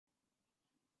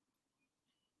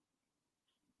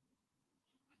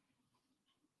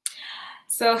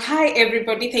So, hi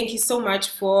everybody. Thank you so much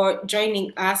for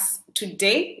joining us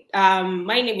today.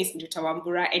 My name is Nduta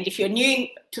Wambura, and if you're new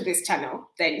to this channel,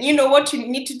 then you know what you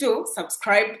need to do: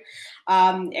 subscribe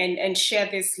and share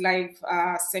this live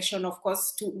session, of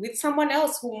course, with someone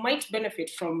else who might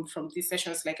benefit from these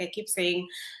sessions. Like I keep saying,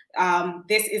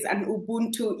 this is an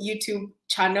Ubuntu YouTube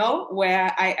channel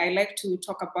where I like to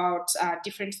talk about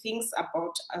different things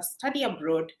about study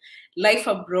abroad, life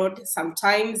abroad,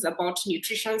 sometimes about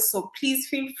nutrition. So please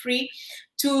feel free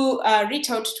to reach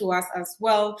out to us as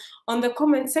well on the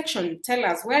comment section. Tell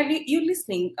us where you're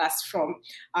listening us from.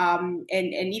 And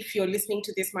if you're listening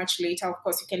to this much later, of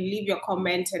course, you can leave your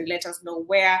comment and let us know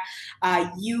where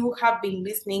you have been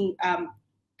listening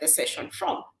the session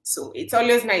from. So it's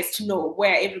always nice to know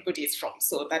where everybody is from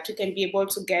so that you can be able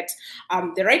to get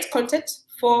the right content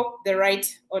for the right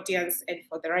audience and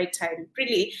for the right time.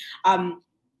 Really,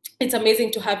 it's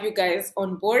amazing to have you guys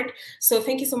on board. So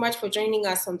thank you so much for joining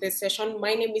us on this session.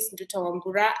 My name is Nduta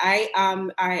Wambura.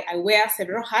 I wear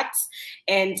several hats,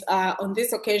 and on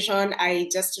this occasion, I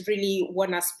just really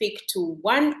want to speak to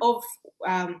one of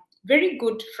very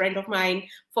good friend of mine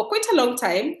for quite a long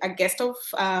time, a guest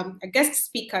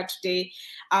speaker today,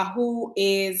 who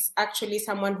is actually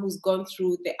someone who's gone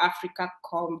through the Afrika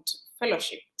kommt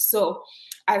fellowship. So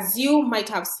as you might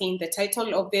have seen, the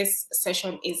title of this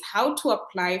session is How to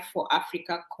Apply for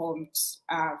Afrika kommt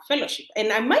Fellowship.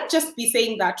 And I might just be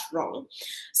saying that wrong.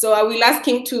 So I will ask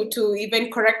him to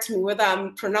even correct me whether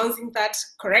I'm pronouncing that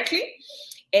correctly.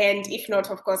 And if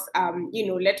not, of course,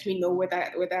 let me know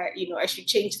whether I should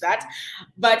change that.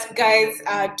 But guys,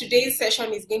 today's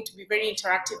session is going to be very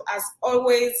interactive. As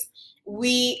always,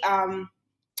 we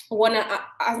want to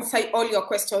answer all your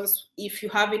questions. If you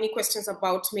have any questions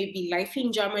about maybe life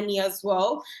in Germany as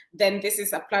well, then this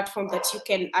is a platform that you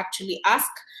can actually ask.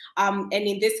 And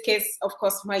in this case, of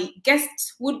course, my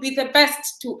guest would be the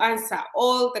best to answer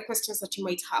all the questions that you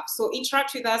might have. So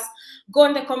interact with us, go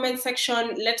in the comment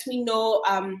section, let me know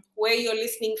where you're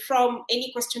listening from,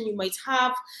 any question you might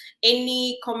have,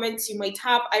 any comments you might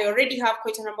have. I already have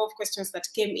quite a number of questions that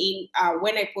came in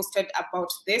when I posted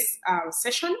about this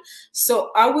session. So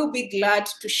I will be glad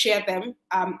to share them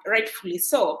rightfully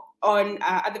so on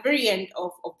at the very end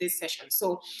of this session.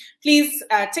 So please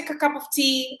take a cup of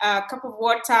tea, a cup of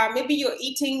water. Maybe you're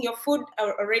eating your food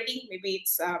already. Maybe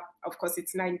it's, of course,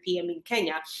 it's 9 p.m. in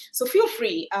Kenya. So feel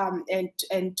free and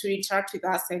to interact with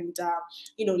us and,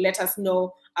 let us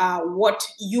know what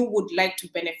you would like to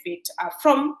benefit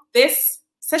from this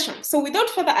session. So without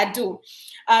further ado,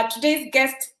 today's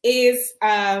guest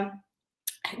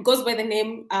goes by the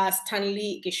name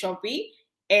Stanley Gishobi.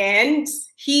 And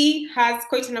he has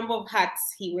quite a number of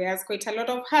hats. He wears quite a lot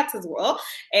of hats as well.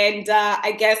 And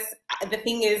I guess the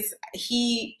thing is,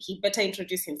 he better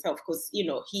introduce himself because,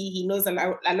 he knows a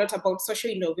lot about social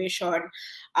innovation,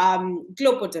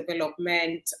 global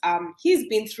development. He's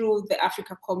been through the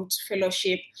Afrika kommt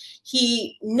fellowship.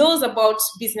 He knows about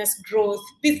business growth,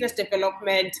 business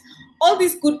development, all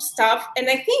this good stuff. And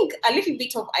I think a little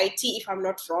bit of IT, if I'm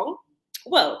not wrong.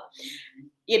 Well,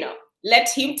 let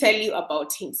him tell you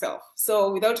about himself.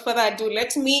 So without further ado,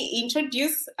 let me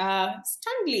introduce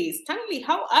Stanley. Stanley,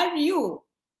 how are you?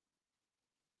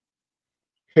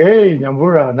 Hey,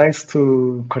 Nyambura, nice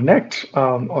to connect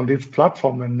on this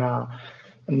platform and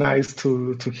nice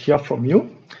to hear from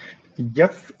you.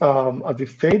 Yes, as you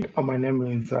said, my name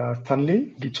is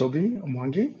Stanley Gichobi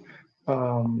Mwangi.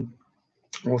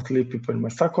 Mostly people in my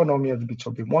circle know me as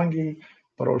Gichobi Mwangi,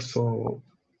 but also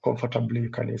comfortably you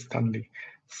can use Stanley.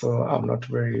 So I'm not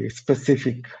very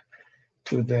specific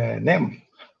to the name.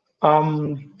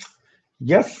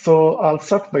 Yes, so I'll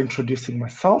start by introducing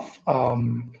myself. Of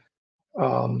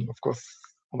course,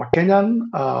 I'm a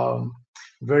Kenyan,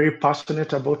 very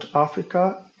passionate about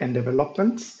Africa and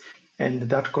development, and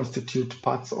that constitutes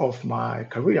parts of my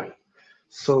career.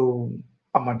 So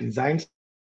I'm a design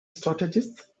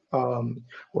strategist.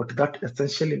 What that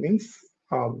essentially means,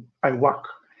 I work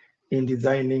in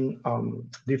designing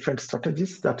different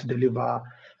strategies that deliver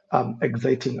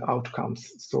exciting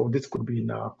outcomes. So this could be in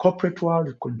a corporate world,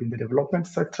 it could be in the development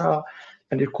sector,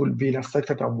 and it could be in a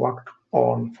sector that I've worked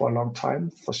on for a long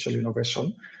time, social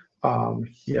innovation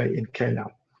here in Kenya.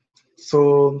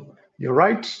 So you're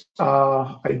right,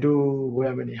 I do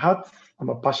wear many hats. I'm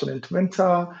a passionate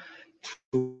mentor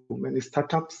to many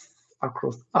startups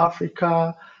across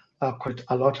Africa, quite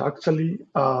a lot actually.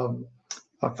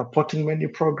 Supporting many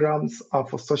programs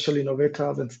for social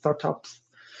innovators and startups.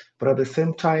 But at the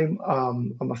same time,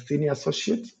 I'm a senior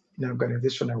associate in an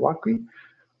organization I work with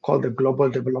called the Global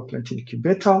Development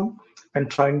Incubator, and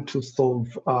trying to solve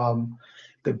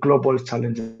the global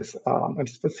challenges, and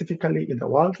specifically in the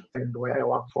world and where I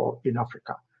work for in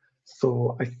Africa.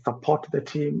 So I support the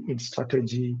team in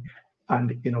strategy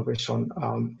and innovation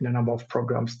in a number of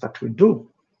programs that we do.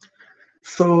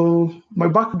 So my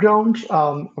background,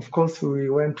 of course, we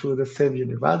went to the same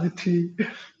university,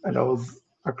 and I was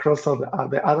across on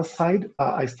the other side.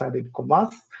 I studied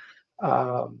commerce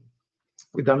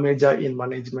with a major in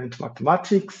management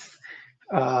mathematics.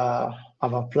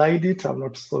 I've applied it. I'm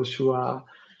not so sure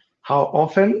how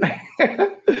often,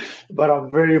 but I'm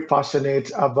very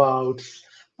passionate about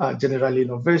general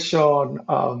innovation,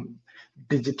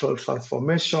 digital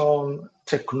transformation,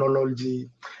 technology.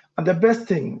 And the best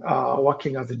thing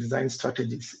working as a design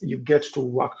strategist, you get to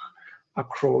work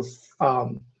across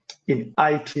in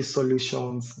IT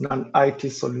solutions,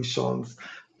 non-IT solutions,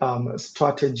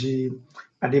 strategy,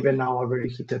 and even now a very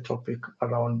heated topic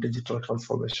around digital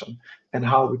transformation and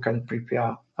how we can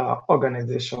prepare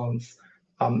organizations,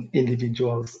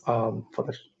 individuals for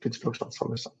the digital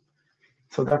transformation.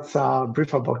 So that's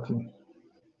brief about me.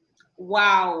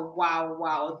 Wow, wow,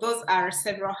 wow. Those are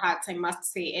several hats, I must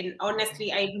say. And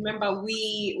honestly, I remember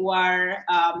we were,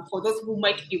 for those who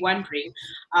might be wondering,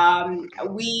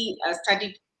 we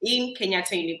studied in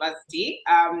Kenyatta University.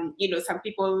 Some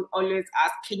people always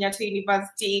ask, Kenyatta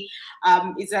University,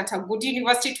 is that a good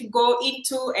university to go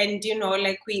into? And,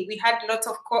 we had lots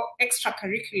of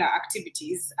extracurricular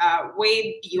activities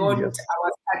way beyond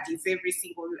our studies every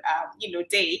single,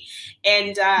 day.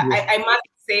 And I must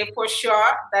say for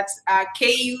sure that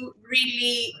KU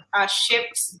really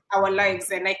shaped our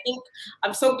lives. And I think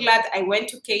I'm so glad I went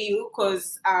to KU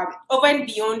because over and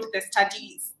beyond the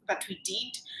studies that we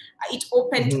did, it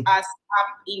opened us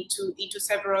up into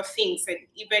several things, and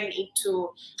even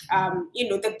into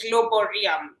the global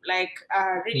realm.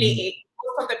 Really,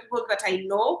 most of the people that I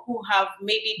know who have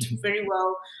made it very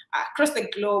well across the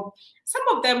globe, some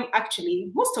of them actually,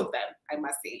 most of them, I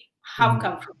must say, have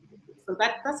come from. So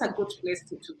that's a good place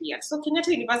to be at. So Kenyatta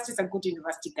University is a good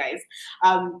university, guys.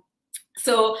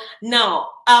 So now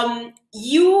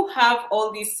you have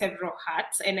all these several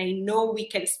hats, and I know we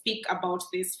can speak about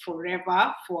this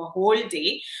forever for a whole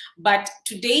day, but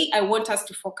today I want us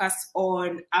to focus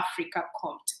on Afrika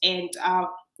kommt. And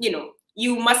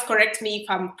you must correct me if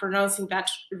I'm pronouncing that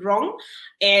wrong.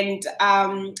 And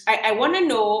I want to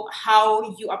know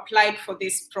how you applied for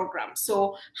this program.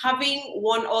 So having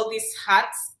worn all these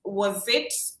hats, was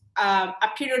it a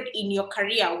period in your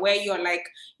career where you're like,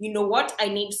 you know what, I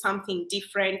need something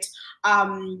different,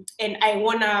 and I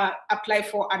want to apply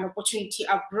for an opportunity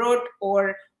abroad?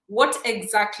 Or what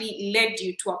exactly led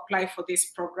you to apply for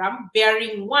this program,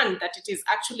 bearing one that it is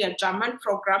actually a German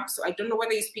program, so I don't know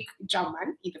whether you speak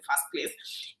German in the first place,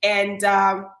 and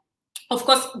of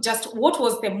course, just what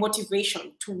was the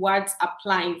motivation towards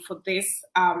applying for this,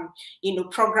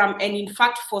 program? And in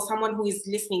fact, for someone who is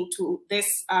listening to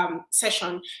this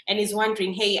session and is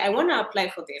wondering, hey, I want to apply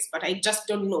for this, but I just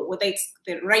don't know whether it's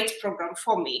the right program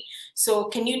for me. So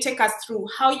can you take us through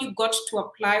how you got to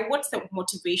apply? What's the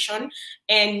motivation?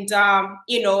 And,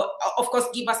 of course,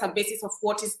 give us a basis of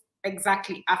what is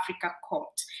exactly Afrika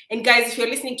kommt. And guys, if you're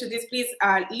listening to this, please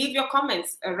leave your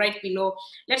comments right below.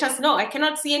 Let us know. I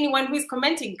cannot see anyone who is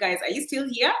commenting, guys. Are you still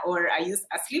here or are you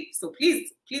asleep? So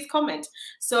please comment.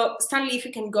 So Stanley, if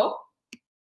you can go.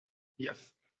 Yes.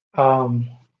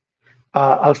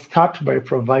 I'll start by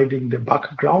providing the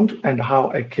background and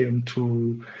how I came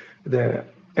to the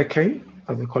AK,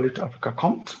 as they call it, Afrika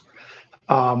kommt.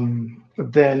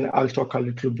 Then I'll talk a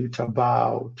little bit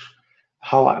about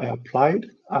how I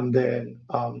applied, and then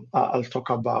I'll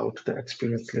talk about the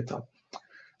experience later.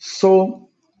 So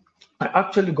I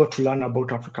actually got to learn about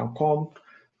Afrika kommt,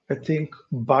 I think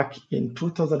back in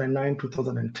 2009,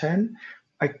 2010.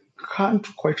 I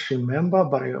can't quite remember,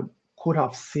 but I could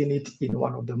have seen it in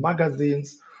one of the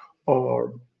magazines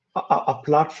or a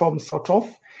platform sort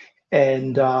of.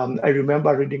 And I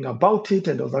remember reading about it,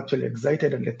 and I was actually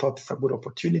excited, and I thought it's a good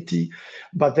opportunity.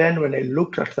 But then when I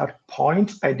looked at that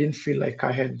point, I didn't feel like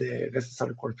I had the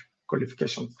necessary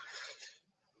qualifications.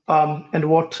 And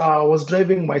what was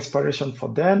driving my inspiration for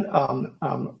then,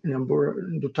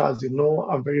 Nduta, as you know,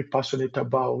 I'm very passionate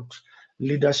about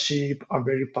leadership. I'm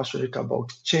very passionate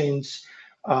about change.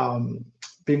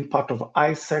 Being part of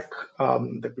ISEC,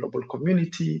 the global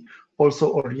community,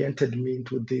 also oriented me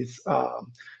into these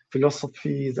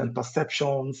philosophies and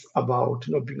perceptions about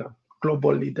being a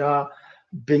global leader,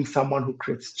 being someone who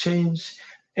creates change.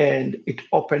 And it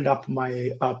opened up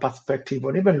my perspective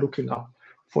on even looking up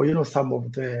for some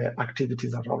of the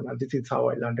activities around. And this is how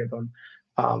I landed on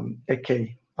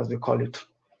AK, as we call it.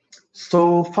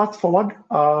 So fast forward,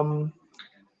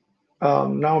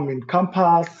 Now I'm in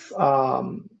campus.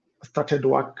 Started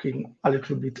working a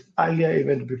little bit earlier,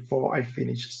 even before I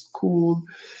finished school.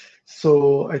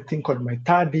 So I think on my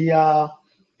third year,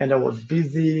 and I was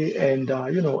busy, and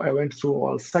I went through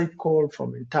all cycle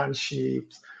from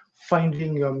internships,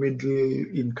 finding your middle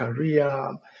in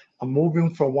career,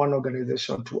 moving from one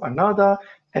organization to another.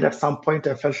 And at some point,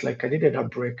 I felt like I needed a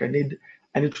break. I need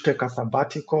to take a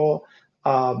sabbatical.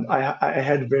 I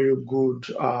had very good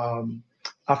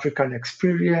African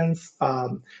experience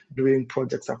doing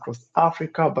projects across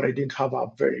Africa, but I didn't have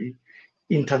a very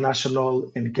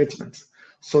international engagement.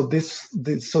 So this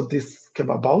came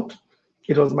about.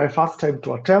 It was my first time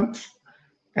to attempt,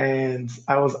 and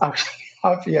I was actually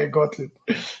happy I got it.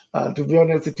 To be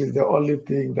honest, it is the only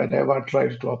thing that I ever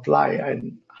tried to apply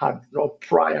and had no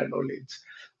prior knowledge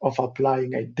of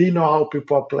applying. I didn't know how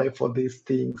people apply for these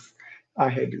things. I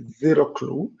had zero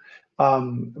clue,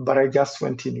 but I just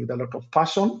went in with a lot of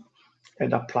passion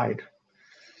and applied.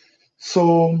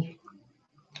 So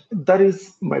that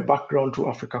is my background to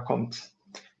Afrika kommt.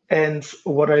 And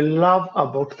what I love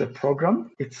about the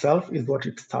program itself is what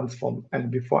it stands for. And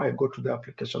before I go to the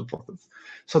application process.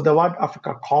 So the word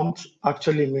Afrika kommt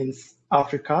actually means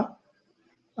Africa.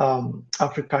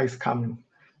 Africa is coming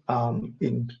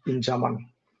in German.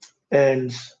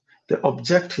 And the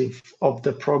objective of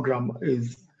the program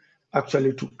is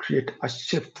actually to create a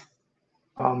shift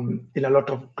in a lot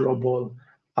of global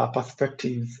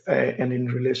perspectives and in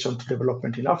relation to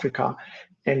development in Africa,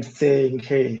 and saying,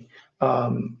 hey,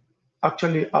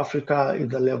 actually Africa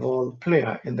is a level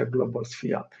player in the global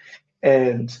sphere.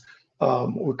 And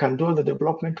we can do the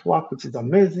development work, which is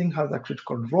amazing, has a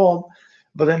critical role,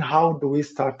 but then how do we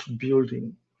start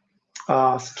building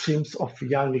streams of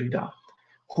young leaders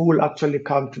who will actually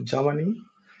come to Germany,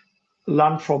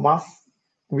 learn from us,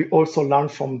 we also learn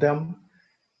from them,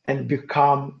 and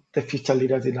become the future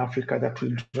leaders in Africa that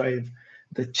will drive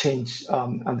the change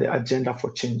and the agenda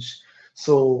for change.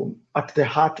 So at the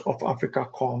heart of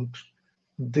Afrika kommt,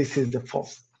 this is the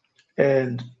force.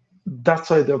 And that's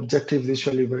why the objective is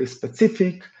usually very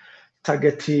specific,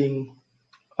 targeting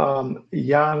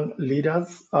young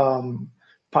leaders,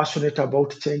 passionate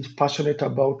about change, passionate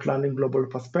about learning global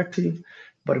perspective,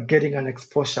 but getting an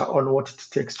exposure on what it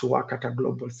takes to work at a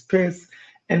global space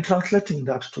and translating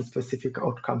that to specific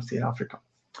outcomes in Africa.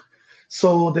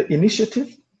 So the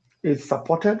initiative is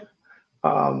supported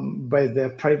by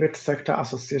the Private Sector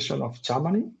Association of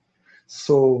Germany.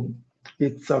 So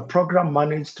it's a program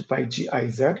managed by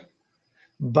GIZ,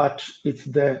 but it's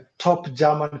the top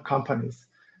German companies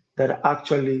that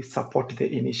actually support the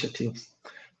initiatives.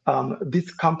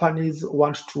 These companies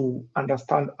want to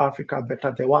understand Africa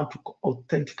better. They want to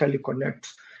authentically connect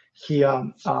here.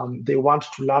 They want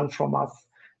to learn from us,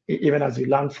 even as we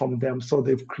learn from them. So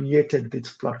they've created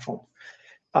this platform.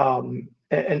 And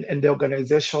the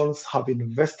organizations have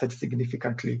invested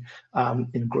significantly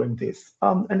in growing this.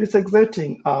 And it's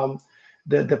exciting.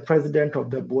 The president of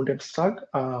the Bundestag,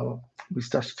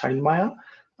 Mr. Steinmeier,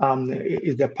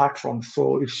 is the patron.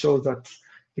 So it shows that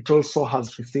it also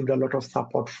has received a lot of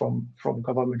support from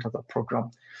government as a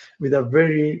program, with a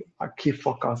very key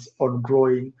focus on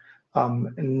growing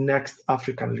next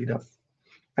African leaders.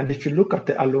 And if you look at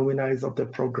the alumni of the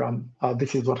program,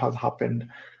 this is what has happened.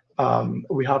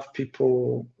 We have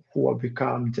people who have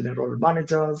become general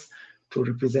managers to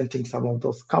representing some of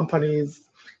those companies.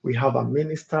 We have a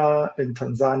minister in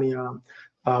Tanzania.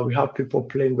 We have people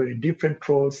playing very different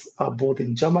roles, both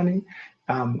in Germany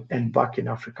and back in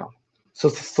Africa. So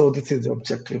this is the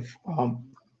objective.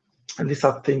 And these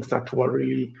are things that were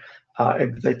really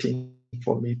exciting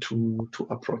for me to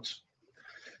approach.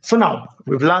 So now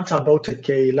we've learned about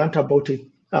it,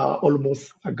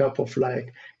 almost a gap of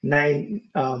like 7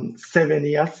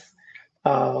 years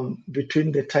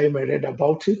between the time I read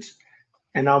about it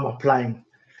and now I'm applying.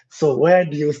 So where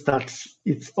do you start?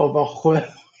 It's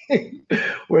overwhelming.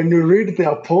 When you read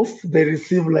their posts, they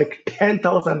receive like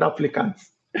 10,000 applicants.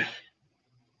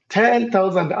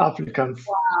 10,000 applicants.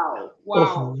 Wow.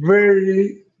 Of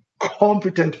very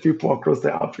competent people across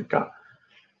the Africa.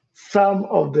 Some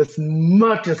of the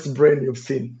smartest brain you've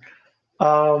seen.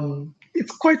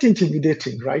 It's quite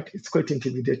intimidating, right? It's quite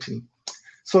intimidating.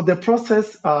 So the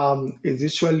process is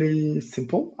usually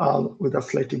simple with a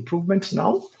slight improvement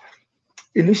now.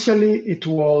 Initially, it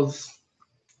was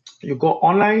you go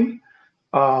online,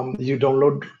 you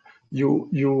download,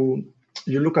 you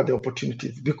look at the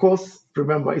opportunities, because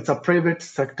remember, it's a private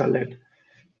sector-led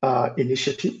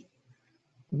initiative.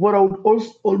 What I would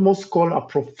almost call a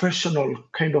professional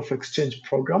kind of exchange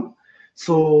program.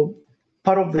 So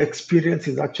part of the experience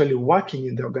is actually working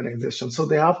in the organization. So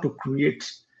they have to create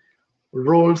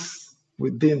roles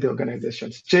within the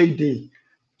organizations, JD,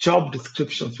 job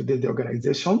descriptions within the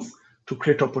organizations to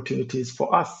create opportunities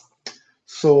for us.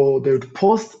 So they would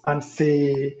post and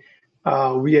say,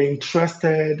 we are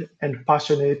interested and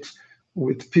passionate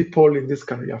with people in these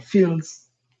career fields,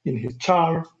 in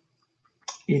HR,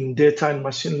 in data and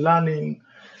machine learning,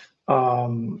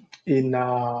 in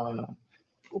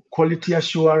quality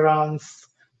assurance,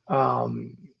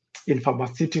 in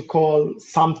pharmaceutical,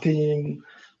 something,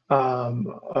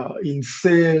 in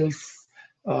sales,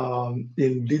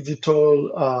 in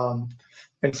digital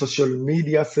and social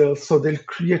media sales. So they'll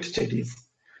create JDs.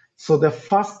 So the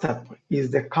first step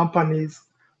is the companies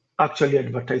actually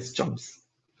advertise jobs.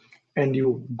 And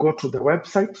you go to the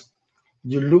website,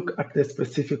 you look at the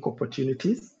specific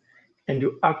opportunities, and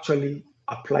you actually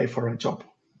apply for a job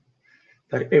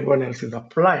that everyone else is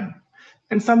applying.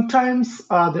 And sometimes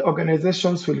the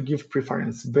organizations will give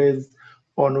preference based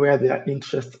on where their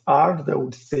interests are. They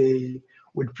would say,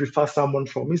 we'd prefer someone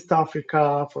from East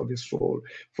Africa for this role.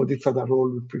 For this other role,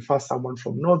 we prefer someone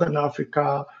from Northern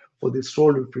Africa. For this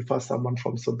role, we prefer someone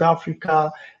from South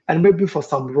Africa. And maybe for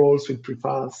some roles, we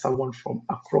prefer someone from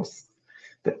across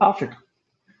the Africa.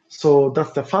 So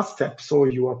that's the first step. So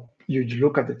you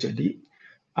look at the JD,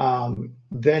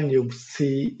 then you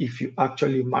see if you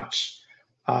actually match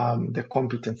the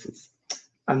competencies.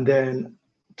 And then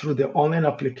through the online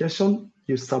application,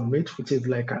 you submit, which is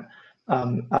like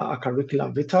a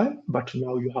curriculum vitae, but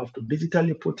now you have to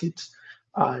digitally put it.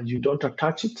 You don't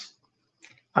attach it.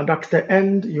 And at the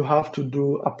end, you have to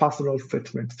do a personal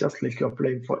statement, just like you're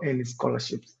applying for any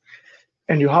scholarships.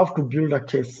 And you have to build a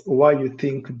case why you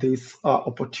think this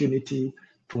opportunity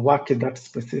to work in that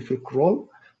specific role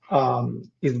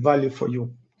is value for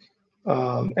you.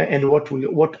 And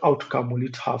what outcome will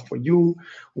it have for you?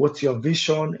 What's your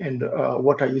vision, and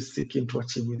what are you seeking to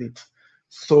achieve with it?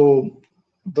 So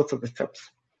those are the steps.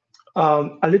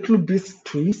 A little bit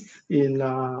twist in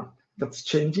that's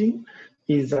changing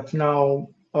is that now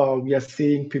we are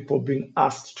seeing people being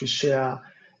asked to share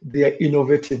their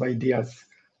innovative ideas.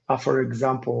 For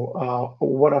example,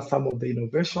 what are some of the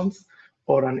innovations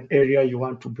or an area you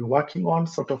want to be working on?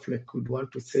 Sort of like you'd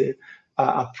want to say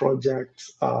a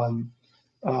project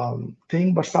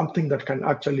thing, but something that can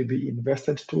actually be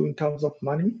invested to in terms of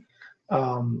money,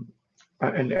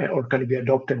 or can be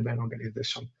adopted by an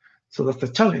organization. So that's the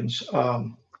challenge,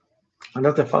 and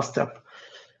that's the first step.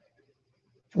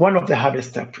 One of the hardest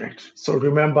steps, right? So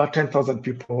remember, 10,000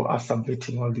 people are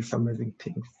submitting all these amazing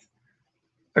things.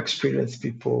 Experienced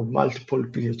people, multiple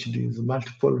PhDs,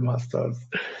 multiple masters.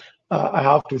 I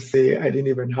have to say, I didn't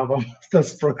even have a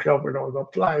master's program when I was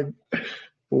applying.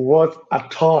 What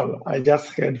at all? I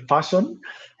just had passion,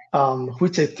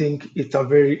 which I think is a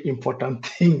very important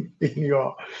thing in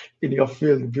your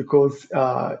field because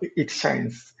it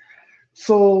shines.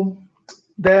 So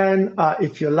then,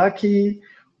 if you're lucky,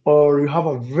 or you have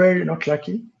a very not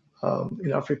lucky,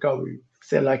 in Africa we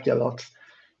say lucky a lot.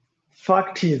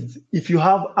 Fact is, if you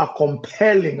have a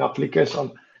compelling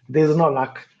application, there's no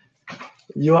luck.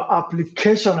 Your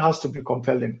application has to be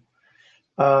compelling.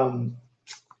 And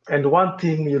one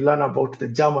thing you learn about the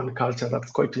German culture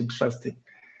that's quite interesting,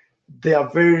 they are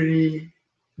very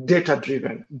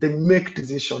data-driven. They make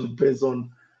decisions based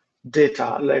on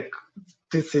data. Like,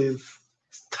 this is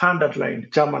standard line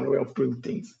German way of doing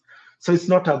things. So it's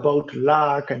not about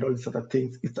luck and all these other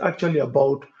things. It's actually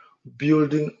about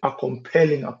building a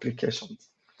compelling application.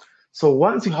 So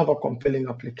once you have a compelling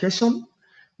application,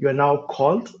 you are now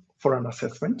called for an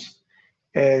assessment.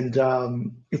 And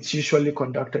it's usually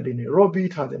conducted in Nairobi.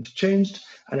 It hasn't changed,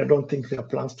 and I don't think there are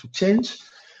plans to change.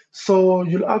 So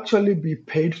you'll actually be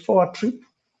paid for a trip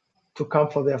to come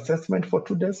for the assessment for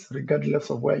 2 days,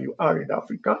 regardless of where you are in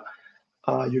Africa.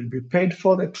 You'll be paid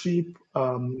for the trip,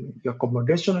 your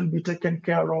accommodation will be taken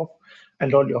care of,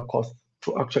 and all your costs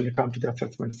to actually come to the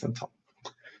assessment center.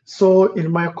 So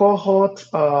in my cohort,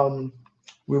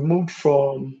 we moved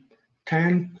from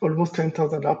almost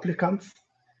 10,000 applicants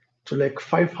to like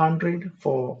 500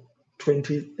 for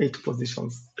 28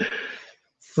 positions.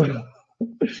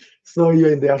 So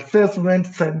you're in the assessment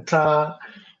center.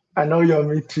 I know you're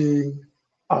meeting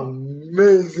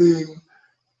amazing,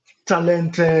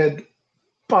 talented,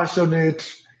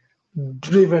 passionate,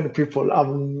 driven people.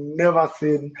 I've never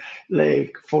seen,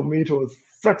 like, for me, it was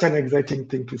such an exciting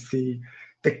thing to see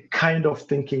the kind of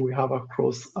thinking we have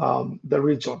across the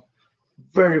region.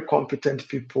 Very competent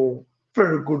people,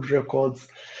 very good records.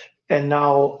 And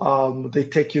now they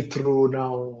take you through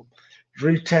now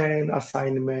written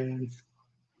assignments,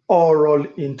 oral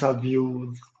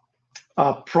interviews,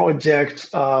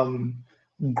 project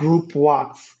group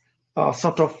works,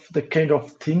 sort of the kind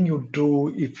of thing you do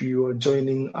if you are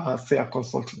joining, say, a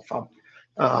consulting firm.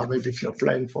 Maybe if you're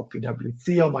applying for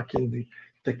PwC or McKinsey,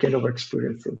 the kind of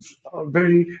experiences.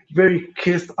 Very, very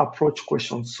case approach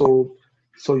questions. So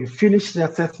you finish the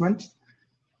assessment,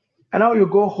 and now you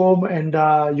go home and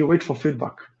you wait for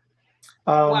feedback.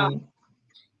 Wow.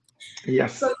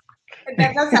 Yes. So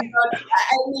that's about,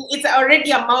 I mean, it's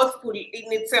already a mouthful in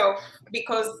itself,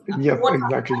 because yes, what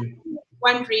exactly. I'm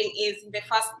wondering is, in the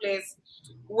first place,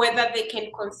 whether they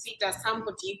can consider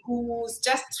somebody who's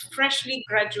just freshly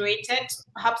graduated,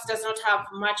 perhaps does not have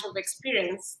much of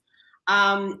experience,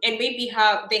 and maybe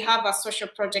they have a social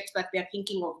project that they're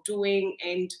thinking of doing,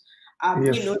 and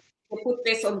Yes. you know, they put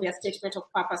this on their statement of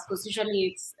purpose, because usually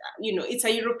it's, you know, it's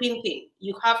a European thing.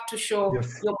 You have to show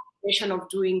Yes. your motivation of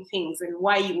doing things and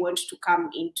why you want to come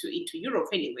into Europe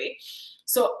anyway.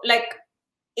 So, like,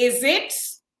 is it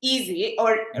easy,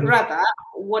 or rather,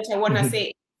 what I want to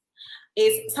say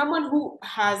is, someone who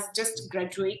has just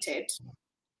graduated,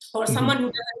 or someone who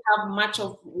doesn't have much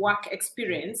of work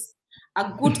experience,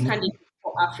 a good candidate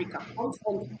for Africa Kommt.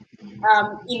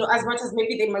 And you know, as much as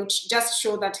maybe they might just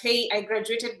show that, hey, I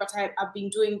graduated, but I've been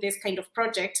doing this kind of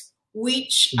project,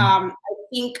 which I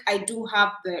think I do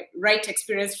have the right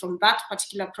experience from that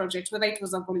particular project, whether it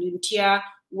was a volunteer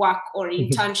work or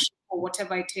internship or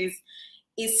whatever it is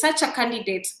such a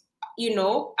candidate, you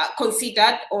know,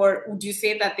 considered, or would you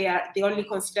say that they only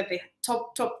consider the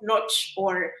top notch,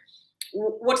 or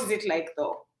what is it like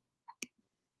though?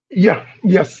 Yeah,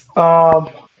 yes.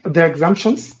 The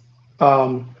exemptions,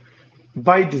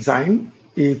 by design,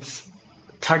 it's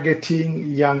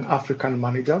targeting young African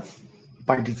managers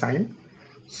by design.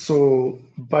 So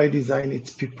by design,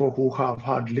 it's people who have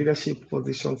had leadership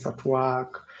positions at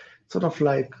work, sort of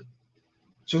like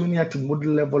junior to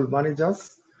mid-level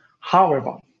managers.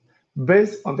 However,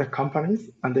 based on the companies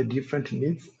and the different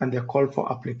needs and the call for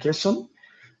application,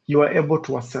 you are able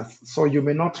to assess. So you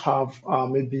may not have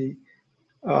maybe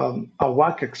a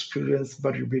work experience,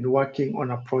 but you've been working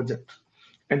on a project.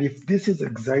 And if this is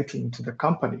exciting to the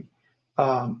company,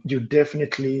 you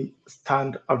definitely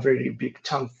stand a very big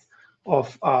chance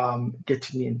of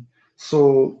getting in.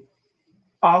 So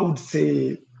I would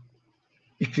say,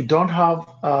 if you don't have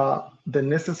the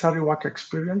necessary work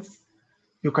experience,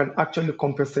 you can actually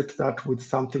compensate that with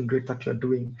something great that you're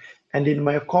doing. And in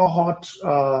my cohort,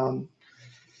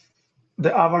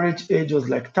 the average age was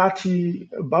like 30,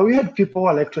 but we had people who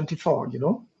are like 24, you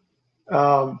know,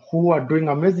 who are doing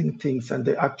amazing things, and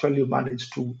they actually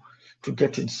managed to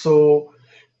get in. So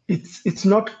it's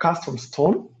not cast from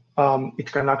stone.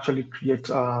 It can actually create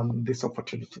these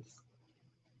opportunities.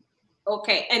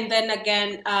 Okay, and then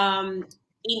again,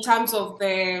 in terms of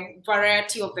the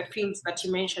variety of the fields that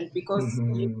you mentioned, because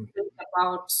you think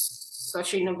about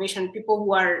social innovation, people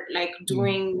who are like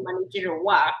doing managerial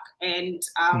work, and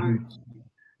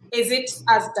is it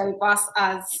as diverse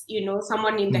as, you know,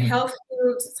 someone in the health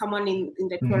field, someone in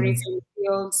the tourism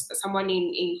field, someone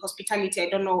in hospitality? I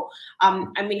don't know.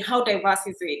 I mean, how diverse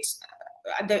is it?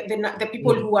 The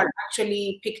people who are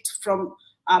actually picked from,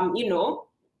 you know,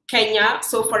 Kenya.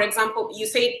 So, for example, you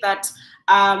said that,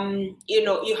 you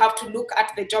know, you have to look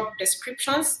at the job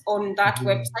descriptions on that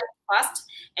website first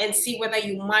and see whether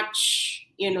you match,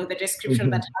 you know, the description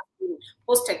that has been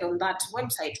posted on that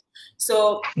website.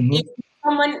 So, if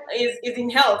someone is in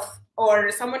health,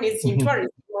 or someone is in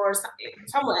tourism, or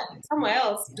somewhere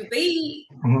else, do they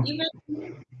even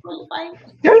qualify?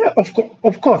 Yeah,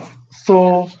 of course.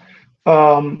 So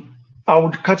I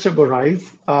would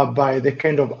categorize by the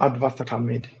kind of adverts that are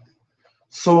made.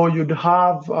 So you'd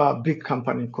have a big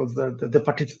company, because the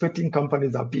participating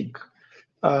companies are big.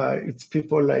 It's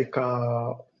people like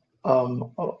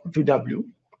VW,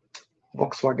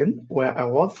 Volkswagen, where I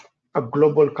was, a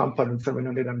global company with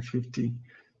 750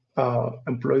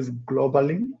 employees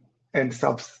globally, and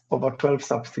over 12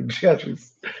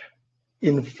 subsidiaries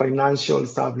in financial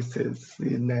services,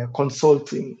 in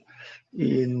consulting,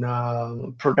 in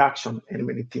production, and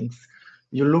many things.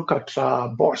 You look at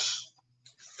Bosch,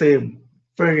 same,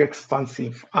 very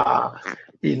expansive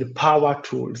in power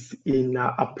tools, in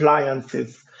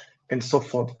appliances, and so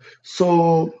forth.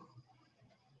 So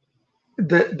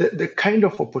the kind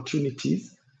of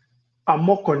opportunities are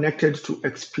more connected to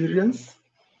experience.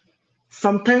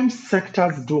 Sometimes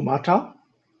sectors do matter,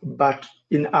 but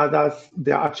in others,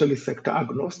 they're actually sector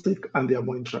agnostic, and they are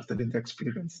more interested in the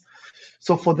experience.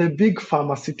 So for the big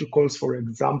pharmaceuticals, for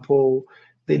example,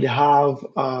 they'd have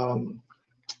a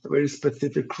very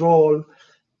specific role.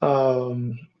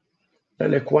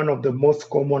 Like one of the most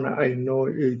common I know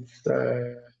is,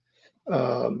 I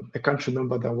can't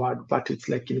remember the word, but it's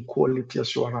like in quality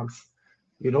assurance,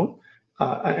 you know?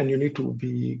 and you need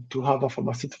to have a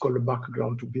pharmaceutical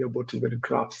background to be able to even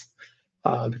grasp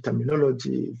the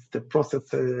terminologies, the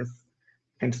processes,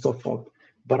 and so forth.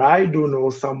 But I do know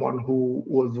someone who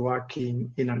was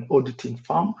working in an auditing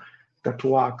firm that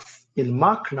works in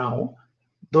Mark now,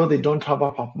 though they don't have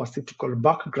a pharmaceutical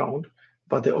background,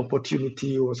 but the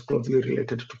opportunity was closely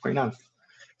related to finance.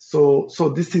 So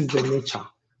this is the nature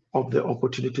of the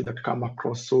opportunity that come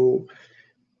across. So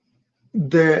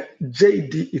the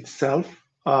JD itself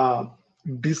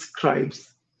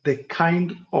describes the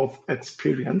kind of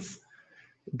experience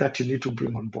that you need to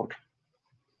bring on board.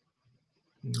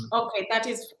 Okay, that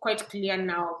is quite clear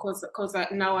now, because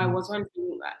now I was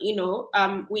wondering,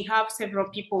 we have several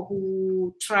people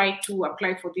who try to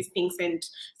apply for these things, and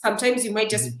sometimes you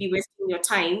might just be wasting your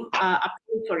time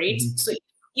applying for it. So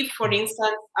if for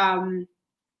instance, I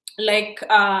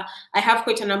have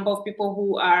quite a number of people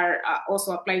who are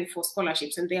also applying for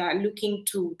scholarships, and they are looking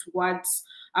towards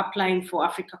applying for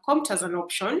Afrika kommt as an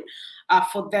option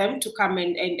for them to come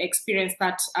and experience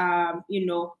that,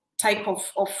 type of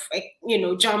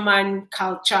German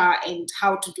culture and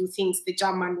how to do things the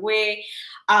German way.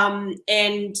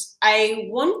 And I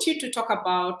want you to talk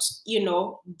about,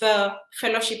 the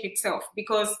fellowship itself,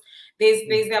 because there's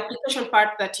the application part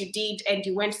that you did, and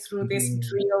you went through this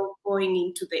drill going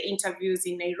into the interviews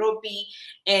in Nairobi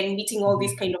and meeting all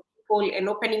these kind of people and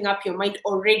opening up your mind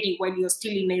already while you're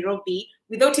still in Nairobi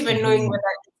without even knowing whether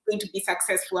it's going to be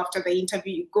successful. After the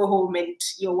interview, you go home and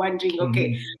you're wondering,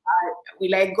 okay,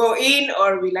 will I go in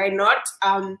or will I not?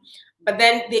 But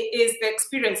then there is the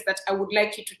experience that I would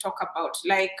like you to talk about.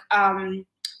 Like,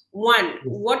 one,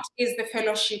 what is the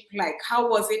fellowship like? How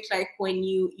was it like when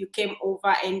you came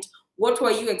over, and what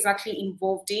were you exactly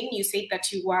involved in? You said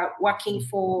that you were working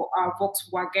for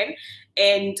Volkswagen,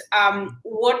 and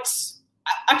what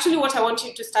I want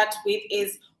you to start with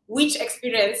is which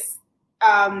experience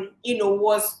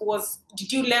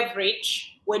did you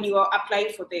leverage when you were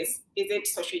applying for this? Is it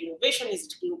social innovation? Is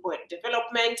it global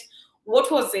development? What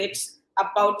was it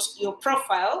about your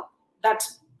profile that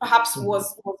perhaps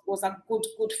was a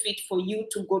good fit for you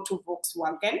to go to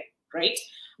Volkswagen, right?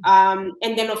 And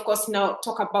then, of course, now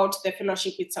talk about the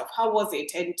fellowship itself. How was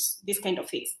it, and these kind of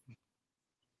things?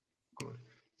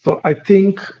 So I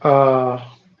think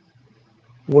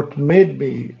what made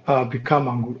me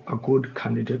become a good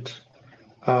candidate,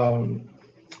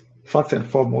 first and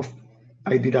foremost,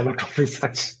 I did a lot of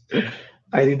research.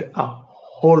 I did a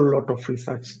whole lot of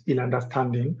research in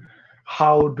understanding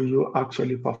how do you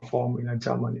actually perform in a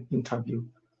German interview,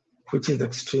 which is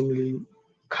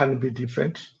can be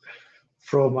different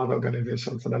from other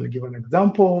organizations. And I'll give an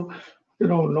example.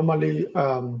 Normally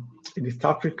in East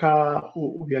Africa,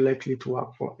 we are likely to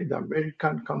work for either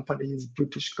American companies,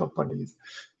 British companies,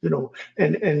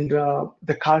 and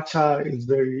the culture is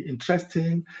very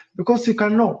interesting because you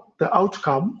can know the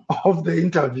outcome of the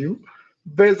interview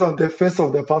based on the face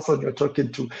of the person you're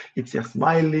talking to. If they're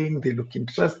smiling, they look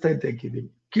interested, they're giving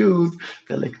cues,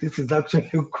 they're like, this is actually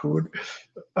good.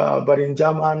 But in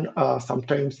German,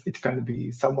 sometimes it can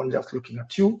be someone just looking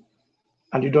at you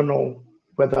and you don't know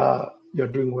whether you're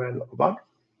doing well or bad.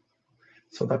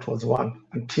 So that was one,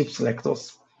 and tips like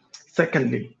those.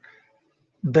 Secondly,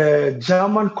 the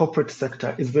German corporate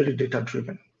sector is very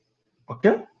data-driven,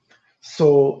 okay?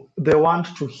 So they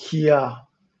want to hear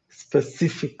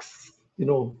specifics,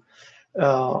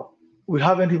 we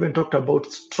haven't even talked about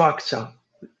structure.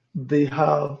 They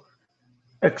have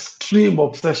extreme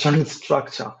obsession with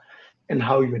structure and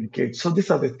how you engage. So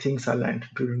these are the things I learned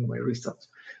during my research.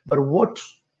 But what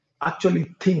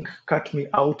actually cut me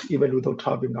out, even without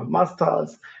having a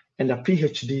master's and a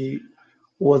PhD,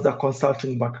 was a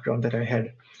consulting background that I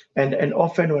had. And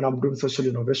often when I'm doing social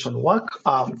innovation work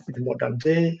in the modern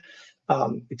day,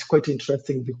 it's quite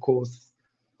interesting because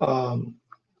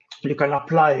you can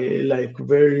apply like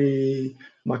very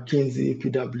McKinsey,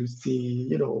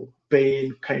 PwC,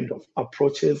 Bain kind of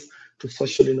approaches to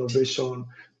social innovation,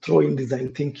 throw in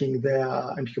design thinking there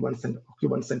and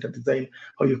human-centered design,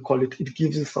 how you call it. It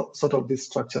gives you sort of this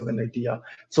structure and idea.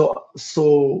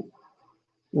 So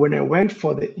when I went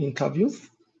for the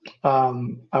interviews,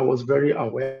 I was very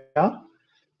aware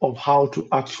of how to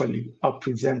actually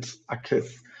present a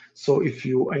case. So if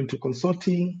you are into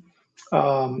consulting,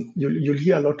 you'll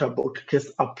hear a lot about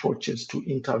case approaches to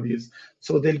interviews.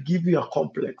 So they'll give you a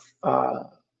complex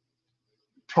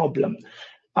problem,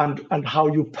 and how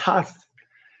you pass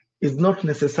is not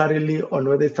necessarily on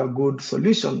whether it's a good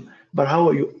solution, but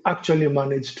how you actually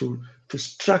manage to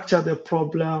structure the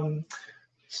problem,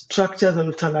 structure the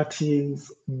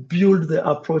alternatives, build the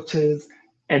approaches,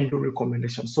 and do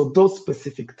recommendations. So those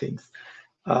specific things,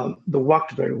 they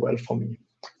worked very well for me.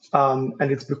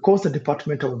 And it's because the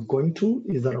department I was going to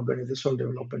is an organizational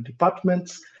development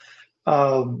department.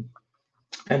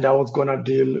 And I was gonna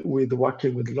deal with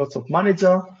working with lots of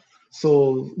managers.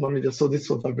 So this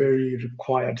was a very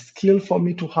required skill for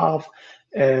me to have.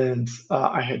 And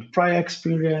I had prior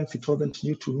experience. It wasn't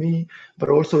new to me, but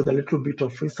also with a little bit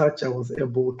of research, I was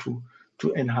able to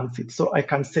enhance it. So I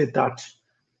can say that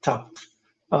tapped.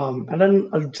 And then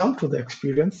I'll jump to the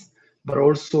experience, but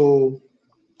also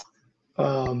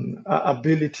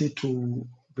ability to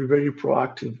be very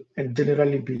proactive and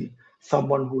generally be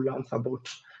someone who learns about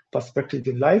perspective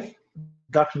in life.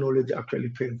 That knowledge actually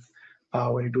pays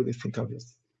when you do these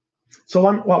interviews. So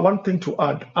one thing to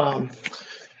add,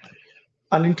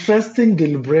 an interesting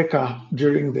deal breaker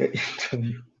during the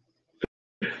interview,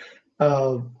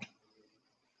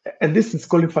 and this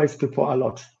disqualifies people a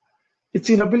lot. It's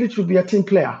inability to be a team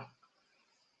player.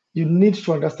 You need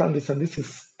to understand this, and this is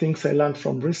things I learned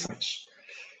from research.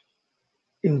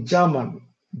 In German,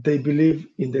 they believe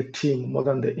in the team more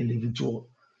than the individual.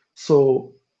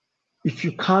 So if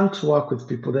you can't work with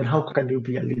people, then how can you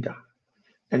be a leader?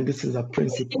 And this is a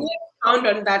principle. Can you expound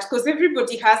on that? Because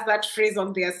everybody has that phrase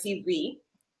on their CV,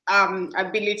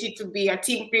 ability to be a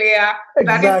team player.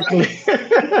 Exactly.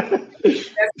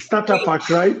 Startup pack,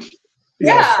 right?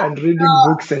 Yeah. Yes, and reading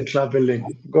books and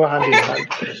traveling go hand in hand.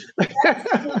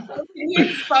 Can you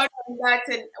expound on that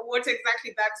and what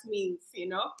exactly that means, you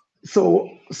know? So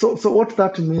what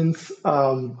that means,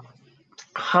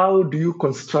 how do you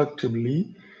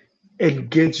constructively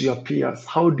engage your peers?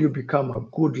 How do you become a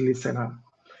good listener,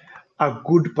 a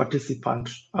good participant?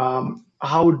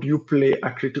 How do you play a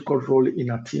critical role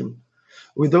in a team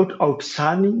without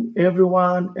outshining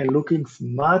everyone and looking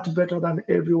smart better than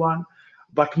everyone,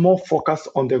 but more focused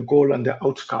on the goal and the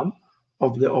outcome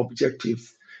of the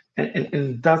objectives?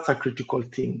 And that's a critical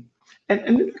thing.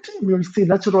 And you'll see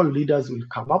natural leaders will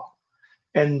come up.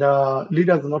 And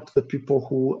leaders are not the people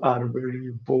who are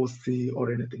very bossy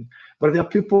or anything, but they are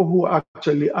people who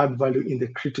actually add value in the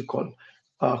critical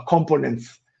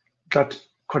components that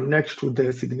connect to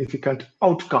the significant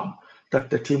outcome that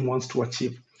the team wants to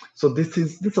achieve. So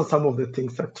these are some of the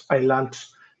things that I learned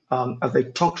as I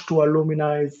talked to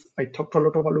alumni. I talked to a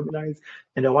lot of alumni,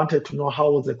 and I wanted to know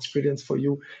how was the experience for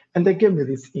you, and they gave me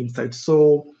this insight.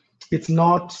 So it's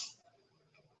not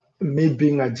me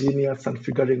being a genius and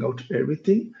figuring out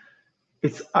everything.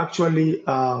 It's actually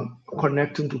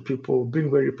connecting to people, being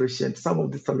very patient. Some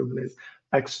of these alumni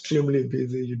are extremely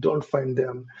busy. You don't find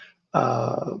them.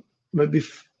 Maybe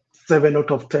 7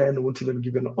 out of 10 won't even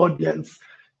give an audience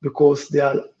because there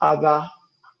are other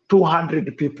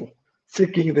 200 people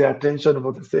seeking their attention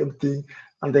for the same thing,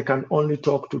 and they can only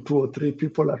talk to 2 or 3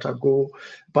 people at a go.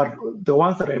 But the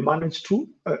ones that I managed to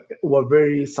were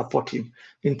very supportive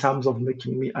in terms of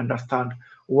making me understand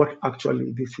what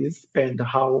actually this is and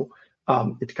how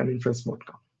it can influence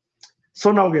outcome.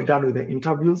 So now we're done with the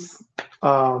interviews.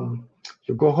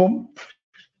 You go home,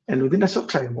 and within a short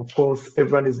time, of course,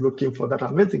 everyone is looking for that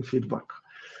amazing feedback.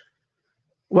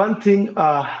 One thing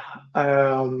that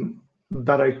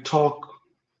I talk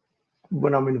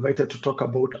when I'm invited to talk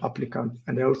about applicants,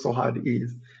 and I also had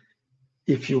is,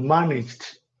 if you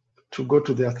managed to go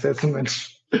to the assessment,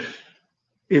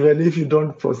 even if you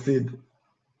don't proceed,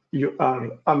 you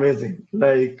are amazing.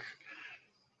 Like,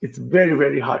 it's very,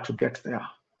 very hard to get there.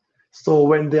 So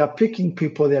when they are picking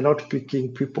people, they're not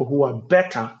picking people who are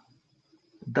better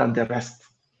than the rest.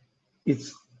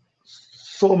 It's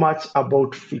so much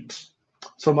about fit.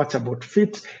 So much about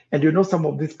fit. And you know, some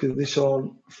of this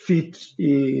position, fit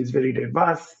is very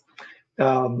diverse.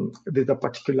 There's a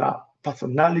particular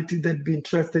personality they'd be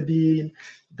interested in.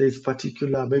 There's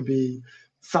particular, maybe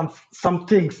some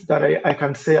things that I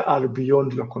can say are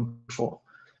beyond your control.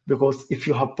 Because if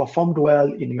you have performed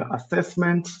well in your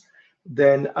assessment,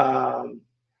 then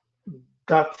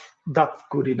that's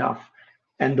good enough.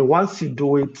 And once you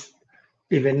do it,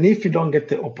 even if you don't get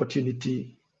the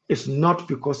opportunity, it's not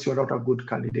because you're not a good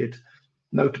candidate.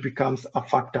 Now it becomes a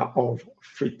factor of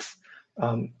fit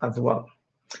as well.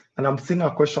 And I'm seeing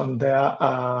a question there.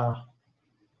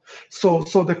 So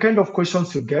the kind of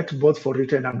questions you get both for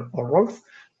written and orals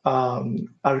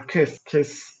are case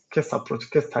approach,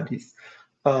 case studies.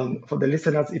 For the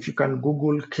listeners, if you can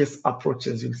Google case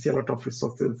approaches, you'll see a lot of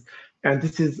resources. And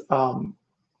this is an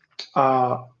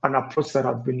approach that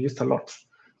has been used a lot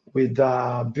with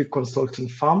big consulting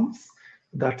firms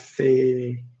that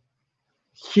say,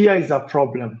 here is a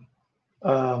problem,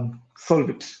 solve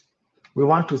it. We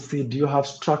want to see, do you have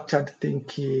structured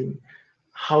thinking?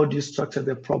 How do you structure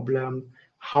the problem?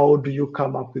 How do you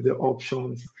come up with the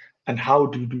options? And how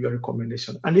do you do your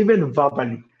recommendation? And even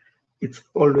verbally, it's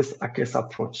always a case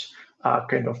approach.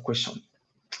 kind of question.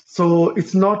 So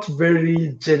it's not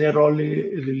very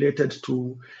generally related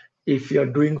to if you're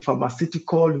doing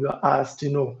pharmaceutical, you're asked,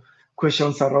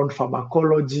 questions around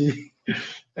pharmacology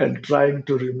and trying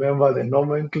to remember the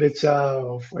nomenclature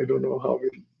of I don't know how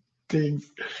many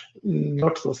things.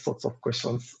 Not those sorts of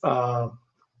questions as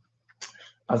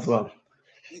well.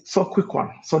 So quick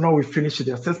one. So now we finish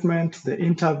the assessment, the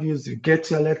interviews, you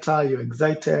get your letter, you're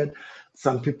excited.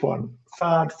 Some people are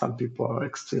sad, some people are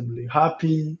extremely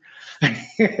happy.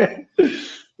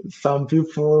 Some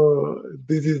people,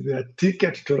 this is their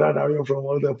ticket to run away from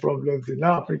all the problems in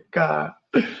Africa.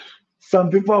 Some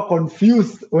people are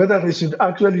confused whether they should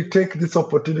actually take this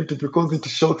opportunity because it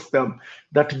shocks them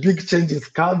that big change is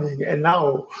coming, and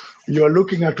now you're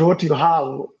looking at what you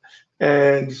have,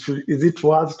 and is it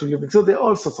worth to live? So there are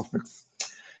all sorts of things.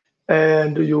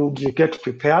 And you get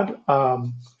prepared.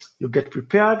 The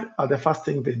first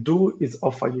thing they do is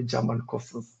offer you German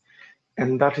courses,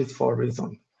 and that is for a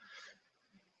reason.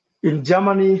 In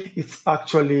Germany, it's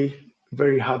actually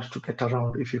very hard to get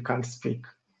around if you can't speak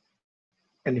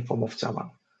any form of German.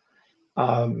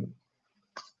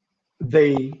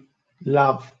 They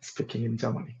love speaking in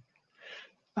Germany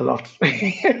a lot,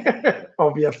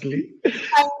 obviously. I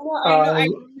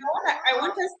know. I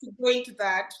want us to go into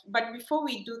that, but before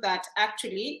we do that,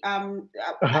 actually, something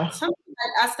I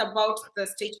asked about the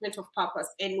statement of purpose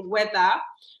and whether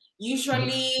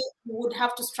usually you would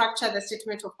have to structure the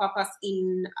statement of purpose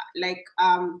in like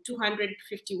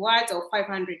 250 words or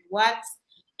 500 words,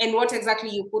 and what exactly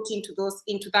you put into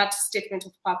that statement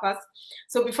of purpose.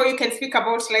 So before you can speak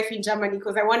about life in Germany,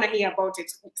 because I want to hear about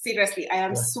it. Seriously, I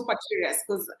am super curious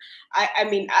because I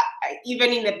mean,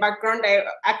 even in the background, I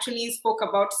actually spoke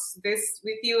about this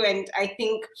with you, and I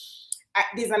think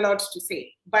there's a lot to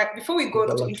say. But before we go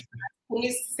into that, can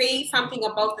you say something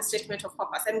about the statement of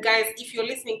purpose? And guys, if you're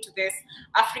listening to this,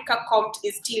 Afrika kommt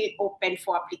is still open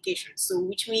for application. So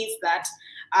which means that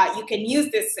you can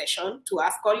use this session to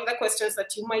ask all the questions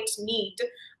that you might need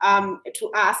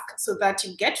to ask so that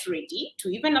you get ready to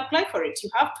even apply for it. You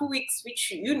have 2 weeks,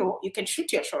 which, you can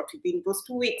shoot your shot within those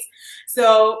 2 weeks.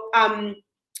 So,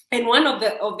 and one of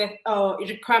the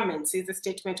requirements is the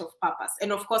statement of purpose.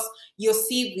 And of course, your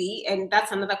CV, and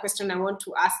that's another question I want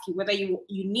to ask you, whether you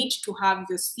need to have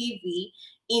your CV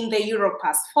in the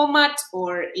Europass format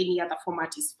or any other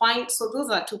format is fine. So those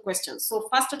are 2 questions. So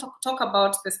first to talk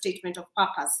about the statement of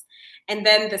purpose, and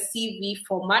then the CV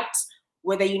format,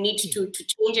 whether you need to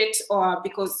change it, or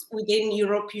because within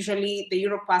Europe, usually the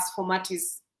Europass format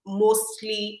is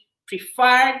mostly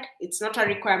preferred. It's not a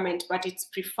requirement, but it's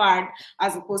preferred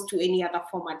as opposed to any other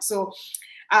format. So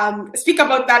speak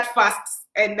about that first,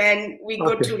 and then we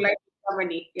go to life in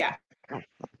Germany. Yeah.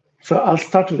 So I'll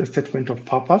start with the statement of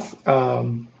purpose.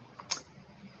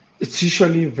 It's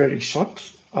usually very short.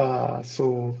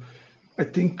 So I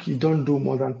think you don't do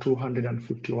more than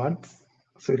 250 words.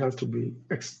 So it has to be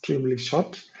extremely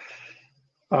short.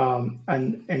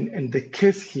 And the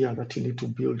case here that you need to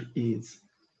build is,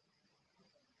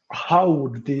 how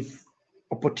would this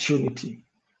opportunity,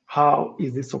 how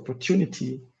is this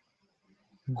opportunity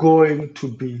going to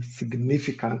be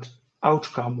significant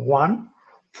outcome, one,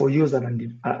 for you as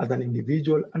an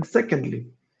individual, and secondly,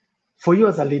 for you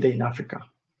as a leader in Africa?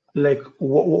 Like,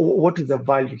 what is the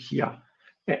value here,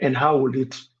 and how will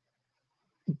it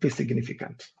be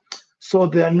significant? So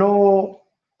there are no,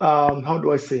 how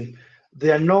do I say,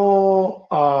 there are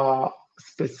no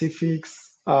specifics,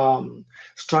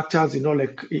 structures,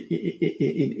 like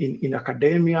in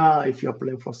academia, if you're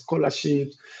applying for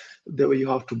scholarships, the way you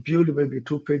have to build maybe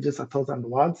 2 pages, 1,000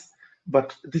 words,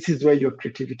 but this is where your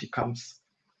creativity comes.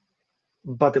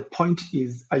 But the point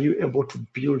is, are you able to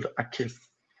build a case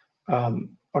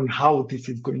on how this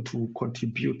is going to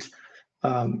contribute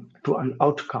to an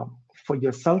outcome for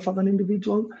yourself as an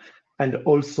individual, and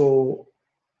also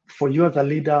for you as a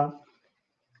leader,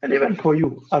 and even for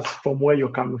you as from where you're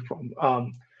coming from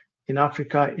in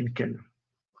Africa, in Kenya.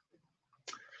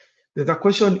 There's a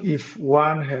question, if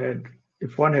one had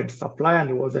supply and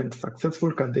it wasn't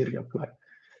successful, can they reapply?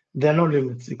 There are no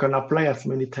limits. You can apply as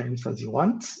many times as you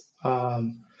want.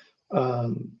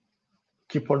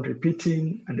 Keep on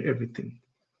repeating and everything.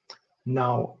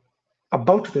 Now,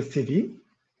 about the CV,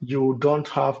 you don't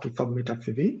have to submit a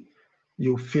CV.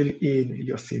 You fill in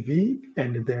your CV,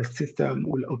 and the system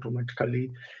will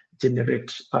automatically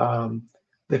generate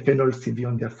the final CV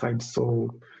on their side. So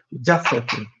just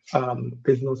type in.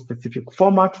 There's no specific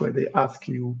format where they ask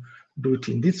you do it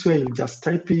in this way. You just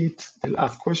type it. They'll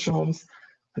ask questions,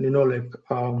 and the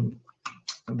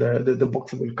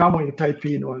box will come when you type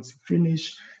in. Once you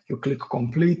finish, you click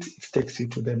complete. It takes you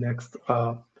to the next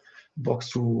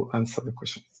box to answer the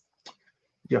questions.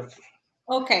 Yes.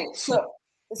 Okay, so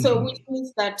which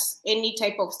means that any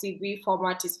type of CV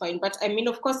format is fine. But I mean,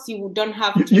 of course, you don't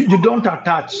have to. You don't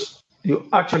attach. You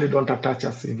actually don't attach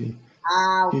a CV. You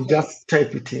Okay. just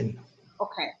type it in.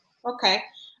 Okay. Okay.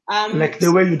 Like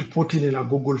the way you'd put it in a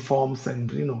Google Forms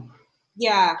and,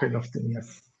 Yeah. kind of thing,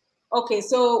 yes. Okay,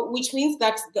 so which means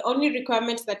that the only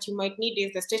requirement that you might need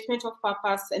is the statement of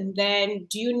purpose, and then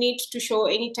do you need to show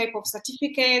any type of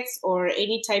certificates or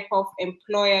any type of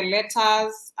employer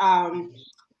letters,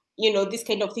 these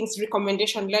kind of things,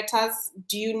 recommendation letters?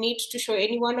 Do you need to show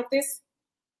any one of this?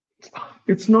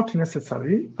 It's not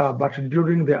necessary, but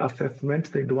during the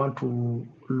assessment, they'd want to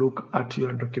look at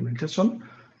your documentation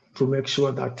to make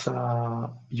sure that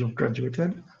you've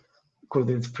graduated, because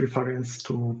there's preference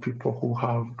to people who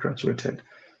have graduated.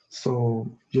 So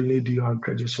you need your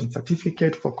graduation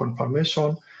certificate for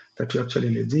confirmation that you're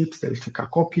actually legit. They'll take a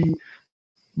copy.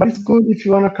 But it's good if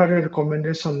you want a career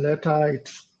recommendation letter.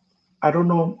 I don't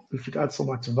know if it adds so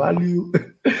much value,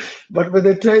 but by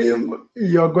the time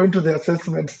you're going to the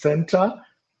assessment center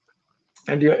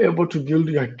and you're able to build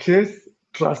your case,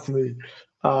 trust me,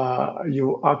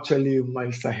 you actually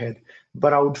miles ahead.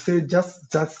 But I would say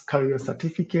just carry your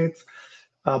certificates.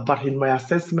 But in my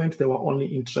assessment, they were only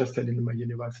interested in my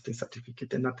university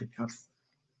certificate and nothing else.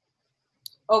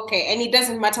 Okay, and it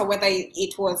doesn't matter whether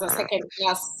it was a second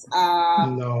class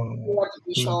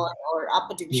division or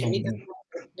upper division. It doesn't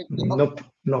matter.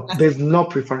 No, there's no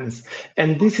preference.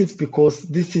 And this is because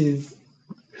this is,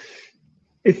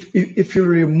 if you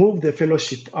remove the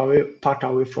fellowship part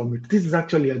away from it, this is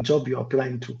actually a job you're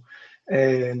applying to.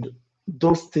 And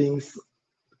those things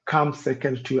come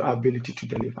second to your ability to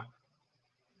deliver.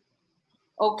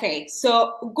 Okay,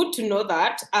 so good to know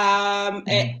that.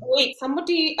 Wait,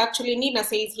 somebody actually, Nina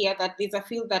says here that there's a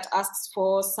field that asks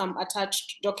for some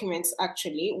attached documents.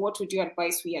 Actually, what would you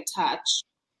advise we attach?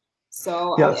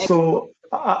 So yeah,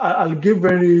 I'll give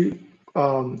very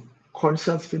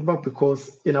conscious feedback,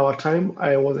 because in our time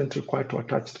I wasn't required to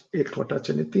attach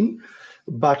anything,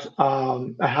 but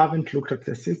I haven't looked at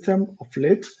the system of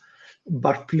late.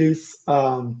 But please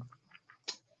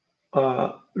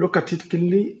look at it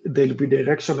keenly. There'll be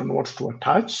direction on what to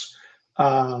attach.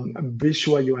 Be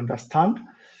sure you understand.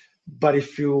 But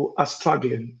if you are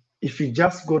struggling, if you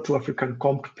just go to African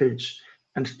Compt page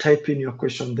and type in your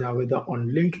question there, whether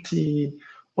on LinkedIn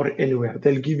or anywhere,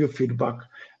 they'll give you feedback,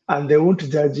 and they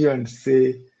won't judge you and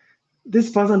say,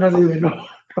 this person doesn't even know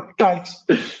how to touch.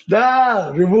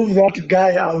 Remove that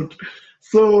guy out.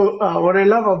 So what I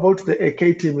love about the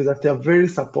AK team is that they're very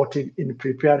supportive in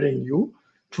preparing you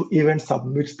to even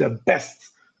submit the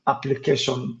best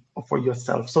application for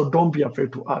yourself. So don't be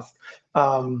afraid to ask.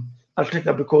 I'll take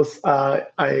that because I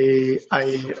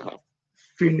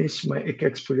finished my AK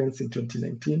experience in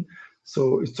 2019.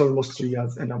 So it's almost 3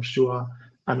 years, and I'm sure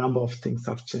a number of things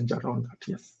have changed around that.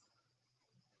 Yes.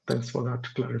 Thanks for that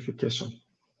clarification.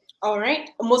 All right,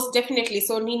 most definitely.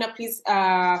 So Nina, please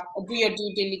do your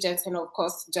due diligence, and of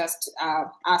course, just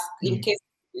ask in case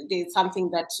there's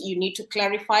something that you need to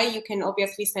clarify. You can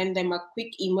obviously send them a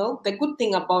quick email. The good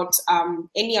thing about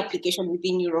any application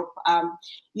within Europe,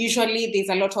 usually there's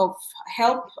a lot of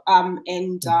help,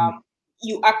 and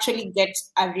you actually get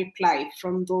a reply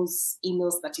from those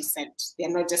emails that you sent. They're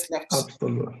not just left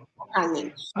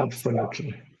hanging.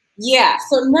 Absolutely. Yeah,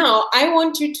 so now I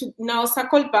want you to now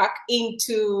circle back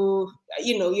into,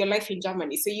 your life in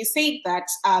Germany. So you say that,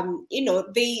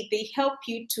 they help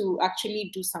you to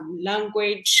actually do some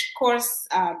language course,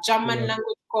 German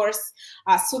language course,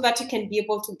 so that you can be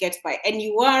able to get by. And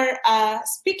you are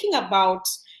speaking about,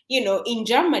 in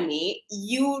Germany,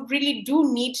 you really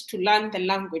do need to learn the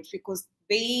language because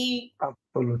they...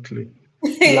 Absolutely.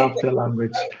 Love the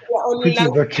language. Which is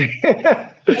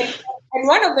okay. And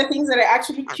one of the things that I'm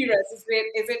actually curious is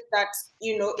it that,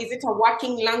 is it a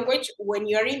working language when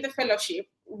you're in the fellowship?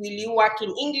 Will you work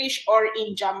in English or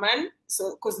in German?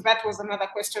 So, because that was another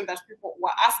question that people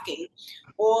were asking.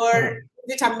 Or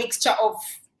is it a mixture of,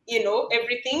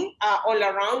 everything all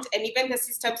around? And even the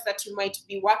systems that you might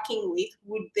be working with,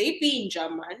 would they be in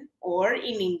German or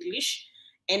in English?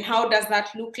 And how does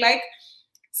that look like?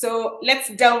 So let's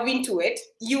delve into it.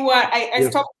 I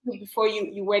stopped you before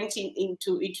you went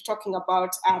into talking about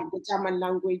the German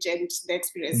language and the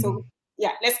experience. So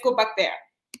yeah, let's go back there.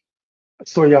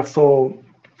 So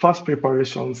first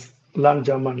preparations, learn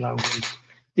German language,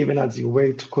 even as you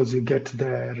wait, because you get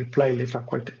the reply letter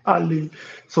quite early.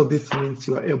 So this means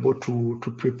you are able to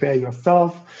prepare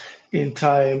yourself in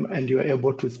time, and you are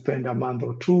able to spend a month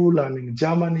or two learning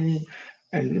Germany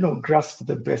and grasp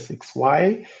the basics.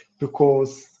 Why?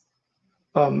 Because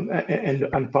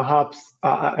and perhaps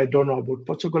I don't know about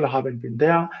Portugal. I haven't been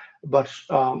there, but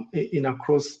in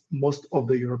across most of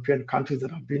the European countries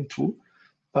that I've been to,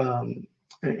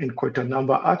 in quite a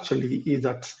number actually, is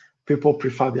that people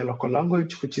prefer their local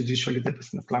language, which is usually the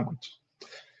business language.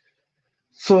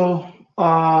 So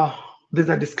there's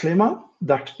a disclaimer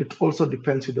that it also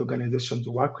depends with the organizations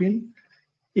you work in.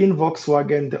 In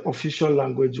Volkswagen, the official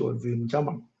language was in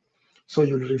German. So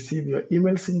you'll receive your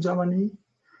emails in Germany,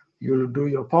 you'll do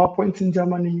your PowerPoints in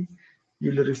Germany,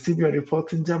 you'll receive your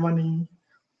reports in Germany,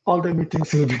 all the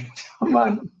meetings will be in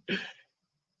German.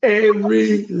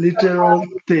 Every literal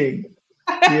thing.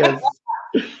 Yes.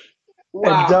 And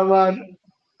Wow. German,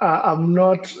 I'm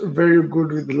not very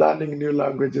good with learning new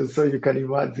languages, so you can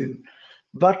imagine.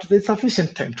 But there's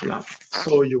sufficient time to learn.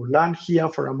 So you learn here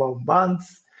for about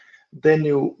months. Then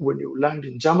when you land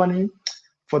in Germany,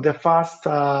 for the first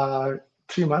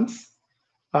 3 months,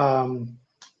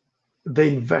 they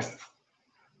invest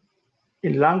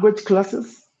in language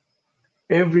classes,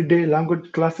 everyday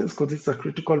language classes, because it's a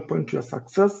critical point to your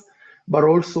success, but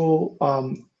also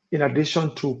in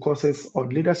addition to courses on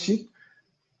leadership,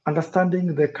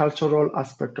 understanding the cultural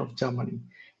aspect of Germany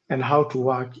and how to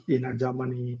work in a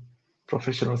Germany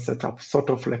professional setup,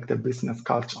 sort of like the business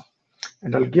culture.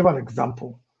 And I'll give an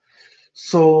example.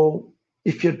 So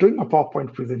if you're doing a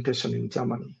PowerPoint presentation in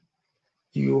Germany,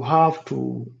 you have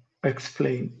to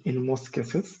explain in most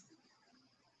cases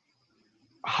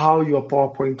how your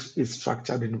PowerPoint is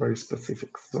structured in very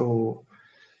specific. So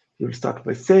you'll start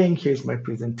by saying, here's my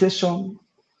presentation.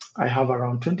 I have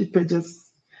around 20 pages.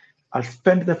 I'll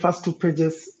spend the first 2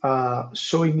 pages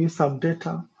showing you some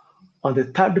data. On the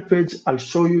third page, I'll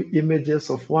show you images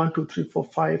of 1, 2, 3, 4,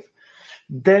 5.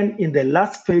 Then in the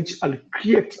last page, I'll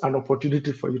create an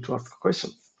opportunity for you to ask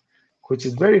questions, which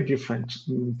is very different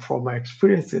from my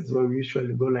experiences where we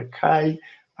usually go like, hi,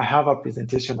 I have a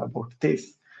presentation about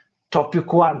this.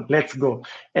 Topic 1, let's go.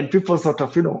 And people sort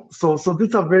of, so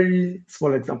these are very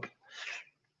small example.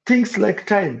 Things like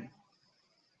time.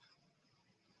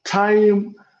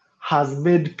 Time has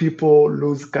made people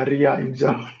lose career in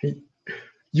Germany.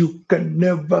 You can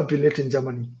never be late in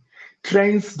Germany.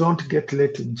 Trains don't get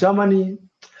late in Germany.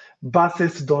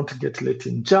 Buses don't get late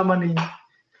in Germany.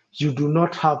 You do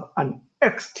not have an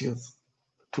excuse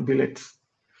to be late.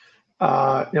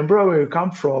 Umbrella, where you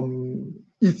come from,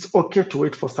 it's okay to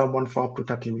wait for someone for up to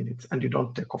 30 minutes and you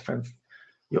don't take offense.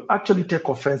 You actually take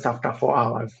offense after 4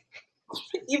 hours.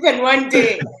 Even one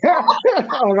day.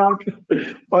 Around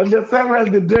on the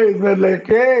 7th day, we're like,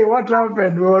 hey, what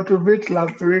happened? We were to meet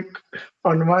last week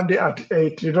on Monday at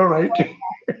 8, right?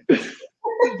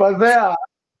 But there,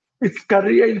 it's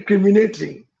career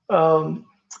incriminating.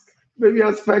 Maybe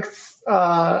aspects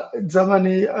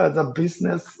Germany as a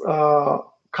business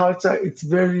culture, it's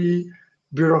very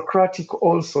bureaucratic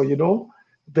also,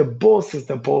 The boss is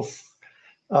the boss.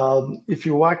 If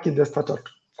you work in the startup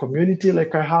community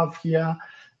like I have here,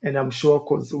 and I'm sure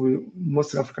because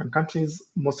most African countries,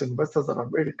 most investors are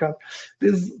American,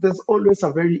 there's always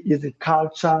a very easy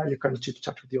culture. You can chit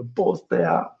chat with your boss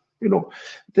there.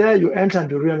 There you enter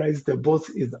and you realize the boss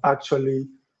is actually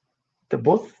the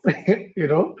boss,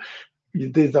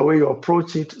 There's a way you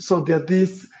approach it. So there are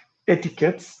these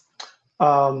etiquettes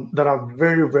that are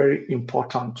very, very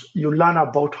important. You learn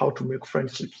about how to make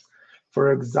friendships.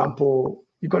 For example,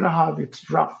 you're going to have it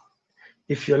rough.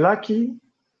 If you're lucky,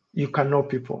 you can know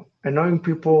people. And knowing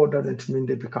people doesn't mean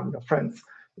they become your friends.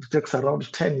 It takes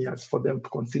around 10 years for them to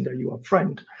consider you a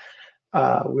friend.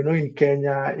 We know in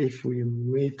Kenya, if we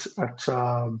meet at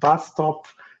a bus stop,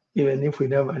 even if we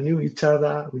never knew each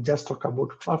other, we just talk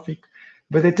about traffic.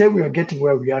 By the time we are getting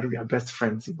where we are best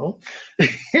friends,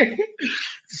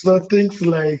 So things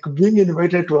like being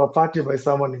invited to a party by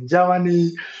someone in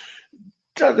Germany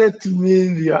doesn't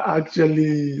mean you're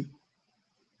actually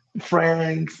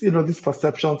friends, these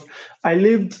perceptions. I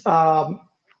lived where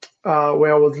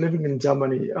I was living in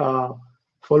Germany for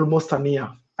almost a year.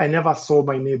 I never saw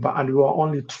my neighbor, and we were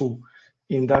only 2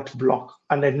 in that block,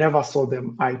 and I never saw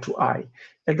them eye to eye.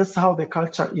 And that's how the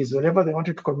culture is. Whenever they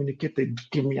wanted to communicate, they'd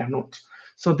give me a note.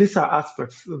 So these are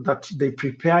aspects that they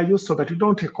prepare you so that you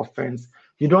don't take offense.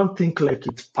 You don't think like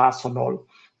it's personal.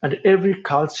 And every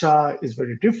culture is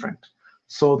very different.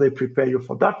 So they prepare you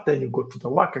for that. Then you go to the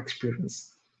work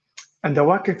experience. And the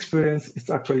work experience is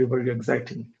actually very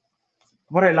exciting.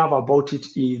 What I love about it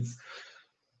is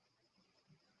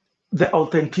the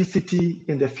authenticity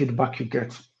in the feedback you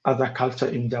get as a culture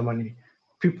in Germany.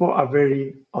 People are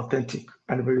very authentic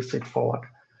and very straightforward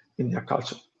in their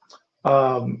culture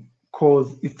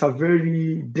because it's a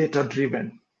very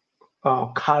data-driven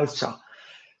culture.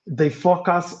 They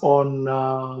focus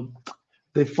on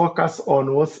They focus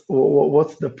on what's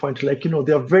the point. Like,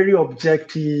 they're very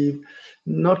objective,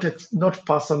 not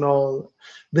personal.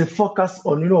 They focus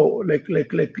on, like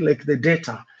the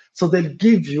data. So they'll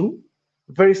give you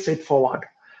very straightforward,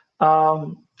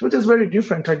 which is very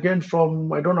different again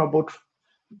from, I don't know about,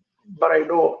 but I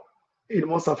know in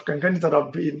most African countries that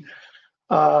have been,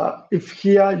 if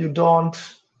here you don't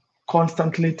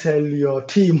constantly tell your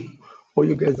team, oh,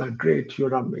 you guys are great,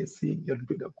 you're amazing, you're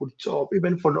doing a good job,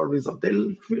 even for no reason,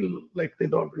 they'll feel like they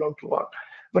don't belong to work.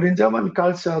 But in German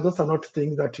culture, those are not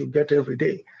things that you get every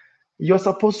day. You're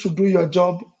supposed to do your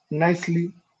job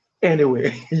nicely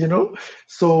anyway,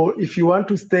 So if you want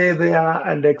to stay there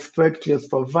and expect your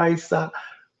supervisor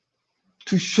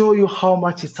to show you how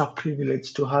much it's a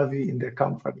privilege to have you in the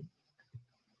company,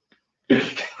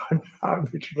 have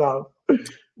it wrong.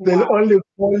 They'll only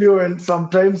call you, and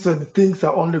sometimes when things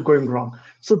are only going wrong.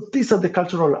 So these are the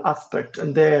cultural aspect.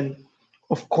 And then,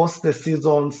 of course, the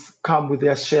seasons come with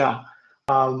their share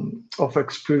of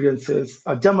experiences.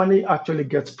 Germany actually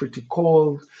gets pretty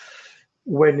cold.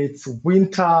 When it's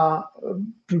winter,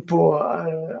 people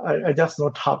are just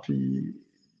not happy.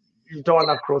 You don't want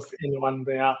to cross anyone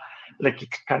there. Like, it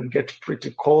can get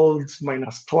pretty cold,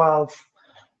 -12,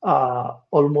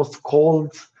 almost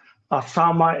cold.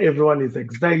 Summer, everyone is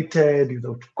excited, is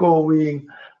outgoing,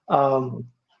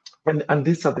 and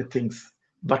these are the things.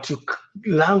 But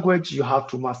language you have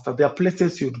to master. There are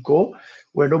places you'd go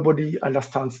where nobody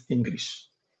understands English,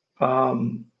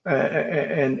 and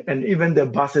even the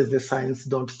buses, the signs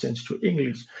don't change to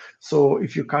English. So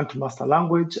if you can't master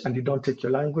language and you don't take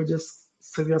your languages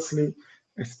seriously,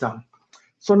 it's done.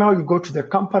 So now you go to the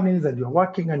companies and you're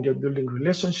working and you're building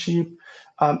relationship.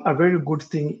 A very good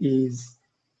thing is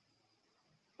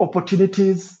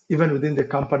opportunities, even within the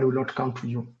company, will not come to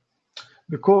you.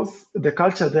 Because the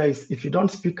culture there is, if you don't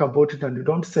speak about it and you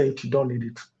don't say it, you don't need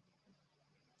it.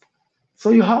 So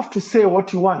you have to say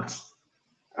what you want,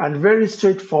 and very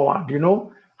straightforward,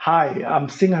 hi, I'm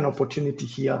seeing an opportunity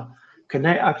here. Can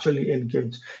I actually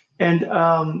engage? And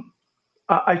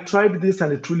I tried this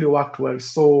and it really worked well.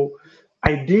 So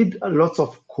I did lots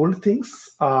of cool things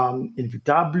in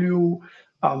VW.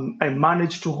 I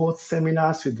managed to host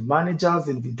seminars with managers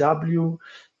in VW.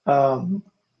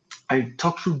 I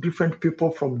talked to different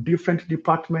people from different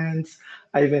departments.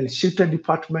 I even shifted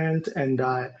department, and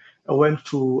I went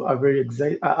to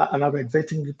another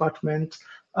exciting department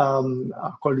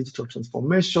called digital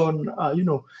transformation.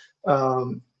 And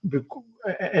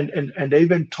I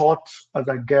even taught as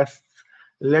a guest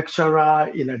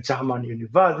lecturer in a German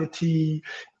university.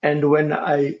 And when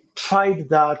I tried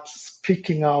that,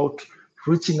 speaking out,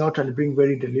 reaching out, and being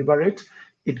very deliberate,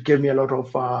 it gave me a lot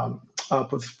of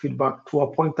positive feedback, to a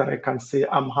point that I can say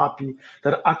I'm happy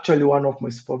that actually one of my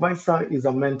supervisors is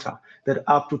a mentor, that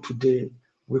up to today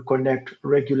we connect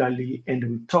regularly and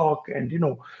we talk, and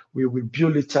we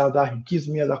build each other. He gives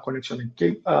me other connection,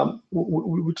 and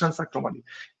we transact normally.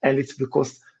 And it's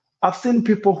because I've seen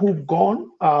people who've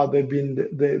gone, they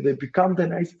become the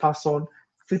nice person,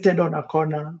 seated on a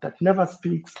corner, that never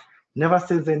speaks, never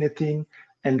says anything,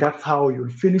 and that's how you'll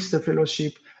finish the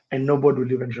fellowship and nobody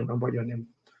will even remember your name.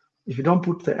 If you don't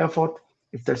put the effort,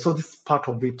 if there's so this part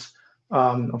of it,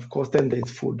 of course, then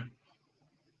there's food.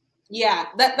 Yeah,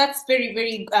 that's very,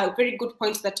 very, very good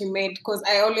point that you made, because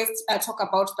I always talk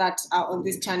about that on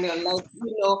this channel. Like,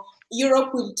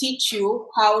 Europe will teach you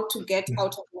how to get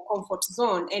out of your comfort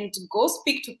zone and go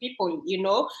speak to people.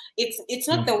 It's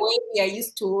not the way we are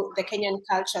used to the Kenyan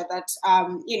culture that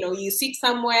you sit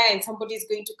somewhere and somebody is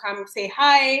going to come and say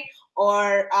hi,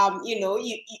 or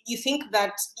you think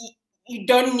that you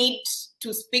don't need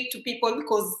to speak to people,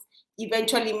 because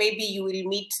eventually maybe you will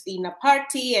meet in a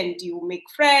party and you make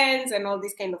friends and all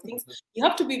these kind of things. You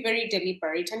have to be very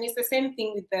deliberate, and it's the same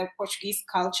thing with the Portuguese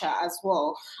culture as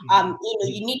well.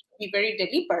 You need to be very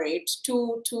deliberate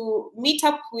to meet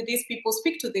up with these people,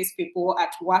 speak to these people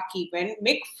at work, even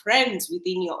make friends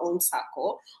within your own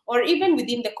circle, or even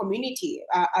within the community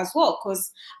as well.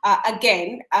 Because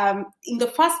again, in the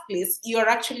first place, you're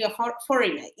actually a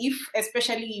foreigner. If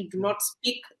especially you do not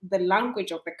speak the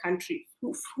language of the country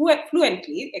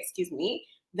fluently,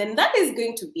 then that is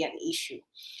going to be an issue.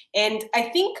 And I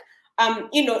think,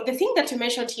 the thing that you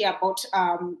mentioned here about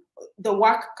the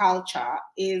work culture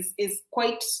is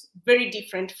quite very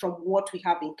different from what we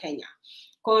have in Kenya.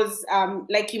 Because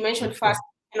like you mentioned, first,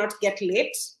 you cannot get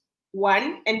late,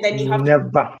 one, and then you have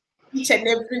to each and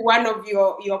every one of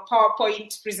your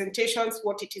PowerPoint presentations,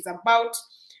 what it is about,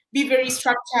 be very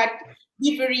structured,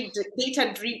 be very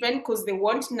data driven, because they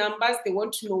want numbers. They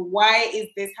want to know why is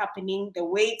this happening the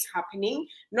way it's happening,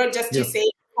 not just to say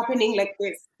it's happening like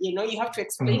this. You have to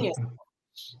explain yourself.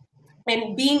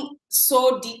 and being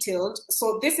so detailed.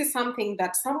 So this is something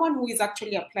that someone who is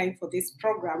actually applying for this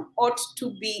program ought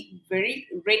to be very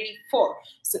ready for.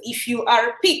 So if you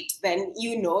are picked, then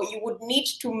you would need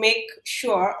to make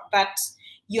sure that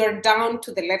you're down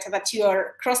to the letter, that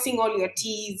you're crossing all your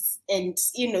T's, and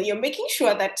you're making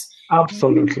sure that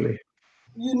absolutely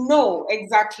you know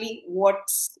exactly what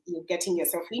you're getting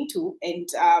yourself into. And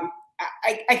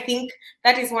I think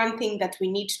that is one thing that we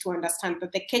need to understand,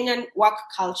 that the Kenyan work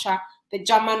culture, the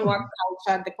German work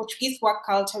culture, the Portuguese work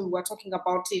culture, we were talking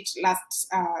about it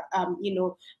last,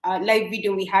 live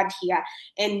video we had here.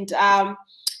 And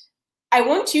I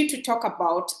want you to talk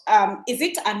about, is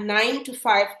it a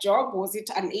 9-to-5 job? Was it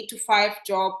an 8-to-5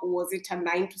 job? Or was it a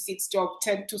 9-to-6 job,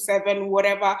 10-to-7,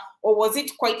 whatever? Or was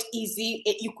it quite easy?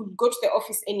 You could go to the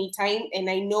office anytime. And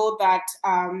I know that,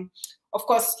 of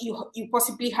course, you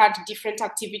possibly had different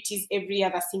activities every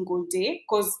other single day,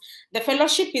 because the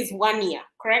fellowship is 1 year,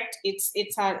 correct? It's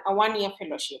a 1-year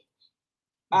fellowship.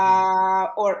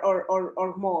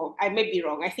 Or more. I may be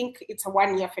wrong. I think it's a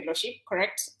 1-year fellowship,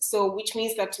 correct? So which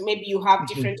means that maybe you have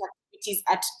different activities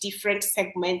at different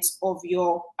segments of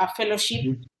your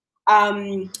fellowship.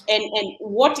 And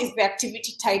what is the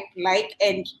activity type like?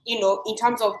 And in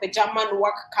terms of the German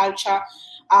work culture,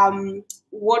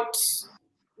 what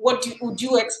would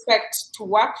you expect to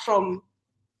work from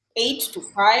 8 to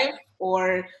 5,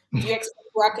 or do you expect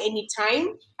to work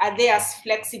anytime? Are they as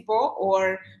flexible,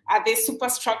 or are they super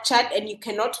structured and you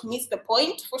cannot miss the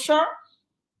point for sure?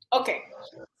 Okay.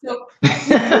 So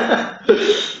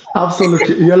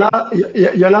absolutely. Your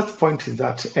last point is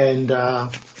that, and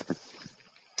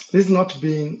this is not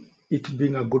being a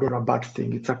good or a bad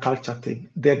thing. It's a culture thing.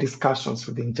 There are discussions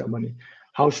within Germany.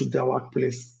 How should their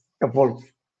workplace evolve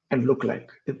and look like?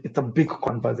 It's a big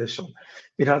conversation.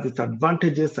 It has its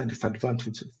advantages and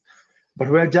disadvantages. But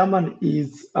where Germany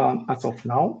is as of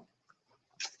now,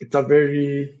 it's a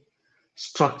very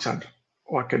structured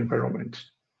work environment.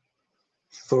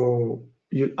 So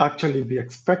you'll actually be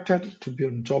expected to be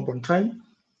on job on time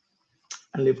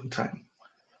and leave on time.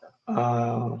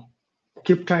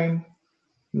 Keep time,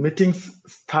 meetings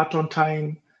start on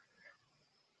time,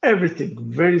 everything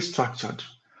very structured.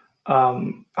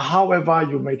 However,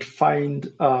 you might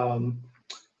find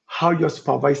how your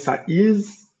supervisor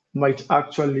is might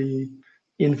actually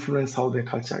influence how the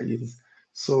culture is.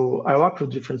 So I worked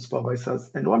with different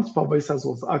supervisors, and one supervisor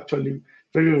was actually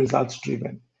very results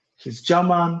driven. He's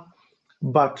German,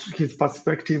 but his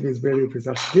perspective is very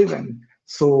results driven.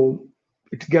 So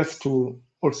it gets to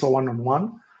also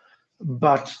one-on-one.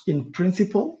 But in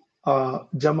principle,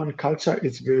 German culture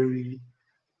is very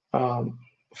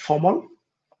formal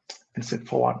and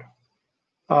straightforward.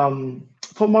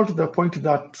 Formal to the point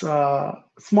that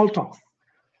small talks,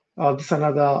 this is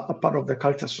another part of the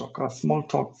culture shock. Small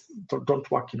talks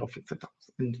don't work in office setups,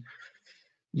 and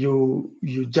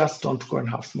you just don't go and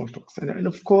have small talks. And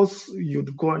of course,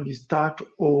 you'd go and you start,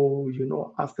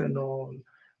 Arsenal,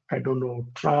 I don't know,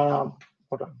 Trump,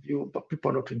 what have you, but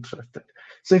people are not interested.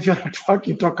 So if you're at work,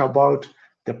 you talk about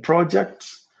the project,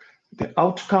 the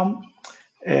outcome,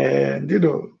 and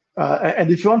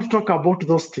and if you want to talk about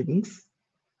those things,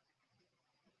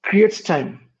 create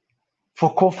time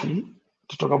for coffee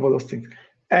to talk about those things.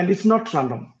 And it's not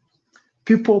random.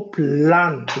 People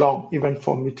plan long, even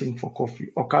for meeting for coffee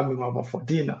or coming over for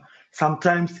dinner,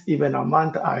 sometimes even a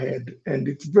month ahead. And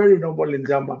it's very normal in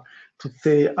German to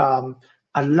say,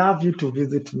 I'd love you to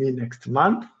visit me next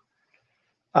month,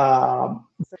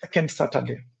 second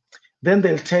Saturday. Then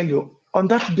they'll tell you, on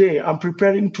that day, I'm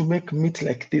preparing to make meat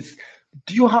like this.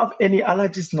 Do you have any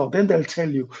allergies? No. Then they'll tell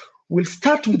you, we'll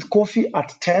start with coffee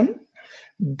at 10,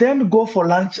 then go for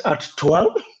lunch at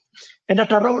 12, and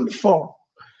at around 4,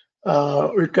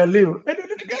 we can leave. And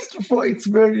when it gets to 4, it's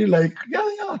very like,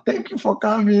 yeah, thank you for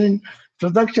coming. It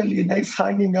was actually nice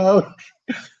hanging out.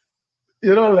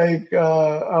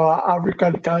 Our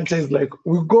African culture is like,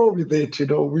 we go with it, we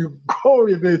go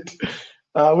with it.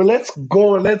 Well, let's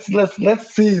go, let's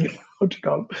see the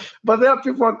outcome. But there are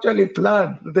people actually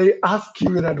plan. They ask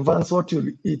you in advance what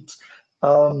you'll eat.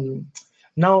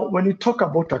 Now, when you talk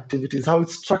about activities, how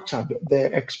it's structured, the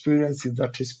experience is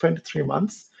that you spend 3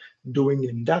 months doing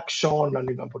induction,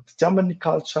 learning about German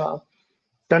culture.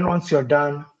 Then once you're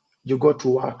done, you go to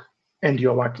work and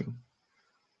you're working.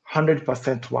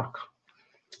 100% work.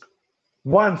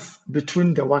 Once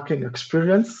between the working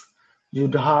experience,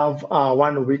 you'd have a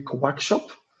 1-week workshop,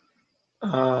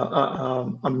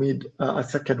 amid a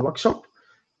second workshop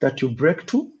that you break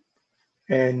to.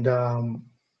 And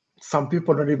some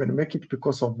people don't even make it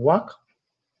because of work.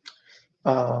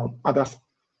 Others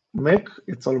make,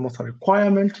 it's almost a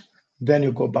requirement. Then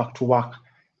you go back to work.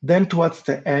 Then towards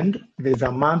the end, there's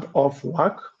a month of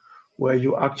work where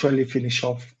you actually finish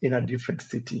off in a different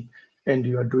city and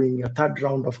you are doing a third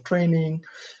round of training.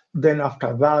 Then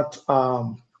after that,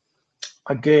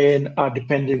 again,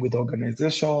 depending with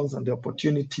organizations and the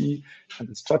opportunity and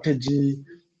the strategy,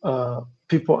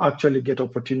 people actually get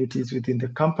opportunities within the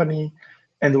company.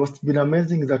 And what's been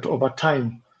amazing is that over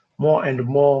time, more and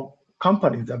more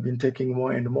companies have been taking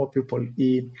more and more people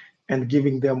in and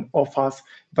giving them offers.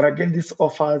 But again, these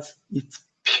offers, it's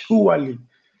purely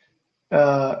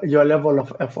your level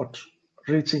of effort,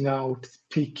 reaching out,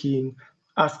 speaking,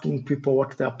 asking people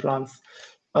what their plans.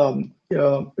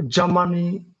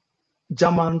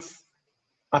 Germans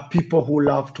are people who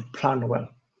love to plan well.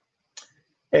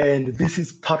 And this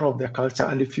is part of their culture.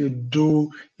 And if you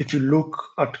look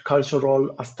at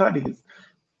cultural studies,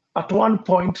 at one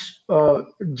point,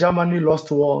 Germany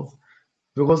lost wars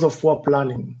because of poor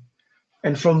planning.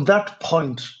 And from that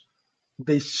point,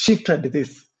 they shifted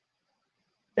this.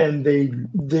 And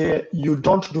you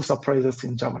don't do surprises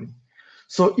in Germany.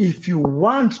 So if you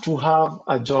want to have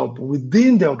a job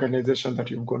within the organization that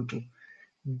you've gone to,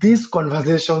 these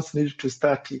conversations need to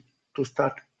start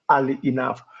early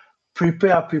enough.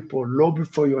 Prepare people, lobby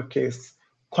for your case,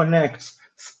 connect,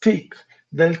 speak.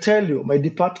 They'll tell you, my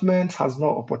department has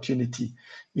no opportunity.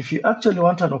 If you actually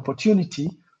want an opportunity,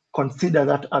 consider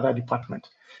that other department.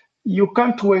 You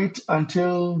can't wait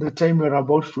until the time you're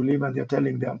about to leave and you're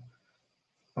telling them,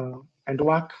 and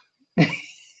work.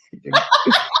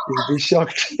 You'll be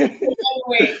shocked.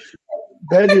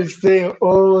 Then you say,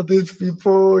 oh, these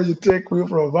people, you take me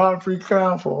from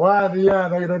Africa for 1 year,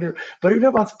 no, you don't, but you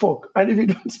never spoke. And if you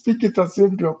don't speak, it's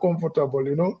assumed you're comfortable,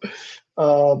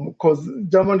 because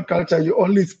German culture, you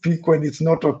only speak when it's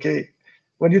not okay.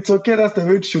 When it's okay, that's the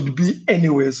way it should be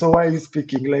anyway. So why are you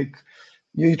speaking? Like,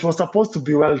 it was supposed to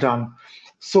be well done.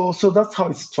 So that's how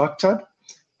it's structured.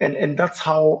 And that's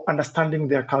how understanding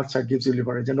their culture gives you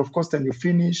leverage. And of course, then you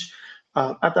finish,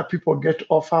 other people get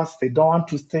offers, they don't want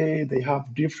to stay, they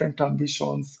have different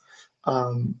ambitions.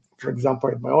 For example,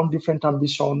 I had my own different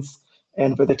ambitions.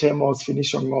 And by the time I was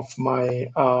finishing off my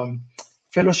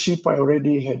fellowship, I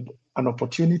already had an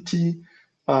opportunity,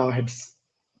 had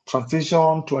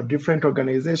transitioned to a different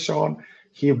organization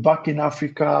here back in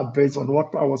Africa based on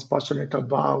what I was passionate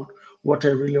about, what I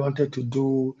really wanted to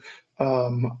do.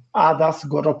 Others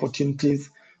got opportunities.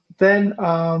 Then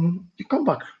you come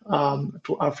back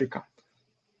to Africa.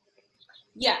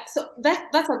 Yeah, so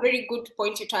that's a very good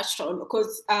point you touched on,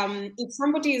 because if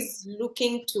somebody is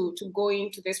looking to go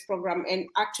into this program and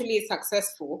actually is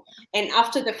successful, and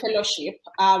after the fellowship,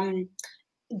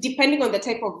 depending on the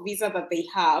type of visa that they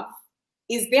have,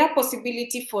 is there a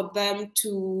possibility for them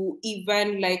to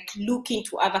even like look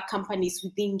into other companies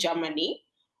within Germany?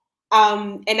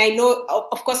 And I know,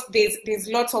 of course, there's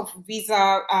lots of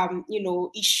visa,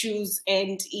 issues.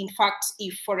 And in fact,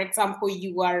 if, for example,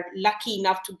 you are lucky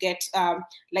enough to get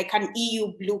like an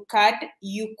EU blue card,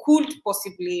 you could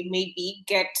possibly maybe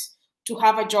get to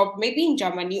have a job maybe in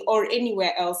Germany or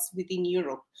anywhere else within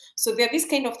Europe. So there are these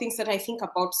kind of things that I think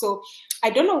about. So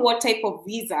I don't know what type of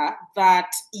visa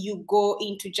that you go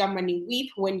into Germany with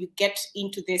when you get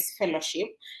into this fellowship.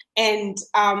 And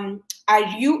are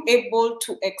you able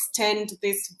to extend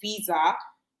this visa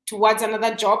towards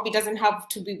another job? It doesn't have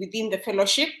to be within the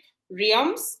fellowship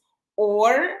realms,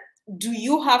 or do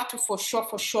you have to for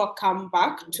sure come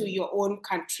back to your own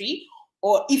country?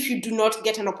 Or if you do not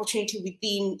get an opportunity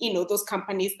within, those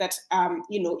companies that,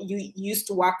 you used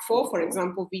to work for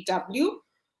example, VW.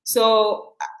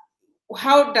 So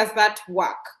how does that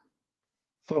work?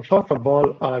 So first of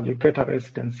all, you get a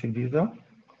residency visa,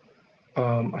 a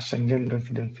Schengen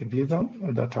residency visa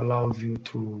that allows you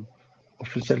to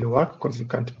officially work, because you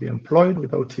can't be employed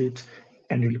without it,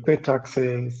 and you'll pay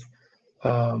taxes.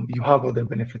 You have all the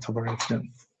benefits of a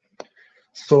residence.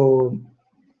 So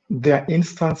there are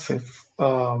instances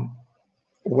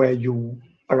where you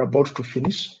are about to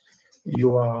finish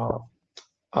your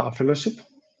fellowship,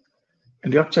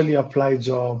 and you actually apply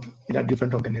job in a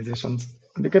different organizations,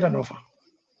 and you get an offer.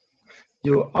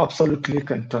 You absolutely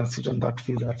can transition that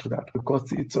visa to that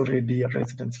because it's already a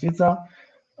residence visa.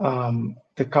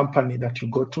 The company that you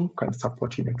go to can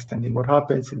support you in extending. What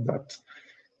happens is that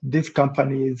these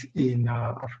companies in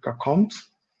Afrika kommt,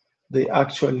 they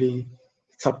actually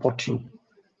support you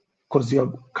because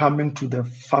you're coming to the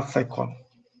first cycle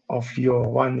of your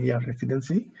 1 year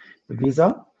residency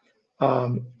visa.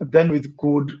 Then with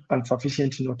good and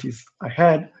sufficient notice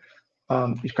ahead,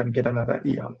 you can get another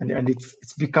year. And it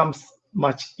becomes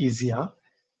much easier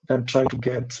than trying to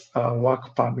get a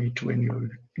work permit when you're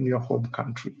in your home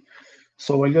country.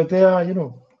 So while you're there,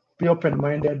 be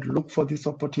open-minded, look for these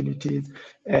opportunities,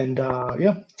 and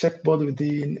check both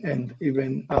within and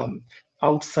even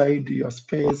outside your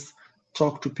space.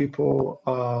 Talk to people.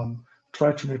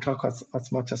 Try to network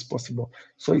as much as possible.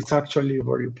 So it's actually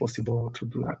very possible to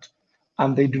do that,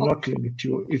 and they do not limit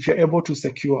you. If you're able to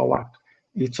secure work,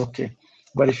 it's okay.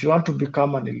 But if you want to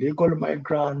become an illegal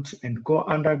migrant and go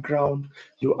underground,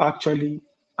 you actually,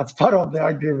 as part of the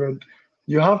agreement,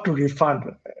 you have to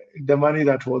refund the money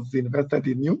that was invested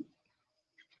in you,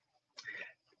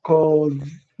 because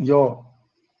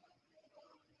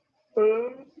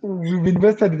we've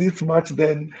invested this much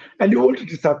then, and you won't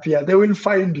disappear. They will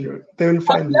find you. They will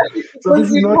find you. So this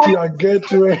is not your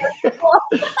gateway.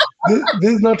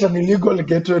 This is not an illegal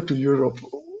gateway to Europe,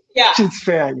 which is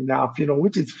fair enough,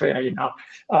 which is fair enough.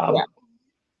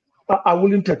 I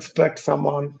wouldn't expect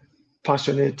someone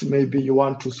passionate, maybe you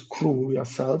want to screw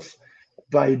yourself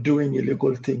by doing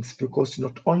illegal things, because you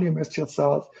not only mess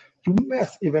yourself, you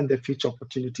mess even the future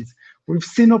opportunities. We've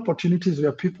seen opportunities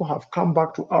where people have come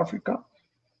back to Africa,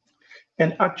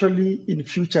 and actually in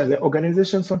future, the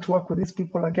organizations want to work with these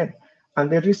people again. And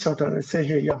they reach out and they say,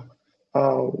 hey,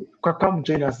 come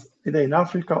join us either in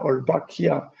Africa or back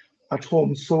here at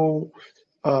home. So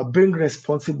being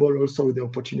responsible also with the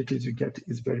opportunities you get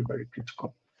is very, very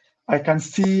critical. I can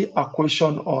see a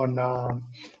question on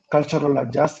cultural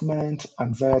adjustment,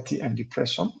 anxiety, and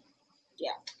depression.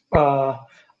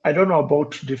 I don't know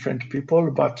about different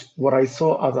people, but what I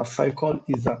saw as a cycle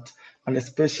is that, and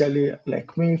especially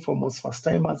like me, for most first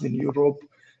timers in Europe,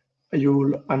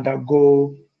 you'll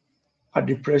undergo a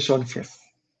depression phase.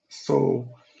 So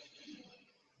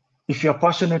if you're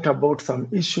passionate about some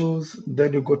issues,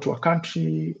 then you go to a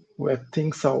country where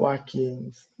things are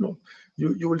working.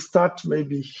 You will start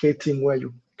maybe hating where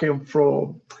you came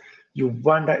from. You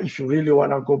wonder if you really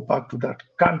want to go back to that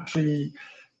country.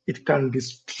 It can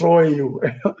destroy you.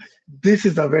 This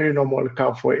is a very normal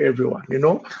curve for everyone, and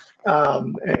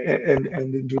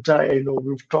in Dubai, I know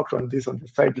we've talked on this on the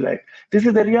side, like, this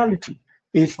is the reality.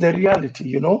 It's the reality,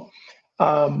 you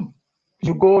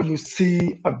go, you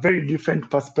see a very different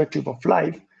perspective of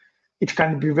life. It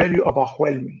can be very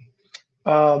overwhelming.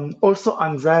 Also,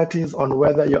 anxieties on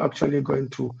whether you're actually going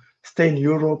to stay in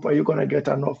Europe. Are you going to get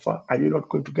an offer? Are you not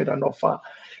going to get an offer?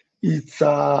 It's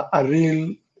a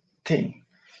real thing.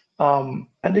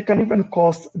 And it can even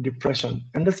cause depression,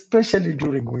 and especially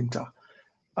during winter.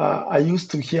 I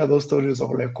used to hear those stories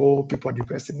of like, oh, people are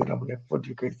depressing, and I'm like, what do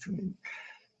you guys mean?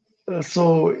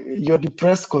 So you're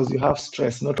depressed because you have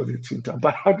stress, not because it's winter.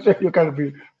 But actually, you can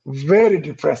be very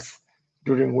depressed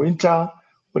during winter.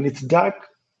 When it's dark,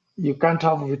 you can't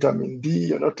have vitamin D,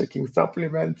 you're not taking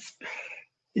supplements.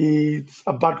 It's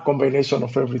a bad combination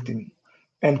of everything.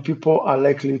 And people are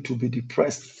likely to be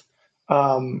depressed.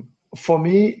 For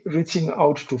me, reaching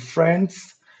out to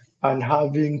friends and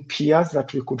having peers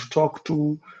that we could talk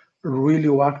to really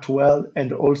worked well.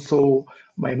 And also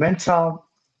my mentor,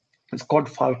 it's called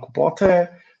Falk Bote,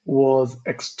 was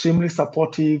extremely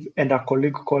supportive, and a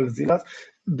colleague called Zilas.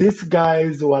 These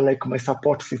guys were like my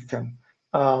support system,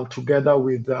 together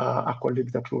with a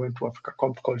colleague that we went to Afrika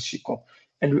kommt called Shiko.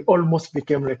 And we almost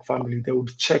became like family. They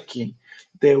would check in.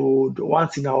 They would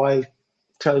once in a while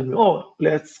tell me, oh,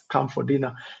 let's come for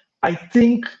dinner. I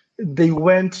think they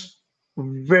went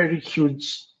very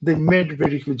huge, they made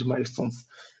very huge milestones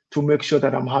to make sure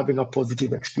that I'm having a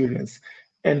positive experience.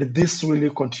 And this really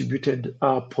contributed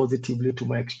positively to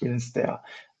my experience there.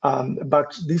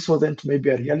 But this wasn't maybe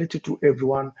a reality to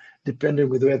everyone, depending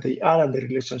with where they are and the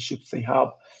relationships they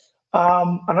have.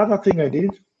 Another thing I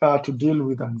did to deal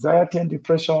with anxiety and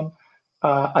depression,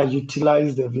 I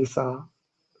utilized the visa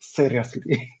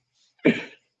seriously.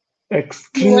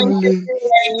 Extremely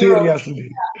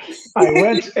seriously. I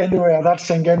went anywhere that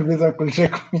Schengen visa could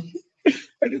take me.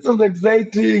 And it was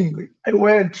exciting. I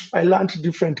went, I learned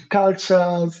different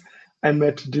cultures, I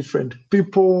met different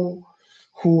people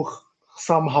who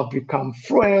some have become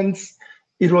friends.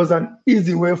 It was an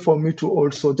easy way for me to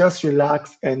also just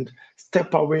relax and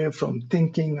step away from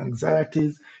thinking,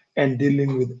 anxieties, and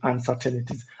dealing with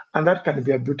uncertainties. And that can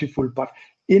be a beautiful part.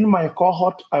 In my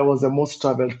cohort, I was the most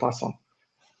traveled person.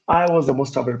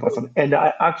 And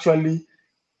I actually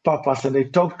purposely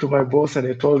talked to my boss and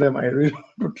I told them I really want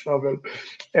to travel.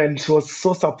 And she was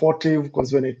so supportive,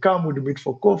 because when I come, we'd meet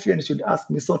for coffee and she'd ask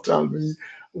me, so tell me,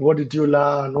 what did you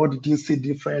learn? What did you see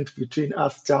different between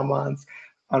us Germans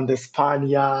and the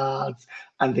Spaniards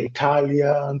and the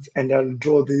Italians? And I'll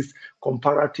draw these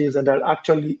comparatives and I'll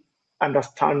actually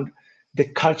understand the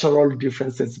cultural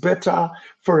differences better.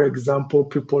 For example,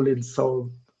 people in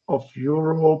South of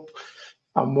Europe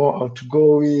are more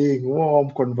outgoing,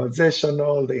 warm,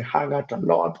 conversational, they hang out a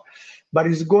lot. But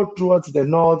as you go towards the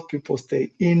north, people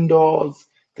stay indoors.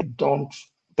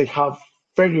 They have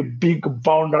very big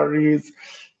boundaries,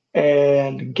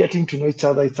 and getting to know each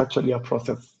other is actually a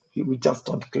process. We just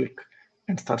don't click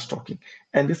and start talking.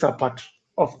 And these are part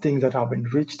of things that have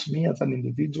enriched me as an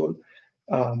individual,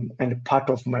 and part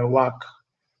of my work,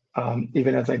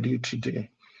 even as I do today.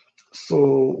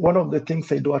 So one of the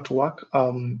things I do at work,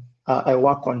 I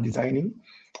work on designing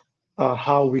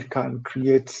how we can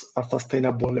create a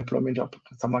sustainable employment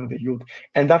opportunities among the youth.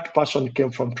 And that passion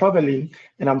came from traveling,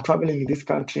 and I'm traveling in this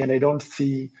country, and I don't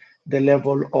see the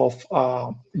level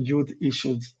of youth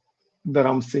issues that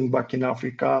I'm seeing back in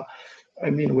Africa.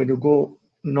 I mean, when you go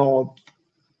north,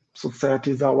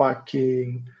 societies are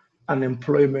working,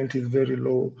 unemployment is very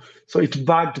low. So it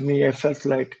bugged me. I felt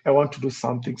like I want to do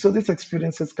something. So these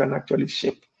experiences can actually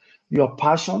shape your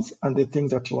passions and the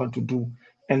things that you want to do.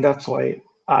 And that's why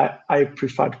I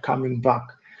preferred coming back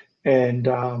and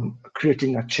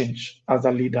creating a change as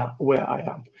a leader where I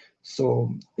am.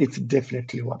 So it's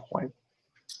definitely worthwhile.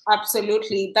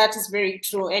 Absolutely, that is very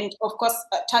true. And of course,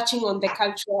 touching on the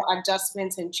cultural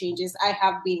adjustments and changes, I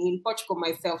have been in Portugal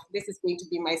myself. This is going to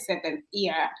be my 7th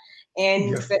year. And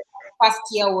Yes. the first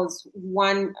year was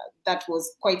one that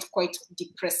was quite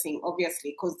depressing,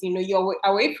 obviously, because you're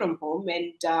away from home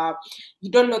and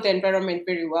you don't know the environment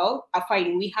very well.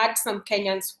 Fine, we had some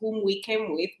Kenyans whom we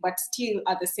came with, but still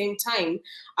at the same time,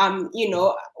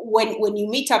 when you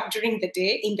meet up during the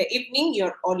day, in the evening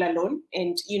you're all alone,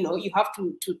 and you have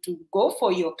to go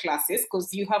for your classes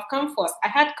because you have come for. I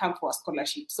had come for a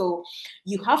scholarship, so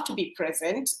you have to be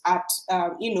present at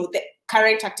the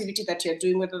current activity that you're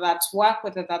doing, whether that's work,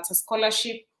 whether that's a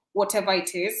scholarship, whatever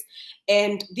it is.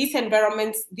 And these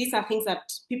environments, these are things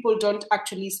that people don't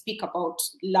actually speak about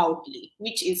loudly,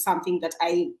 which is something that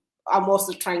I'm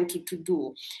also trying to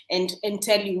do and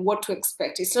tell you what to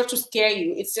expect. It's not to scare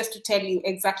you, it's just to tell you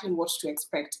exactly what to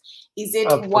expect. Is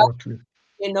it Absolutely.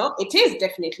 It is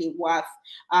definitely worth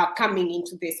coming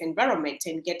into this environment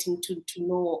and getting to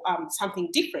know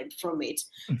something different from it.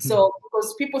 Mm-hmm. So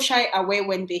because people shy away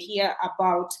when they hear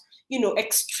about,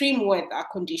 extreme weather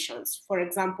conditions, for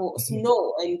example, mm-hmm.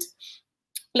 snow, and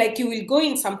like you will go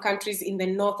in some countries in the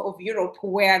north of Europe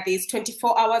where there's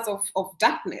 24 hours of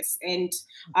darkness, and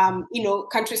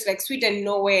countries like Sweden,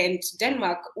 Norway, and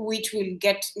Denmark, which will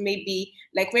get maybe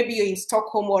you're in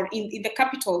Stockholm or in the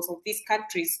capitals of these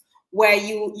countries, where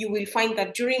you will find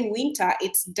that during winter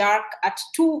it's dark at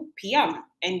 2 p.m.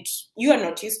 and you are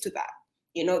not used to that.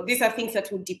 These are things that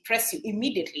will depress you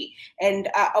immediately. And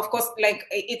of course,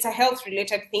 it's a health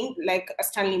related thing. Like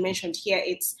Stanley mentioned here,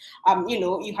 it's,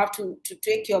 you have to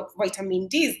take your vitamin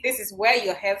Ds. This is where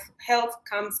your health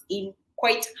comes in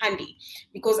quite handy,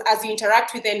 because as you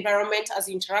interact with the environment, as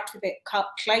you interact with the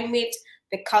climate,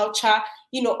 the culture,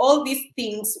 all these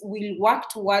things will work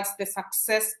towards the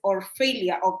success or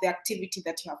failure of the activity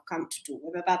that you have come to do,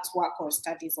 whether that's work or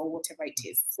studies or whatever it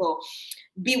is. So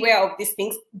beware of these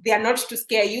things. They are not to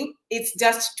scare you. It's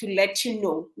just to let you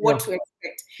know what to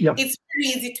expect. It's very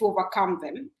easy to overcome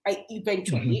them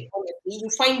eventually. Mm-hmm. You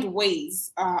find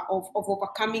ways of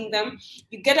overcoming them.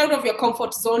 You get out of your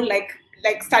comfort zone, like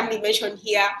Stanley mentioned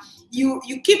here. You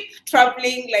keep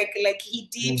traveling like he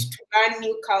did to learn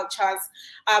new cultures.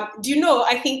 Do you know,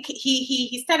 I think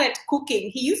he started cooking.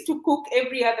 He used to cook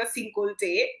every other single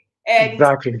day, and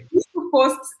exactly. he used to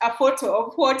post a photo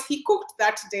of what he cooked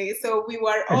that day. So we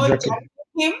were all judging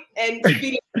him and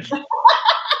feeling.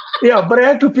 Yeah, but I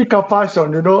had to pick a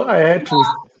passion, I had to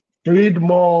read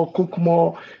more, cook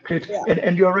more, create. Yeah.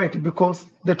 And you're right, because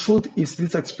the truth is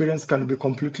this experience can be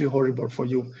completely horrible for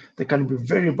you. They can be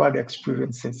very bad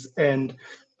experiences. And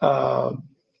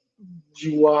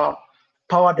your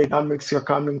power dynamics, you're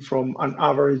coming from an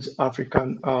average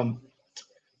African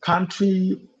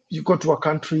country, you go to a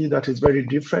country that is very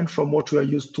different from what we are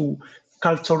used to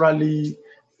culturally,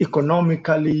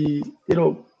 economically,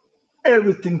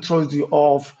 everything throws you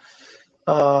off.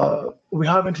 We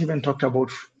haven't even talked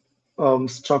about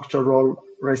structural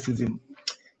racism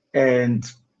and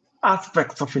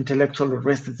aspects of intellectual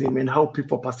racism and how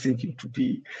people perceive you to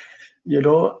be.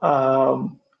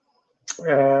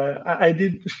 I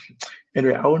did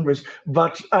anyway. I won't mention,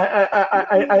 but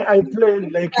I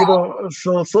played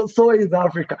so is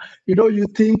Africa. You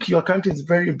think your country is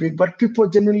very big, but people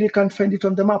generally can't find it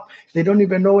on the map. They don't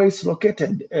even know where it's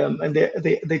located, and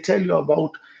they tell you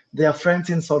about their friends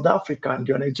in South Africa, and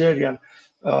you're Nigerian.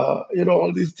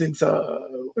 All these things are.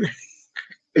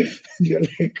 You're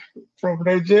like, from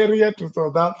Nigeria to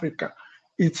South Africa.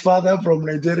 It's farther from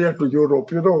Nigeria to Europe,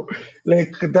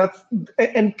 that's,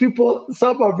 and people,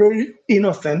 some are very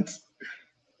innocent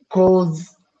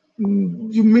because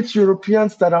You meet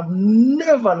Europeans that have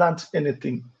never learned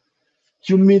anything.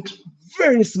 You meet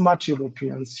very smart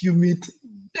Europeans. You meet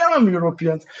damn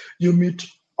Europeans. You meet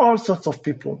all sorts of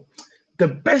people. The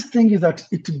best thing is that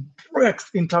it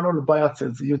breaks internal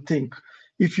biases. You think,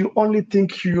 if you only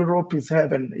think Europe is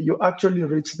heaven, you actually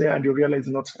reach there and you realize it's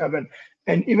not heaven.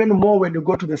 And even more when you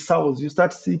go to the south, you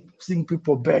start seeing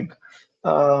people beg.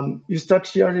 You start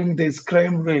hearing there's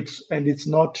crime rate and it's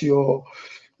not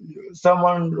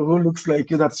someone who looks like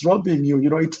you that's robbing you.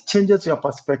 It changes your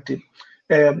perspective.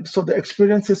 So the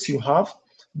experiences you have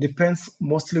depends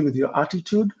mostly with your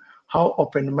attitude, how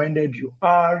open-minded you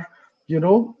are,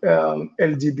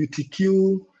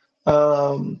 LGBTQ.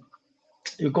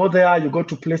 You go there, you go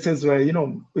to places where,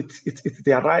 it's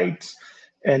their right,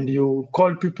 and you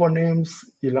call people names,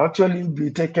 you'll actually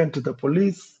be taken to the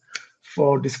police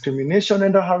for discrimination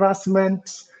and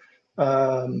harassment.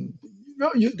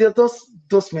 There are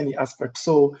those many aspects.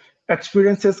 So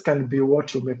experiences can be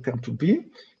what you make them to be.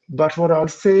 But what I'll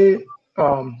say,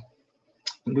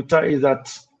 Luta, is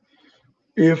that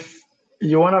if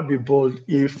you want to be bold,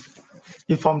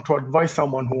 if I'm to advise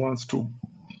someone who wants to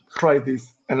try this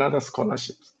and other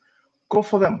scholarships, go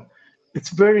for them. It's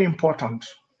very important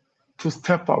to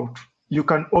step out. You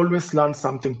can always learn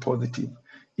something positive.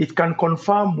 It can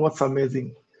confirm what's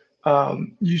amazing.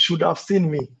 You should have seen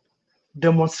me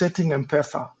demonstrating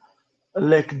M-PESA,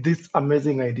 like this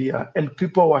amazing idea, and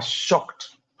people were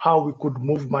shocked how we could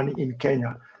move money in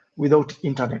Kenya without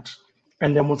internet.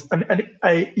 And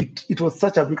it was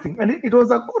such a big thing, and it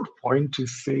was a good point to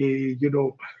say,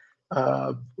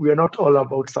 we are not all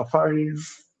about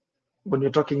safaris. When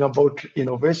you're talking about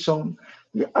innovation,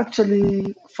 we're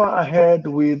actually far ahead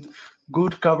with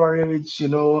good coverage.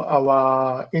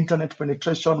 Our internet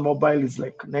penetration mobile is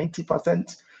like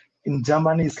 90%. In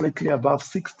Germany, it's slightly above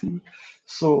 60.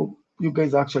 So you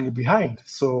guys are actually behind.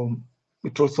 So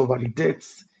it also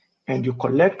validates, and you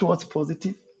collect what's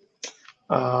positive.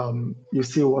 You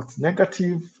see what's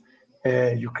negative.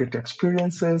 You create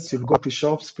experiences. You'll go to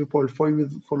shops. People will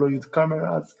follow you with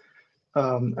cameras.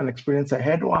 An experience I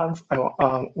had once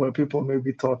where people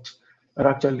maybe thought I'd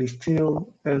actually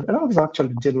steal, and I was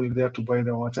actually genuinely there to buy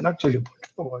the watch, and actually bought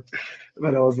the watch.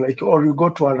 But I was like, or you go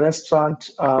to a restaurant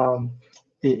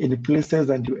in places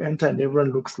and you enter and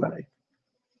everyone looks like,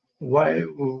 why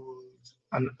would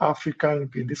an African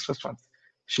be in this restaurant?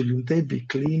 Shouldn't they be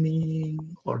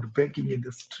cleaning or begging in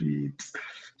the streets?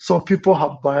 So people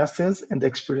have biases, and the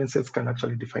experiences can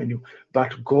actually define you.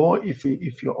 But go, if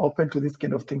you're open to these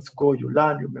kind of things, go, you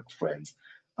learn, you make friends.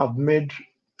 I've made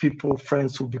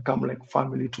friends who become like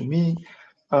family to me,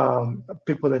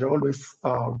 people that I always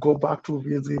go back to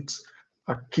visit,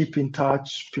 keep in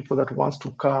touch, people that wants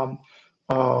to come,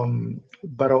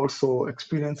 but also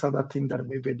experience other things that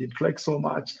maybe I didn't like so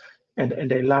much, and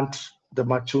I learned the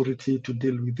maturity to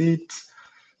deal with it.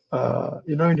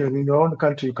 In your own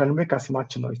country, you can make as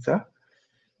much noise,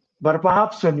 but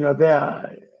perhaps when you're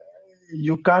there,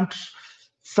 you can't,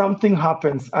 something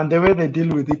happens, and the way they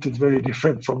deal with it is very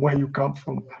different from where you come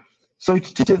from. So it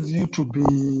teaches you to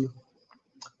be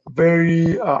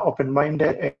very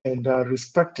open-minded and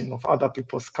respecting of other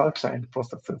people's culture and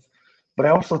processes. But I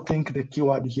also think the key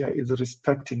word here is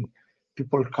respecting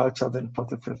people's cultures and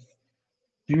processes.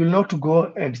 You will not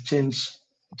go and change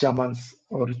Germans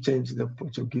or change the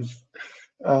Portuguese.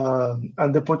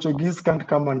 And the Portuguese can't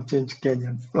come and change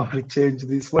Kenyans or change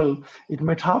this. Well, it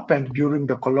might happen during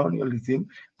the colonialism,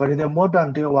 but in the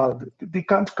modern day world, they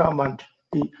can't come and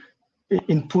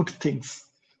input things.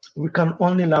 We can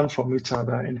only learn from each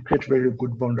other and create very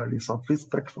good boundaries of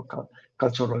respect for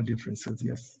cultural differences.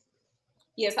 Yes.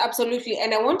 Yes, absolutely.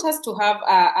 And I want us to have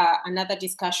another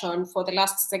discussion for the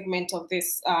last segment of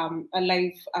this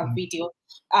live video.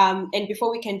 And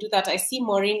before we can do that, I see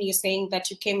Maureen, you're saying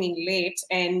that you came in late,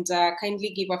 and kindly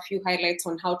give a few highlights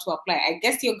on how to apply. I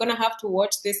guess you're going to have to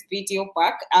watch this video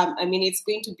back. I mean, it's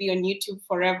going to be on YouTube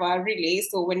forever, really.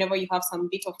 So whenever you have some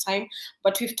bit of time.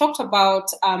 But we've talked about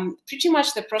pretty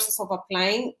much the process of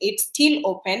applying. It's still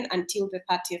open until the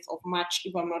 30th of March,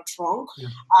 if I'm not wrong.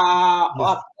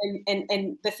 Yeah.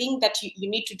 And the thing that you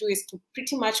need to do is to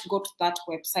pretty much go to that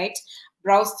website,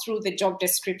 browse through the job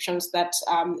descriptions that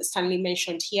Stanley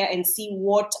mentioned here, and see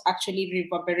what actually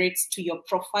reverberates to your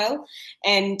profile.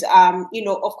 And,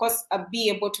 of course, be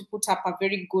able to put up a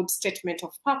very good statement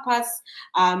of purpose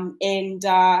and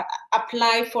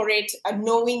apply for it,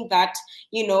 knowing that,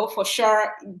 for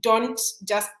sure, don't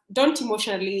just don't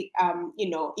emotionally,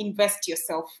 invest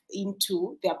yourself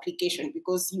into the application,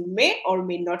 because you may or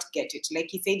may not get it. Like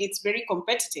he said, it's very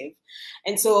competitive.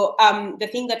 And so the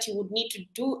thing that you would need to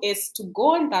do is to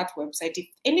go on that website. If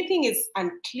anything is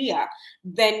unclear,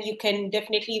 then you can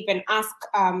definitely even ask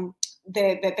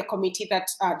the committee, that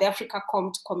the Afrika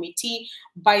kommt committee,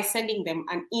 by sending them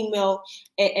an email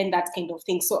and that kind of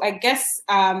thing. So I guess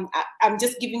I'm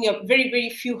just giving you a very, very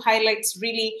few highlights,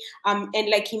 really. And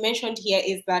like he mentioned here,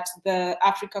 is that the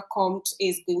Afrika kommt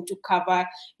is going to cover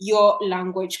your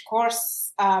language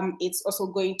course. It's also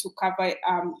going to cover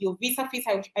your visa fees,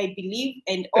 I believe,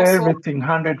 and also everything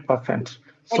 100%.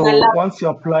 So once you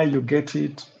apply, you get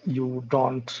it. You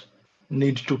don't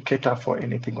need to cater for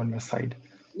anything on your side.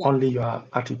 Yeah. Only your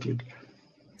attitude.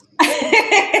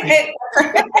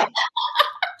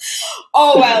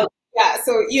 Oh, well, yeah.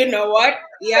 So you know what?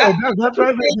 Yeah. That's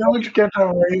why they don't cater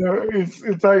for you.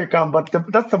 It's how you come. But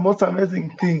that's the most amazing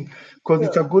thing, because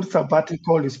it's a good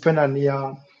sabbatical. You spend a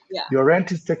year. Yeah. Your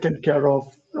rent is taken care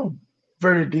of.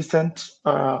 Very decent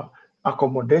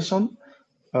accommodation.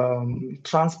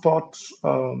 Transport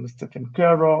is taken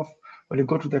care of. When you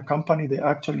go to the company, they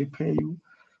actually pay you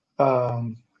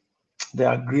the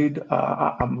agreed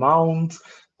amount.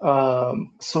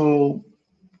 So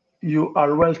you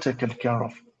are well taken care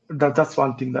of. That's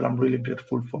one thing that I'm really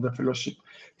grateful for the fellowship,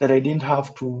 that I didn't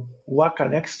have to work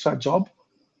an extra job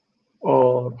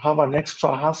or have an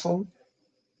extra hustle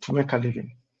to make a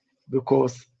living,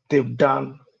 because they've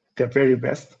done their very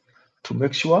best to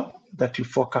make sure that you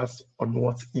focus on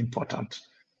what's important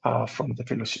from the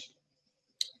fellowship.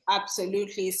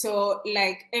 Absolutely. So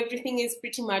like everything is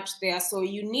pretty much there. So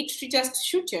you need to just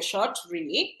shoot your shot,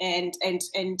 really, and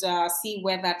see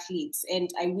where that leads. And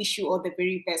I wish you all the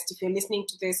very best. If you're listening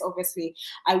to this, obviously,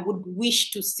 I would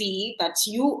wish to see that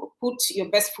you put your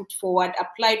best foot forward,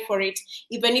 applied for it,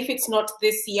 even if it's not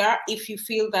this year. If you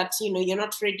feel that you're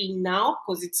not ready now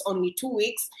because it's only 2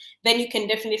 weeks, then you can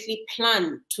definitely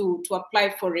plan to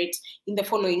apply for it in the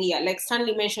following year. Like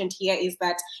Stanley mentioned here, is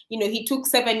that he took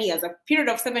 7 years, a period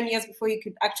of 7 years before he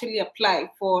could actually apply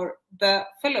for the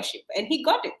fellowship, and he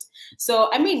got it. So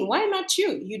I mean, why not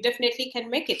you? You definitely can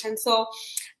make it. And so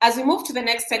as we move to the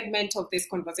next segment of this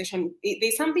conversation,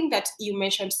 there's something that you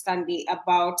mentioned, Stanley,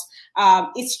 about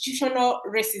institutional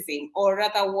racism, or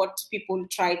rather what people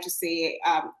try to say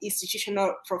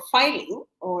institutional profiling,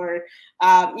 or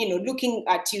looking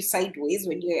at you sideways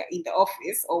when you're in the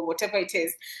office or whatever it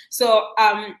is. So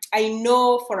I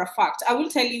know for a fact, I will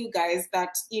tell you guys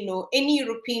that any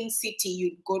European city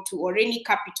you go to, or any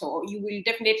capital, you will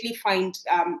definitely find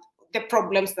the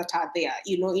problems that are there,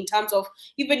 in terms of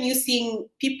even you seeing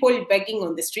people begging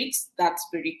on the streets. That's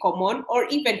very common. Or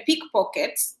even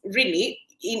pickpockets, really.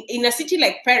 In a city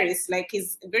like Paris, like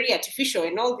is very artificial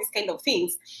and all these kind of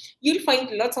things, you'll find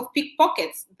lots of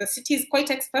pickpockets. The city is quite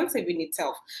expensive in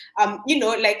itself.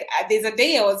 There's a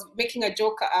day I was making a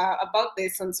joke about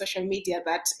this on social media,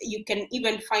 that you can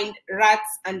even find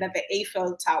rats under the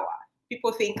Eiffel Tower.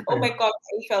 People think, oh my God,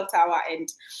 Eiffel Tower, and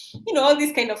all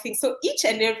these kind of things. So each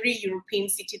and every European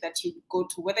city that you go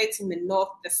to, whether it's in the north,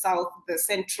 the south, the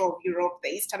central of Europe, the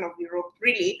eastern of Europe,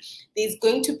 really, there's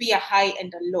going to be a high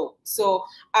and a low. So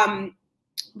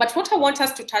but what I want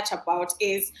us to touch about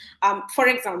is, for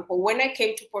example, when I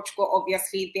came to Portugal,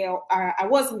 obviously I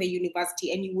was in the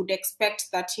university, and you would expect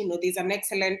that there's an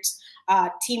excellent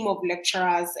team of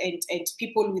lecturers and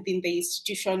people within the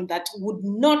institution that would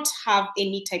not have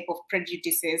any type of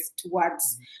prejudices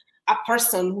towards a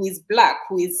person who is Black,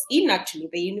 who is in actually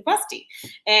the university.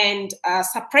 And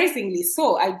surprisingly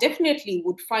so, I definitely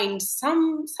would find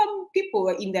some people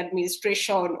in the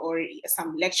administration or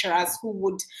some lecturers who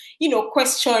would,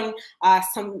 question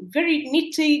some very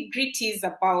nitty-gritties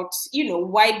about,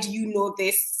 why do you know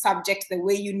this subject the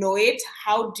way you know it?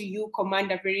 How do you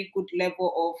command a very good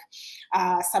level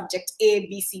of subject A,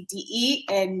 B, C, D, E?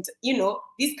 And,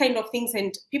 these kind of things,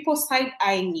 and people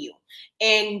side-eyeing you.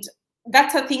 And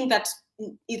that's a thing that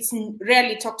it's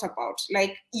rarely talked about.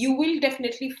 Like, you will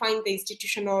definitely find the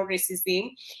institutional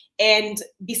racism, and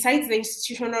besides the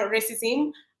institutional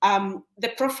racism, the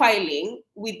profiling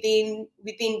within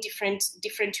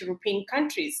different European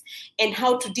countries, and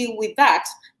how to deal with that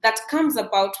comes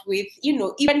about with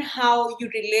even how you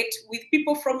relate with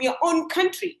people from your own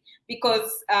country,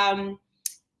 because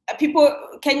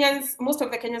Kenyans, most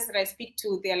of the Kenyans that I speak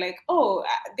to, they're like, oh,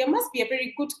 there must be a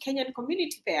very good Kenyan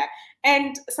community there.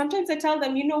 And sometimes I tell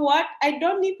them, you know what, I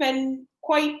don't even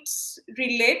quite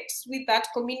relate with that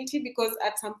community, because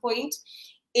at some point,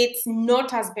 it's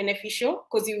not as beneficial,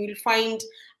 because you will find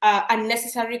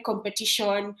unnecessary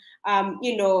competition,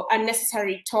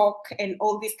 unnecessary talk and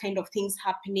all these kind of things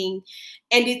happening.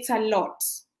 And it's a lot.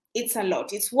 It's a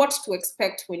lot. It's what to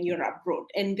expect when you're abroad.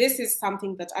 And this is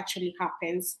something that actually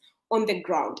happens on the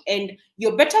ground. And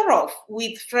you're better off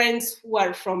with friends who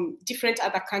are from different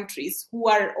other countries, who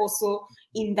are also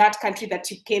in that country that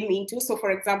you came into. So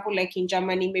for example, like in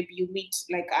Germany, maybe you meet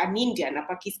like an Indian, a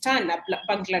Pakistan, a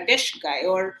Bangladesh guy,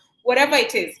 or whatever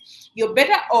it is. You're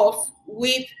better off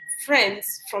with friends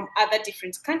from other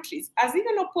different countries, as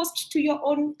even opposed to your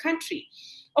own country.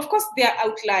 Of course, there are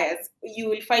outliers. You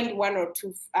will find one or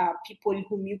two people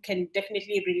whom you can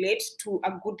definitely relate to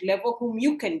a good level, whom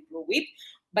you can grow with.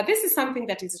 But this is something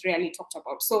that is rarely talked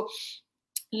about. So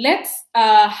let's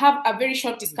have a very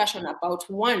short discussion about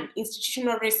one,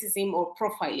 institutional racism or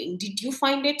profiling. Did you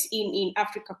find it in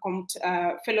Afrika kommt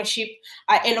fellowship?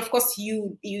 And of course,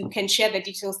 you can share the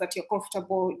details that you're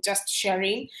comfortable just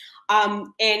sharing.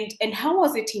 And how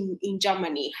was it in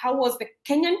Germany? How was the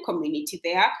Kenyan community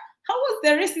there? How was the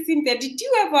racism there? Did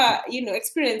you ever,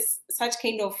 experience such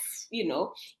kind of,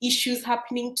 issues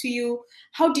happening to you?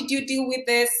 How did you deal with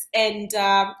this? And,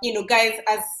 guys,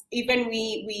 as even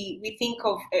we think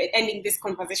of ending this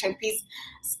conversation, please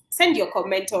send your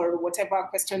comment or whatever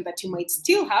question that you might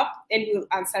still have, and we'll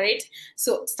answer it.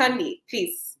 So, Stanley,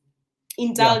 please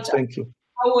indulge. Yeah, thank you.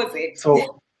 How was it?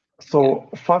 So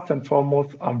first and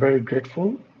foremost, I'm very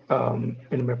grateful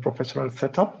in my professional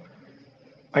setup.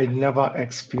 I never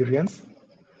experienced.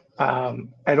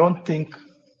 I don't think,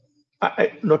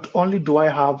 not only do I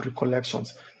have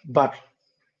recollections, but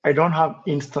I don't have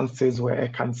instances where I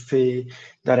can say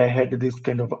that I had this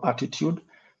kind of attitude.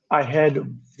 I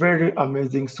had very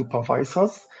amazing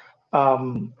supervisors,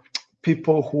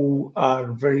 people who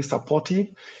are very supportive,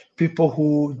 people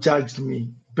who judged me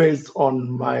based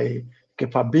on my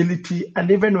capability,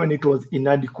 and even when it was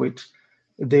inadequate,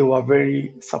 they were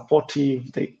very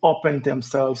supportive, they opened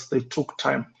themselves, they took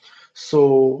time.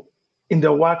 So in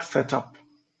the work setup,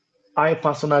 I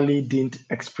personally didn't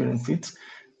experience it.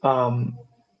 I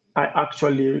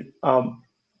actually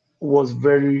was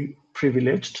very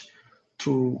privileged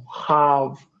to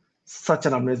have such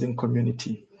an amazing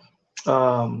community.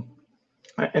 And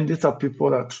these are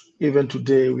people that even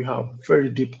today we have very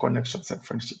deep connections and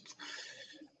friendships.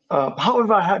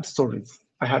 However, I had stories.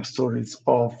 I had stories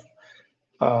of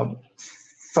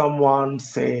someone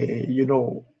say,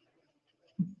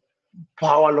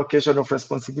 power allocation of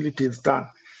responsibility is done.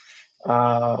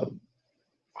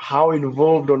 How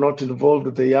involved or not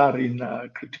involved they are in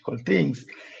critical things,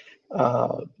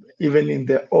 even in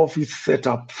the office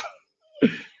setup.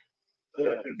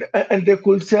 And they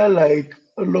could say like,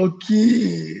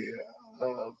 low-key,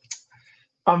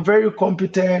 I'm very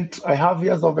competent, I have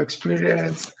years of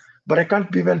experience, but I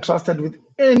can't be even trusted with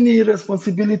any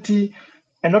responsibility,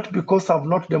 and not because I've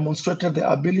not demonstrated the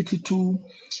ability to.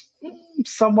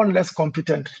 Someone less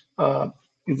competent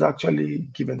is actually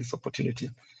given this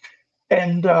opportunity.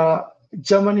 And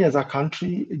Germany as a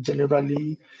country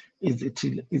generally is it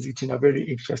in a very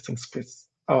interesting space.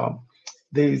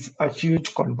 There is a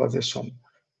huge conversation.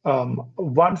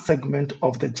 One segment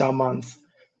of the Germans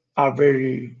are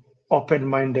very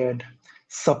open-minded,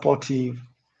 supportive,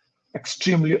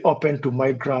 extremely open to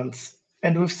migrants.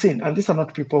 And we've seen, and these are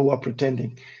not people who are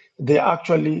pretending, they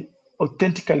actually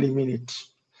authentically mean it.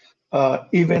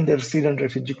 Even the Syrian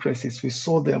refugee crisis, we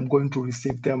saw them going to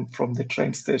receive them from the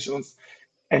train stations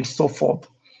and so forth.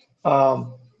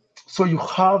 So you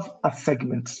have a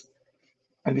segment,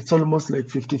 and it's almost like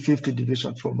 50-50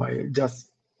 division from my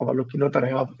just overlooking, not that I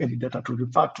have any data to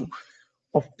refer to,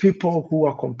 of people who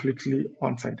are completely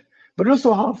one side. But you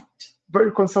also have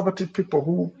very conservative people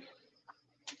who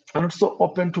are not so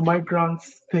open to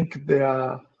migrants, think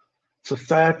their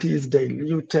society is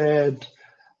diluted,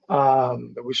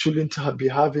 we shouldn't be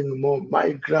having more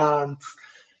migrants.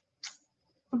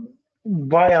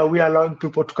 Why are we allowing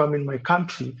people to come in my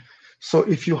country? So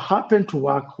if you happen to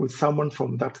work with someone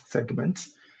from that segment,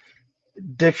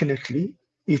 definitely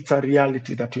it's a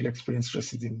reality that you'll experience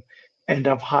racism. And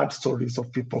I've heard stories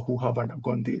of people who have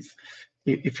undergone this.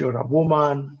 If you're a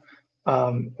woman,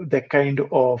 the kind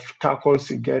of tackles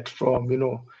you get from,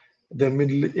 the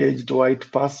middle-aged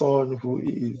white person who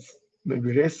is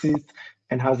maybe racist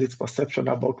and has its perception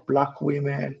about Black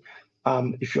women.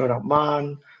 If you're a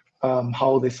man,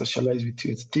 how they socialize with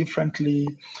you is differently.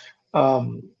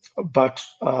 But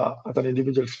as an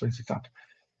individual experience that.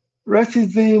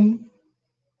 Racism,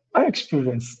 I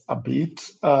experienced a bit.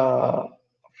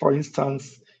 For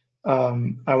instance,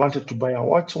 I wanted to buy a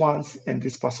watch once, and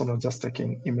this person was just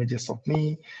taking images of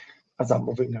me. as I'm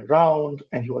moving around,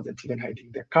 and he wasn't even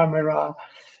hiding the camera.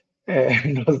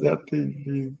 And I was there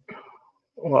thinking,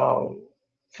 wow,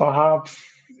 perhaps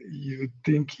you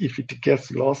think if it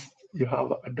gets lost, you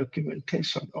have a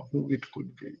documentation of who it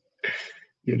could be,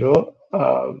 you know.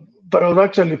 But I was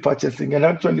actually purchasing and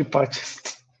actually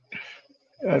purchased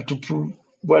to prove,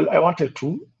 well, I wanted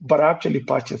to, but I actually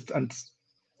purchased. And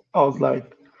I was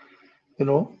like, you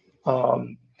know,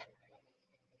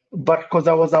 but because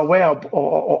I was aware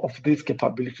of this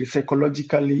capability,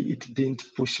 psychologically, it didn't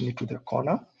push me to the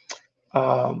corner.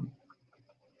 Um,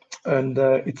 and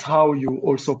it's how you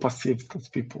also perceive those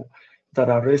people that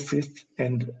are racist,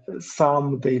 and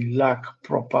some they lack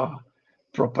proper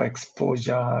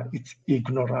exposure. It's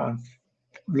ignorance,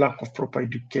 lack of proper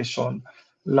education,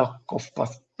 lack of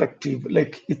perspective.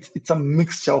 Like it's a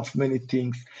mixture of many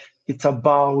things. It's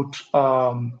about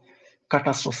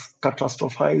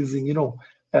catastrophizing, you know,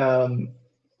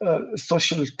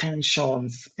 social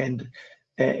tensions and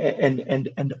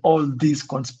all these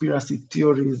conspiracy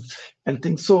theories and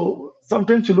things. So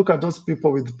sometimes you look at those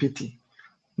people with pity,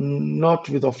 not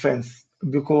with offense,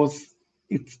 because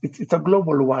it's a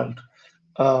global world.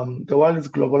 The world is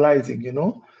globalizing, you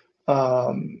know.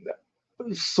 Um,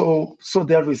 so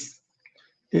there is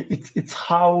it's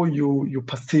how you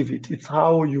perceive it. It's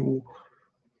how you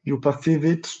perceive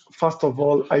it. First of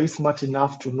all, are you smart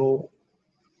enough to know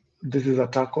this is a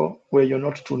tackle where you're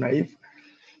not too naive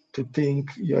to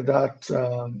think you're that,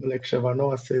 like Trevor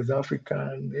Noah says,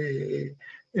 African, hey,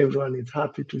 everyone is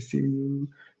happy to see you.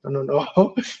 No, no,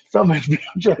 no. Some might be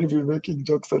actually be making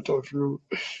jokes out of you.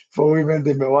 For women,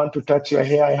 they may want to touch your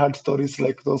hair. I had stories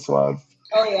like those ones.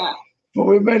 Oh, yeah. For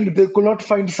women, they could not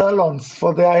find salons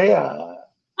for their hair.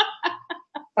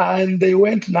 And they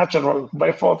went natural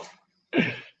by force.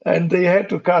 And they had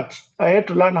to cut. I had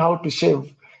to learn how to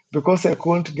shave because I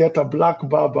couldn't get a black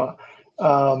barber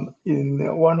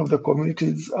in one of the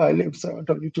communities I live. So I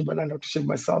went on YouTube and learned how to shave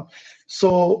myself.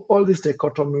 So all these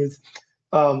dichotomies,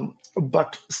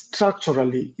 but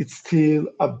structurally, it's still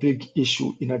a big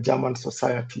issue in a German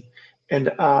society. And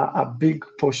a big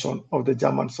portion of the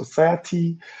German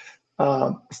society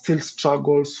still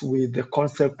struggles with the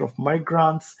concept of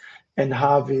migrants and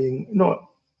having, no,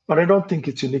 but I don't think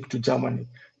it's unique to Germany.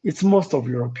 It's most of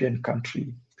European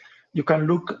countries. You can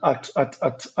look at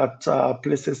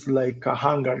places like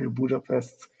Hungary,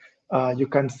 Budapest. You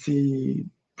can see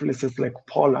places like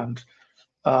Poland,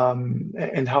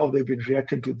 and how they've been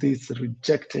reacting to this,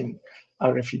 rejecting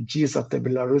refugees at the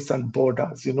Belarusian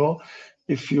borders. You know,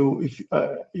 if you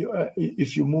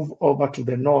move over to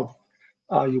the north,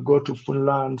 you go to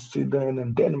Finland, Sweden,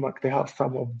 and Denmark. They have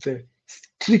some of the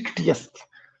strictest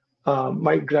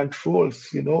migrant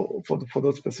rules, you know, for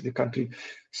those specific countries.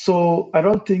 So I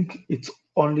don't think it's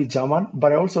only German,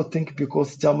 but I also think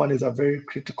because Germany is a very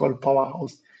critical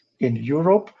powerhouse in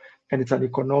Europe and it's an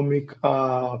economic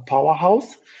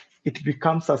powerhouse, it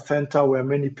becomes a center where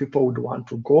many people would want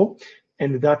to go.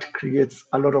 And that creates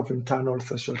a lot of internal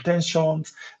social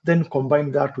tensions. Then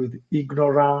combine that with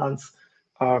ignorance,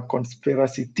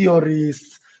 conspiracy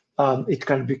theories, it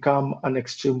can become an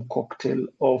extreme cocktail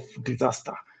of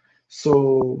disaster.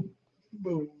 So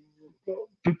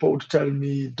people would tell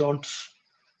me, don't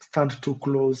stand too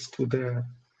close to the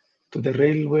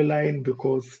railway line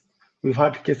because we've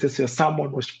had cases where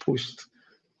someone was pushed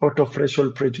out of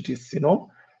racial prejudice, you know.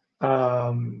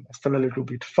 Stand a little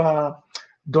bit far.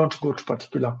 Don't go to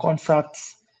particular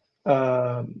concerts.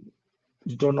 You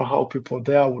don't know how people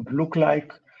there would look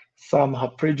like. Some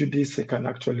have prejudice, they can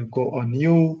actually go on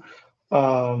you.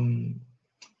 I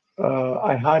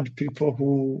had people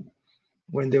who,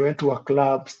 when they went to a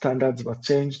club, standards were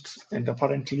changed, and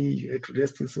apparently you had to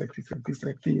dress this like this, like this,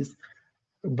 like this.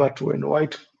 But when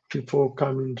white people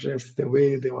come in dressed the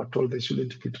way they were told they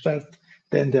shouldn't be dressed,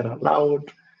 then they're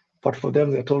allowed. But for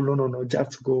them, they're told, no, no, no,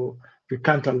 just go. We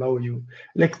can't allow you.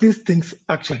 Like these things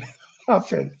actually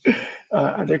happen.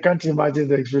 And I can't imagine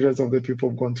the experience of the people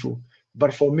who've gone through.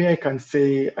 But for me, I can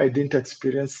say I didn't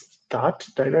experience that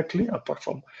directly, apart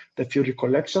from the few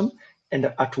recollection.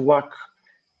 And at work,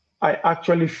 I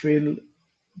actually feel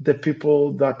the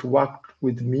people that worked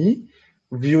with me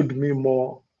viewed me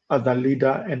more as a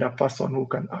leader and a person who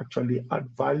can actually add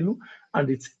value. And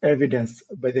it's evidenced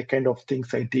by the kind of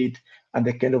things I did and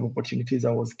the kind of opportunities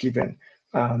I was given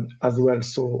as well.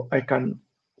 So I can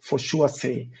for sure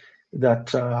say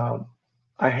that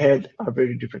I had a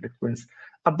very different experience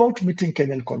about meeting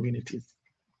Kenyan communities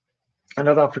and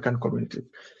other African communities.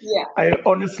 Yeah. I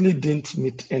honestly didn't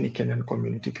meet any Kenyan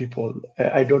community people.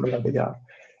 I don't know where they are.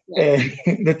 Yeah.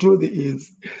 The truth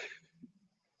is,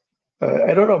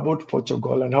 I don't know about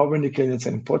Portugal and how many Kenyans are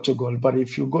in Portugal, but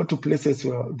if you go to places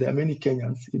where there are many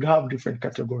Kenyans, you have different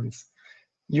categories.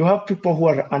 You have people who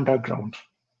are underground.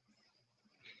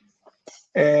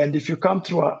 And if you come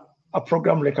through a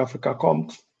program like Afrika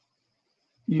kommt,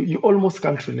 you almost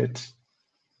can't relate.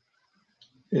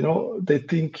 You know, they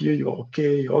think you're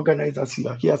okay, you organizers, you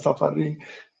are here suffering.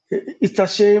 It's a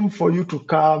shame for you to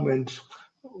come and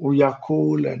we are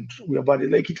cool and we are bad.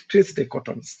 Like it creates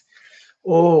dichotomies.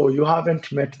 Oh, you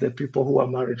haven't met the people who are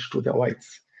married to the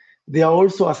whites. They are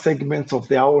also a segment of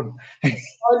their own.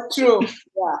 Oh, true.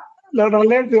 Yeah. Not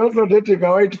unless they're also dating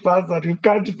a white person, you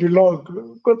can't belong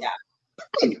because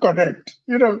you can't connect,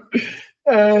 you know.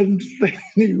 And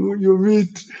you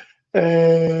meet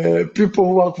people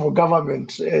who work for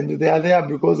government and they are there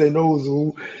because they know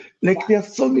who. Like there are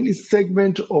so many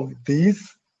segments of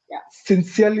this. Yeah.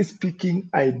 Sincerely speaking,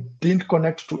 I didn't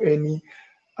connect to any.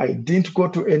 I didn't go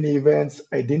to any events.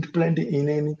 I didn't plan in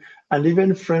any. And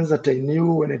even friends that I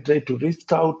knew when I tried to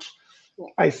reach out,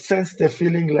 I sense the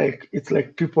feeling like it's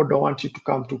like people don't want you to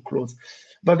come too close.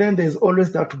 But then there's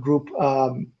always that group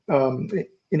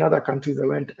in other countries I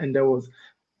went and there was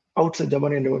outside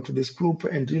Germany and I went to this group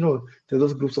and you know there's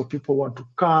those groups of people who want to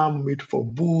come, meet for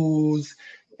booze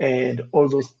and all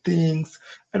those things.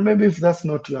 And maybe if that's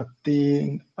not your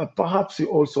thing, perhaps you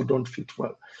also don't fit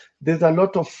well. There's a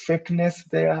lot of fakeness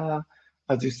there.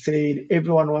 As you said,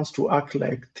 everyone wants to act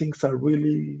like things are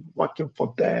really working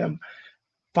for them.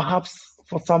 Perhaps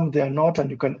for some they are not, and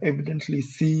you can evidently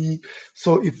see.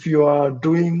 So if you are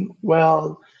doing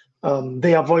well,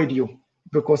 they avoid you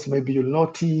because maybe you'll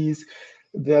notice.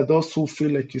 There are those who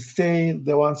feel like you say,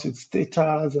 the ones with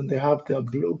status and they have their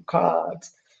blue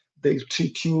cards, they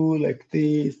treat you like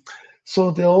this.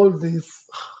 So there are all this,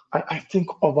 I think,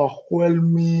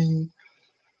 overwhelming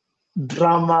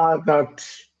drama that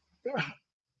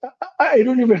I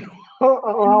don't even know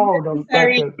how to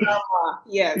start it.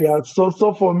 Yes. Yeah, so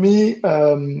for me,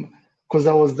 because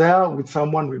I was there with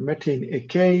someone, we met in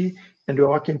AK and we were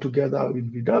working together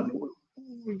with VW,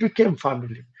 we became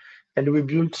family and we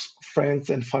built friends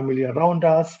and family around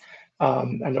us.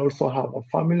 And I also have a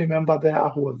family member there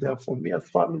who was there for me as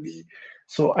family.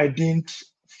 So I didn't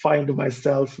find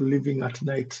myself living at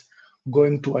night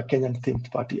going to a Kenyan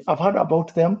themed party. I've heard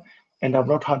about them and I've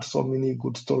not had so many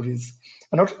good stories.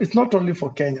 And it's not only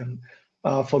for Kenyan.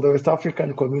 For the West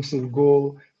African community, we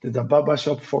go, there's a barber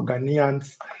shop for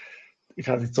Ghanaians. It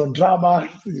has its own drama.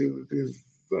 There's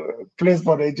a place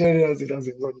for Nigerians, it has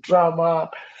its own drama.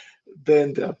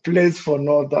 Then there are places for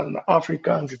Northern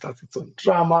Africans, it has its own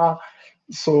drama.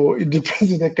 So it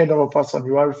depends on the kind of a person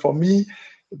you are. For me,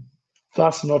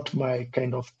 that's not my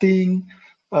kind of thing.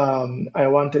 I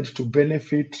wanted to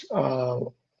benefit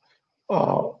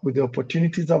with the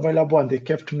opportunities available, and they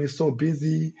kept me so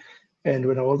busy. And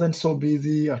when I wasn't so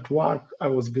busy at work, I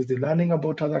was busy learning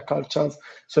about other cultures.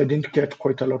 So I didn't get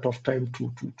quite a lot of time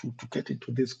to get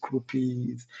into these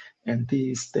groupies and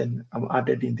this. Then I'm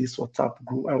added in this WhatsApp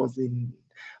group.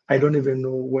 I don't even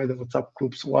know where the WhatsApp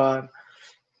groups were.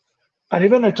 And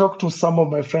even I talk to some of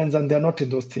my friends and they're not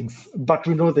in those things, but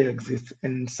we know they exist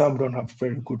and some don't have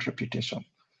very good reputation.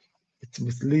 It's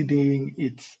misleading,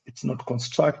 it's not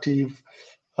constructive.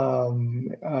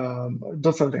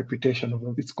 Just a reputation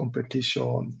of its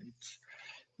competition.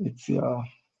 It's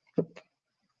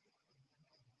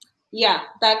Yeah,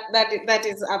 that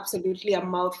is absolutely a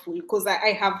mouthful because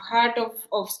I have heard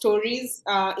of stories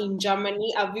in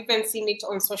Germany. I've even seen it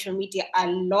on social media a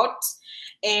lot,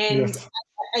 and yes.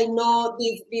 I know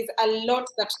there's a lot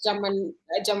that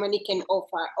Germany can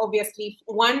offer. Obviously,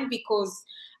 one, because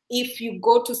if you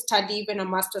go to study even a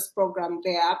master's program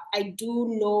there, I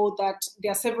do know that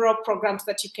there are several programs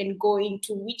that you can go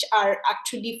into which are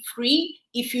actually free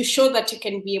if you show that you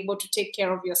can be able to take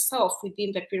care of yourself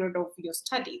within the period of your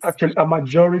studies. Actually, a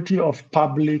majority of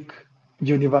public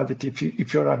university,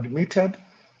 if you're admitted,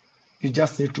 you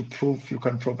just need to prove you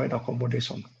can provide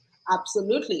accommodation.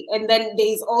 Absolutely. And then there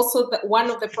is also one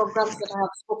of the programs that I have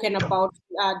spoken about,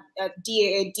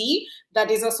 DAAD,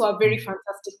 that is also a very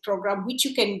fantastic program, which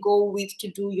you can go with to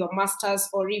do your master's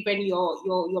or even your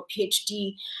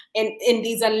PhD. And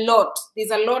there's a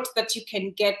lot that you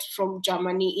can get from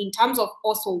Germany in terms of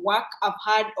also work. I've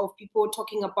heard of people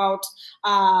talking about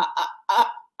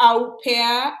au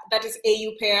pair, that is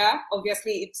AU pair.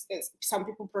 Obviously, it's some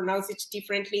people pronounce it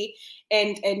differently,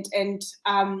 and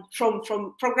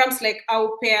from programs like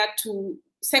au pair to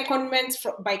secondments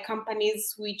by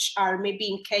companies which are maybe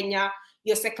in Kenya.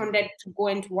 you're seconded to go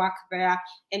and work there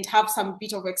and have some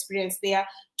bit of experience there,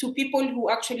 to people who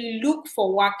actually look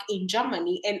for work in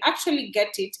Germany and actually get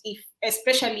it, if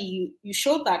especially you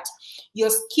show that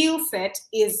your skill set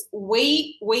is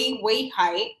way, way, way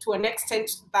high, to an extent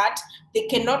that they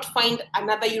cannot find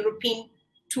another European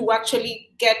to actually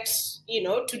get,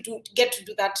 to do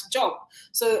that job.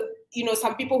 So,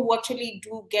 some people who actually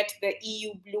do get the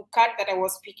EU blue card that I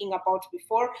was speaking about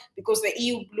before, because the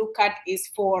EU blue card is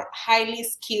for highly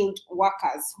skilled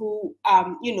workers who,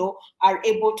 are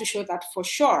able to show that for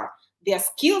sure their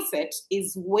skill set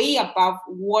is way above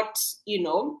what,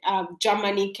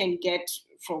 Germany can get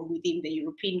from within the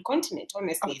European continent,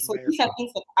 honestly. So these are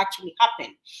things that actually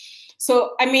happen.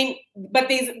 So, I mean, but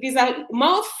there's a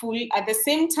mouthful at the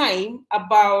same time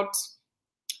about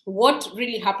what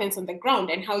really happens on the ground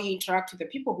and how you interact with the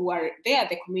people who are there,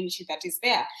 the community that is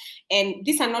there. And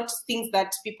these are not things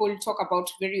that people talk about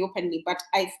very openly, but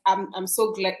I'm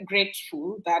so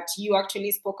grateful that you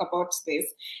actually spoke about this.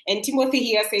 And Timothy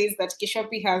here says that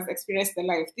Kishopi has experienced the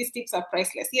life. These tips are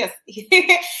priceless. Yes,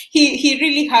 he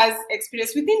really has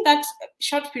experienced within that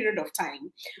short period of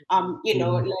time.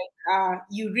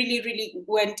 You really, really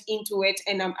went into it,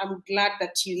 and I'm glad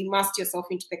that you immersed yourself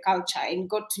into the culture and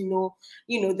got to know,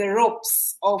 the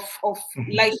ropes of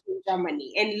life in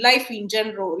Germany and life in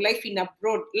general, life in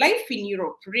abroad, life in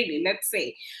Europe, really, let's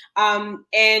say.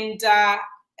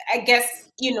 I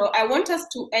guess, I want us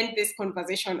to end this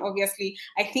conversation. Obviously,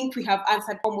 I think we have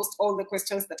answered almost all the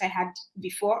questions that I had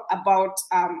before about,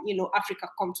 Afrika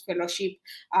kommt fellowship,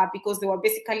 because they were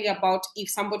basically about if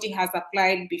somebody has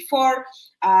applied before,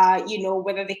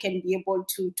 whether they can be able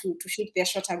to shoot their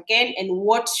shot again, and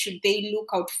what should they look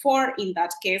out for in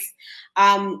that case.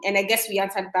 And I guess we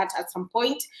answered that at some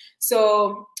point.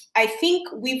 So I think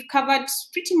we've covered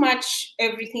pretty much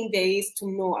everything there is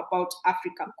to know about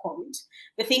Afrika kommt.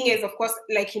 The thing is, of course,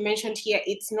 like you mentioned here,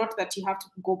 it's not that you have to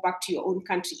go back to your own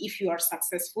country if you are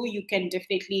successful. You can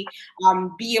definitely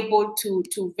be able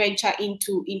to venture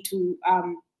into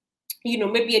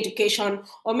maybe education,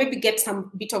 or maybe get some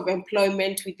bit of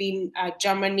employment within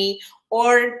Germany,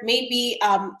 or maybe,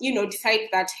 decide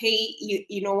that, hey,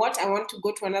 you know what, I want to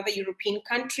go to another European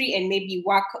country and maybe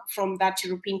work from that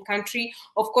European country.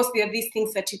 Of course, there are these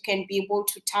things that you can be able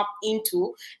to tap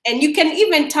into, and you can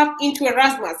even tap into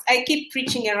Erasmus. I keep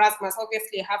preaching Erasmus.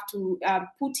 Obviously, I have to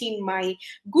put in my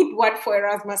good word for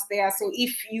Erasmus there. So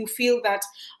if you feel that,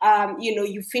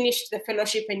 you finished the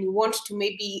fellowship and you want to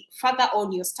maybe further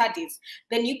on your studies,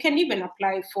 then you can even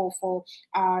apply for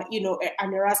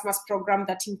an Erasmus program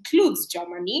that includes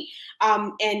Germany,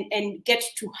 and get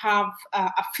to have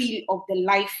a feel of the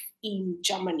life in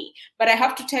Germany. But I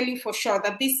have to tell you for sure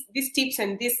that these tips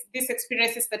and these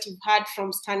experiences that you've had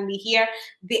from Stanley here,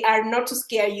 they are not to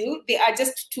scare you. They are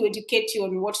just to educate you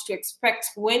on what to expect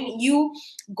when you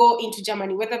go into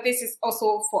Germany, whether this is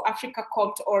also for Afrika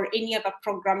kommt or any other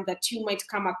program that you might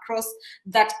come across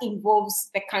that involves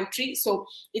the country. So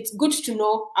it's good to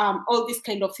know all these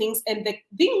kind of things. And the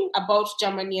thing about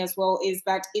Germany as well is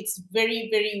that it's very,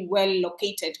 very well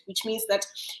located, which means that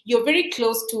you're very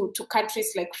close to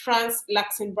countries like France,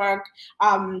 Luxembourg,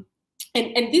 and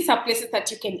these are places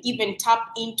that you can even tap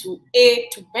into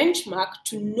to benchmark,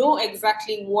 to know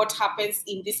exactly what happens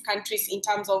in these countries in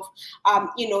terms of,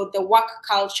 the work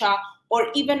culture, or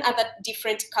even other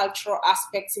different cultural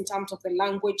aspects in terms of the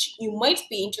language. You might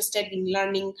be interested in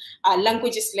learning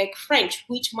languages like French,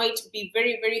 which might be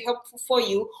very, very helpful for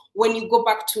you when you go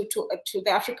back to the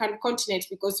African continent,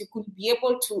 because you could be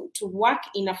able to work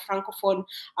in a Francophone,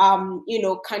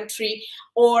 country,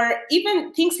 or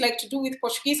even things like to do with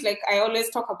Portuguese. Like I always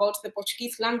talk about the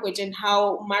Portuguese language and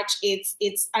how much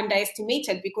it's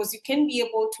underestimated, because you can be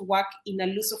able to work in a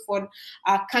Lusophone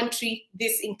country.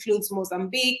 This includes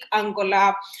Mozambique, Angola,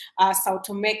 Sao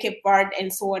Tome, Cape Verde,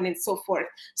 and so on and so forth.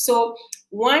 So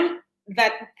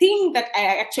that thing that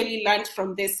I actually learned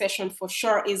from this session for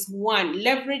sure is one,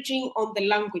 leveraging on the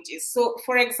languages. So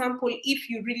for example, if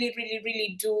you really, really,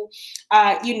 really do,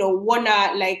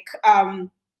 wanna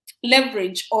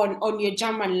leverage on your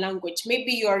German language,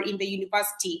 maybe you're in the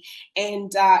university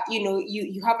and,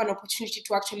 you have an opportunity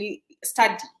to actually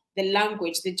study the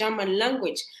language, the German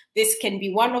language. This can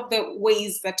be one of the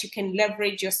ways that you can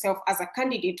leverage yourself as a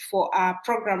candidate for a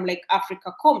program like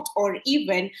Afrika kommt, or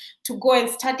even to go and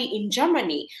study in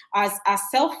Germany as a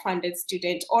self-funded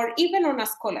student, or even on a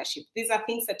scholarship. These are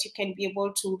things that you can be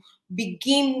able to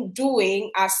begin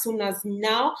doing as soon as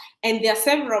now. And there are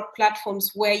several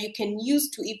platforms where you can use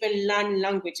to even learn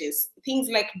languages, things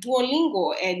like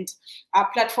Duolingo, and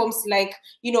platforms like,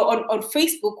 on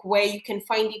Facebook, where you can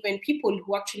find even people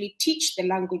who actually teach the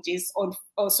languages on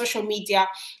social media,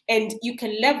 and you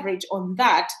can leverage on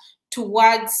that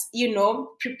towards,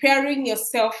 preparing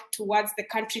yourself towards the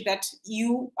country that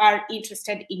you are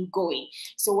interested in going.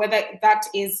 So whether that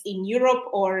is in Europe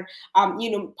or,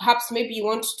 perhaps maybe you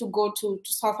want to go to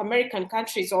South American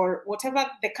countries, or whatever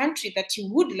the country that you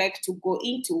would like to go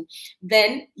into,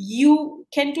 then you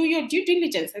can do your due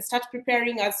diligence and start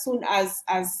preparing as soon as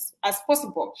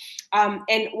possible.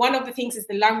 And one of the things is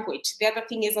the language. The other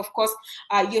thing is, of course,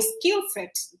 your skill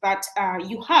set that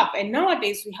you have. And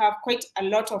nowadays we have quite a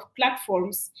lot of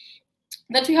platforms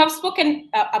that we have spoken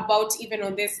about even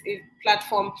on this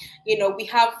platform. We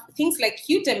have things like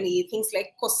Udemy, things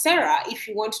like Coursera, if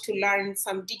you want to learn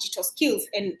some digital skills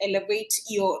and elevate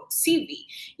your CV,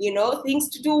 things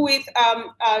to do with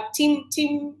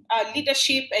team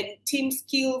leadership and team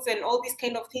skills and all these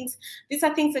kind of things. These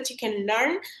are things that you can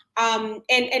learn,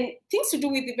 and things to do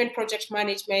with even project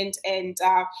management, and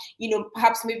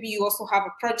perhaps maybe you also have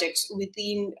a project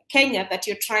within Kenya that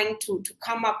you're trying to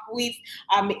come up with.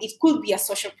 It could be a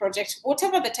social project,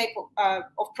 whatever the type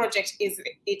of project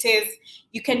it is,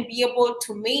 you can be able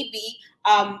to maybe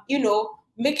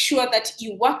make sure that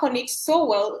you work on it so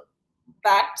well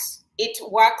that it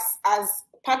works as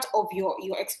part of your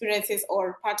experiences,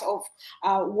 or part of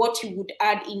what you would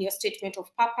add in your statement of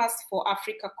purpose for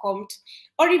Afrika kommt,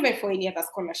 or even for any other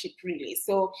scholarship, really.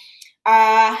 So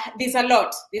there's a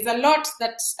lot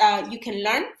that you can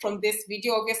learn from this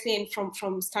video, obviously, and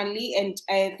from Stanley, and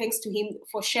thanks to him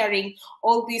for sharing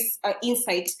all these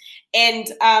insights. And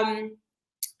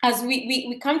as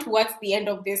we come towards the end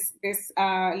of this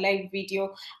live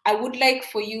video, I would like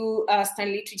for you,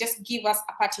 Stanley, to just give us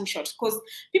a parting shot, because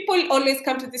people always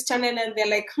come to this channel and they're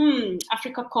like,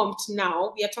 Afrika kommt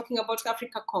now. We are talking about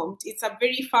Afrika kommt. It's a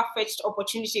very far-fetched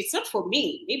opportunity. It's not for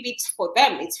me. Maybe it's for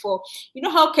them. It's for,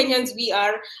 how Kenyans we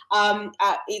are.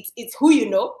 It's who you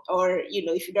know, or,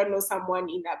 if you don't know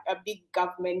someone in a big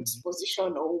government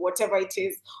position or whatever it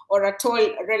is, or a tall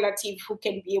relative who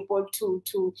can be able to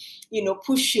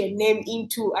push your name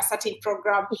into a certain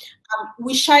program.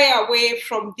 We shy away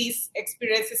from these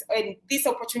experiences and these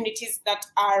opportunities that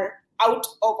are out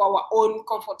of our own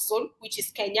comfort zone, which is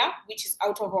Kenya, which is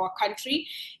out of our country.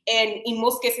 And in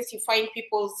most cases, you find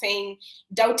people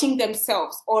doubting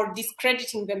themselves or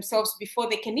discrediting themselves before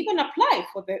they can even apply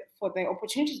for the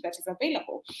opportunities that is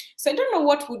available. So I don't know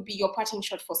what would be your parting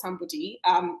shot for somebody,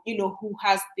 who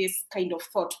has this kind of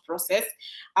thought process,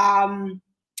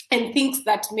 and thinks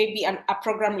that maybe a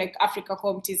program like Afrika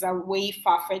kommt is a way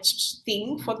far-fetched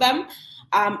thing for them.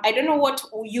 I don't know what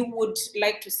you would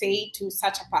like to say to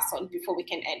such a person before we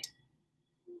can end.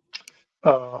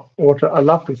 What I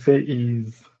love to say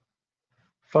is,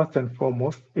 first and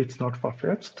foremost, it's not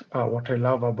far-fetched. What I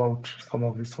love about some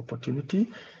of this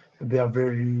opportunity, they are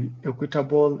very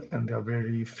equitable and they are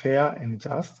very fair and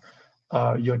just.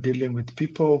 You're dealing with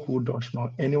people who don't know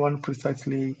anyone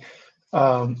precisely.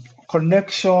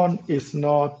 Connection is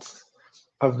not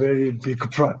a very big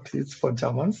practice for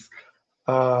Germans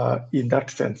in that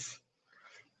sense.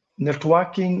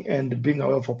 Networking and being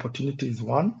aware of opportunity is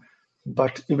one,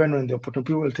 but even when the opportunity,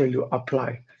 people will tell you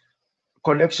apply.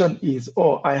 Connection is,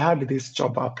 oh, I had this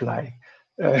job, apply.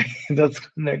 That's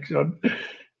connection.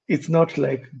 It's not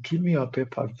like, give me your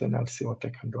papers, then I'll see what I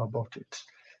can do about it.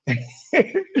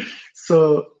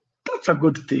 So that's a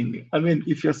good thing. I mean,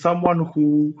 if you're someone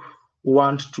who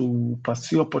wants to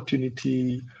pursue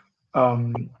opportunity,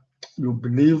 you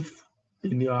believe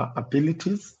in your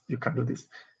abilities, you can do this.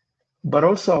 But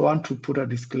also I want to put a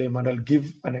disclaimer, and I'll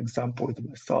give an example with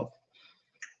myself.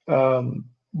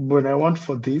 When I went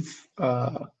for this,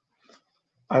 I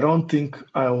don't think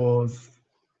I was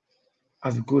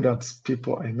as good as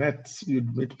people I met.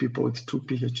 You'd meet people with 2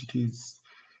 PhDs.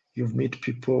 You've met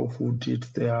people who did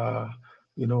their,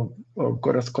 or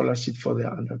got a scholarship for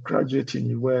their undergraduate in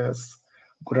US,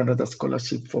 got another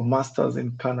scholarship for masters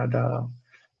in Canada,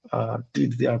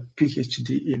 did their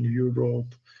PhD in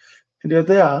Europe, and they're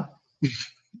there.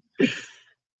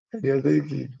 And you're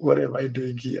thinking, what am I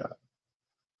doing here?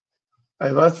 I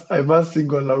must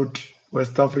single out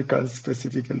West Africans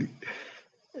specifically.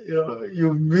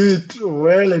 You meet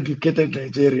well-educated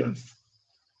Nigerians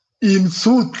in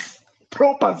suits,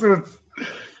 proper suits,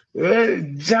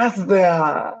 just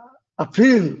their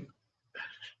appeal.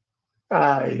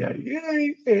 And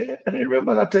I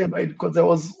remember that time, because I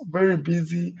was very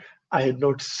busy, I had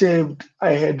not shaved,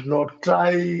 I had not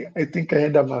tried, I think I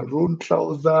had a maroon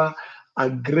trouser, a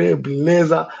gray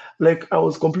blazer. Like I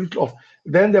was completely off.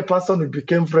 Then the person we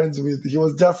became friends with, he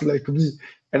was just like me.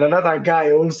 And another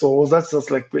guy also was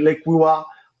just like we were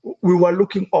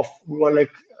looking off. We were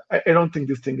like, I don't think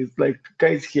this thing is like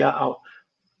guys here are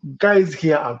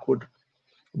good.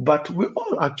 But we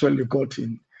all actually got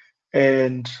in.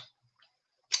 And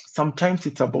sometimes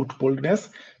it's about boldness.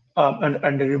 And I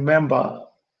remember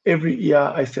every year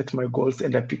I set my goals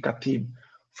and I pick a theme.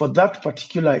 For that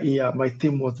particular year, my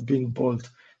theme was being bold.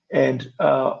 And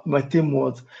my theme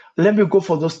was, let me go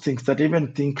for those things that I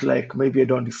even think like maybe I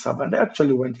don't deserve. And I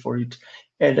actually went for it.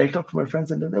 And I talked to my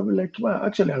friends and they were like, well,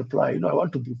 actually, I'll apply. I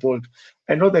want to be bold.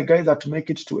 I know the guys that make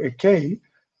it to AK,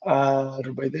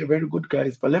 they're very good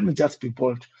guys, but let me just be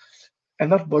bold.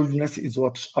 And that boldness is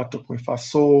what took me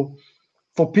first. So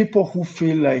for people who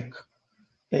feel like,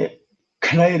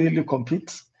 can I really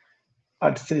compete?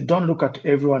 I'd say don't look at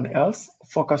everyone else.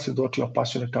 Focus with what you're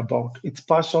passionate about. It's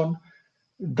passion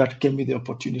that gave me the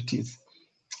opportunities.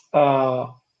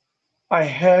 I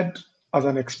had as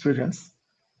an experience,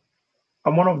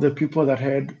 I'm one of the people that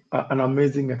had an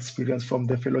amazing experience from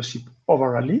the fellowship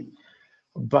overall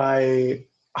by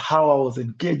how I was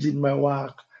engaged in my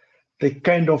work, the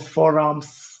kind of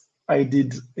forums I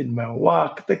did in my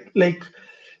work,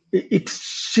 it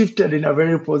shifted in a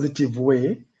very positive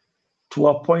way to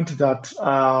a point that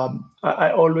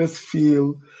I always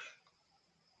feel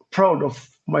proud of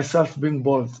myself being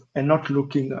bold and not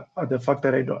looking at the fact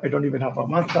that I don't even have a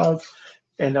master's.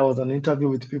 And I was on an interview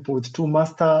with people with 2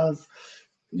 masters,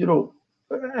 and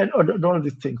all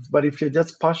these things. But if you're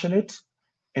just passionate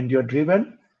and you're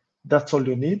driven, that's all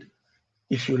you need.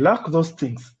 If you lack those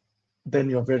things, then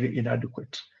you're very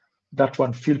inadequate. That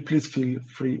one, please feel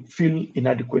free, feel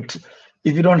inadequate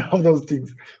if you don't have those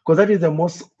things, because that is the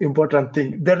most important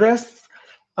thing. The rest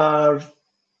are,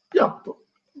 yeah,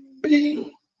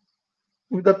 being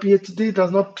with a PhD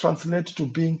does not translate to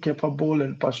being capable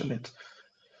and passionate.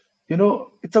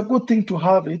 It's a good thing to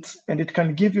have it and it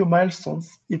can give you milestones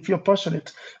if you're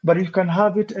passionate, but you can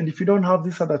have it. And if you don't have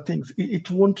these other things, it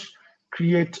won't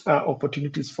create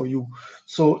opportunities for you.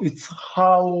 So it's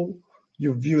how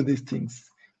you view these things.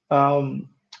 I'll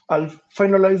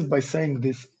finalize by saying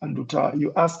this, Anduta.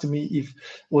 You asked me if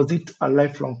was it a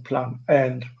lifelong plan,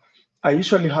 and I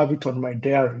usually have it on my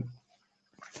diary.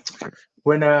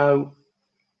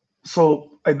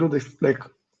 So I do this like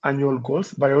annual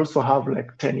goals, but I also have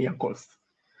like 10-year goals.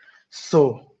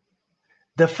 So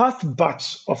the first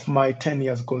batch of my 10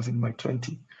 years goals in my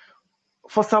 20,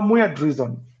 for some weird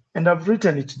reason, and I've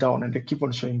written it down and I keep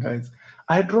on showing guys.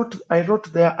 I wrote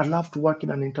there, I love to work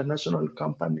in an international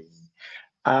company.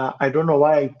 I don't know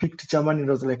why I picked German. It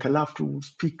was like I love to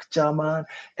speak German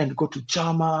and go to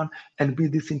German and be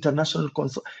this international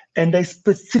consult. And I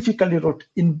specifically wrote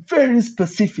in very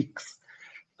specifics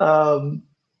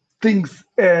things.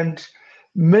 And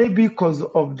maybe because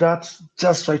of that,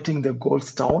 just writing the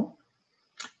goals down.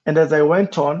 And as I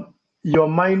went on, your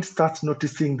mind starts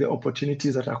noticing the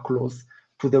opportunities that are close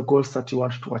to the goals that you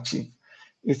want to achieve.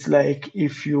 It's like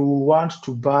if you want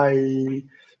to buy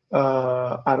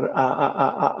a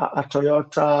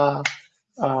Toyota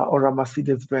or a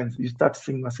Mercedes-Benz, you start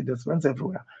seeing Mercedes-Benz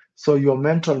everywhere. So your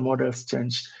mental models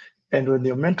change. And when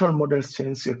your mental models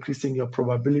change, you're increasing your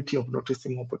probability of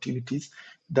noticing opportunities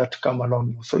that come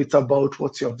along you. So it's about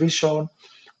what's your vision,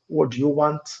 what do you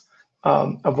want.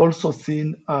 I've also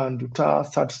seen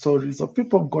sad stories of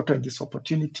people who've gotten these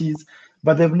opportunities,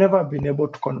 but they've never been able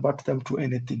to convert them to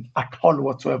anything at all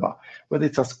whatsoever, whether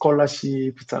it's a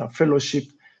scholarship, it's a fellowship,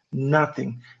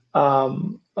 nothing.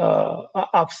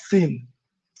 I've seen,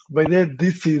 but then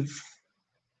this is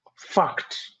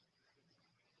fact,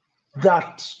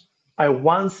 that I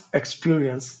once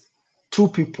experienced 2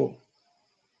 people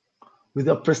with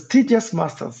a prestigious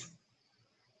master's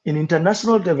in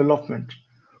international development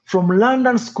from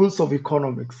London schools of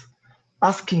economics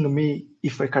asking me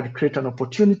if I can create an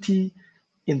opportunity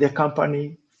in the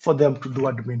company for them to do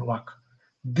admin work.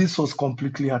 This was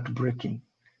completely heartbreaking.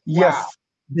 Wow.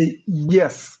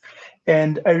 Yes.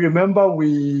 And I remember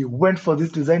we went for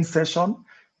this design session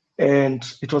and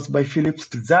it was by Philips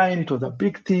Design. It was a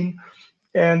big thing.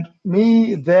 And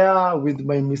me there with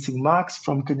my missing marks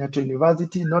from Kenyatta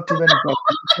University, not even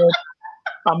graduated.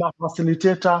 I'm a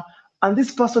facilitator, and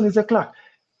this person is a clerk.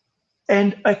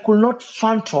 And I could not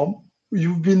fathom,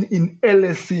 you've been in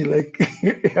LSE, like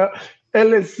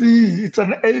LSE, it's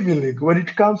an Ivy League. When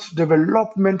it comes to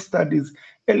development studies,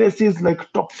 LSE is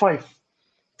like top 5.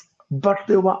 But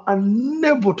they were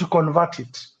unable to convert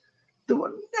it. They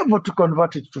were unable to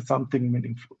convert it to something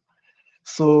meaningful.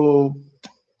 So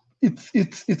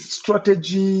it's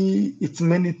strategy, it's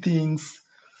many things.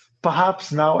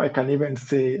 perhaps now I can even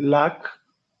say luck,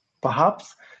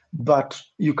 perhaps, but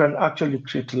you can actually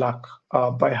create luck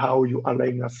by how you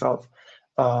align yourself.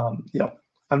 Yeah.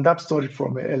 And that story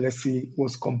from LSE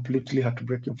was completely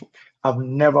heartbreaking. I've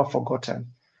never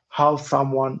forgotten how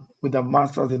someone with a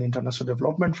master's in international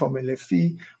development from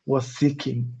LSE was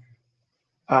seeking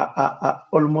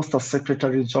almost a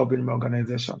secretary job in my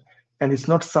organization. And it's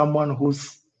not someone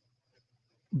who's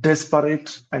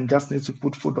desperate and just needs to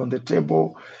put food on the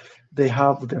table. They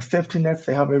have their safety nets,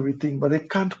 they have everything, but they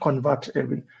can't convert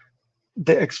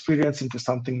the experience into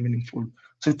something meaningful.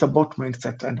 So it's about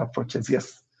mindset and approaches.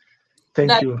 Yes.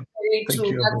 Thank you. Very Thank true.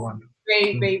 you, everyone.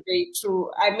 Very, very, very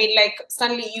true. I mean, like,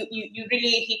 Stanley, you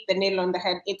really hit the nail on the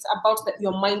head. It's about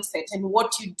your mindset and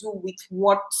what you do with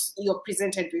what you're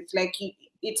presented with. Like,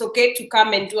 it's okay to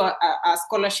come and do a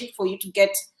scholarship for you to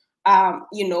get,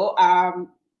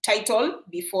 title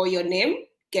before your name,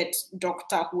 get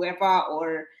doctor, whoever,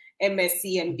 or MSc,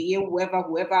 MBA,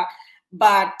 whoever.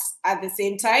 But at the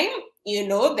same time,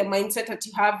 the mindset that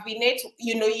you have in it,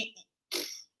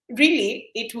 really,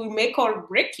 it will make or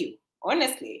break you.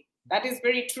 Honestly, that is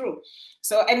very true.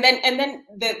 So, and then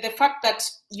the fact that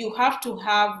you have to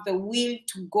have the will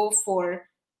to go for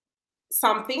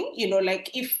something, like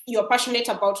if you're passionate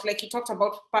about, like you talked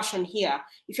about passion here,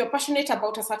 if you're passionate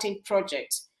about a certain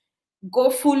project, go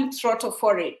full throttle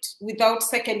for it without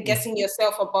second guessing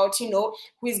yourself about,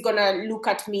 who is gonna look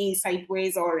at me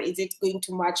sideways, or is it going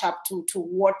to match up to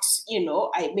what,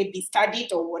 I maybe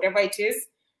studied or whatever it is.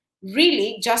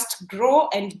 Really just grow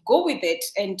and go with it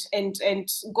and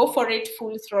go for it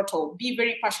full throttle. Be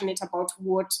very passionate about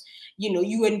what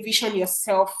you envision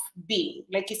yourself being.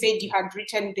 Like you said, you had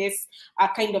written this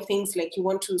kind of things, like you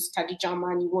want to study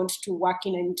German, you want to work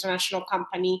in an international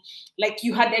company, like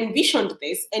you had envisioned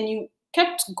this and you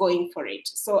kept going for it.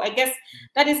 So I guess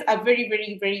that is a very,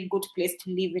 very, very good place to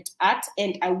leave it at.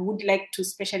 And I would like to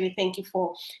especially thank you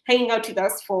for hanging out with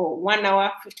us for 1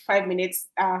 hour, 55 minutes,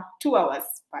 2 hours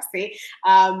per se.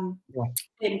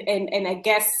 And I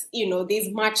guess,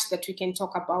 there's much that we can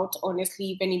talk about, honestly,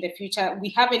 even in the future.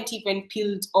 We haven't even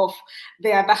peeled off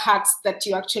the other hats that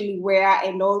you actually wear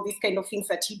and all these kind of things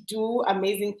that you do,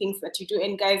 amazing things that you do.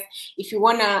 And guys, if you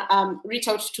want to reach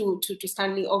out to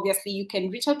Stanley, obviously you can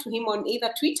reach out to him on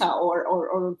either Twitter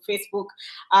or on Facebook.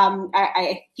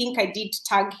 I think I did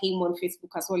tag him on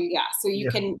Facebook as well. Yeah, so you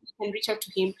can reach out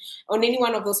to him on any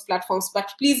one of those platforms.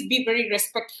 But please be very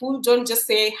respectful. Don't just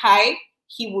say hi.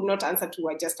 He would not answer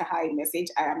to just a hi message,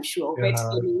 I am sure of it.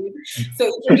 So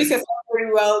introduce yourself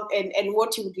very well and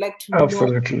what you would like to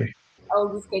know. All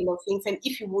these kind of things. And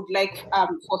if you would like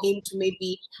for him to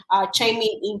maybe chime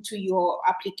into your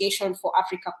application for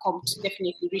Afrika kommt,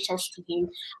 definitely reach out to him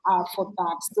for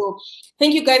that. So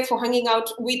thank you guys for hanging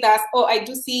out with us. Oh, I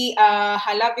do see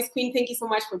Halavis Queen, thank you so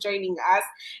much for joining us,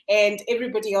 and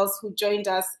everybody else who joined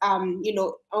us,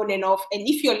 on and off. And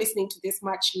if you're listening to this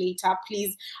much later,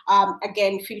 please,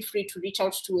 again, feel free to reach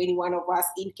out to any one of us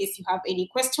in case you have any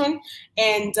question.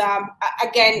 And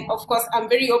again, of course, I'm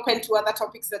very open to other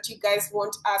topics that you guys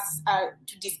want us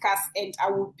to discuss, and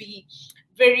I will be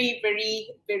very,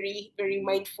 very, very, very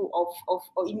mindful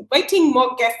of inviting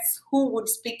more guests who would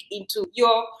speak into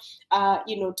your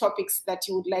topics that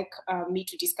you would like me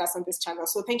to discuss on this channel.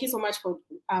 So thank you so much for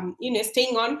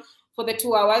staying on for the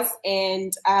 2 hours,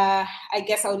 and I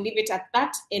guess I'll leave it at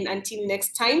that. And until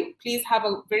next time, please have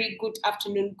a very good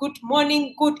afternoon, good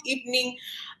morning, good evening,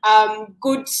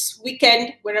 good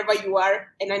weekend, wherever you are.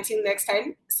 And until next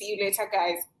time, see you later,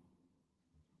 guys.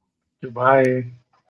 Goodbye.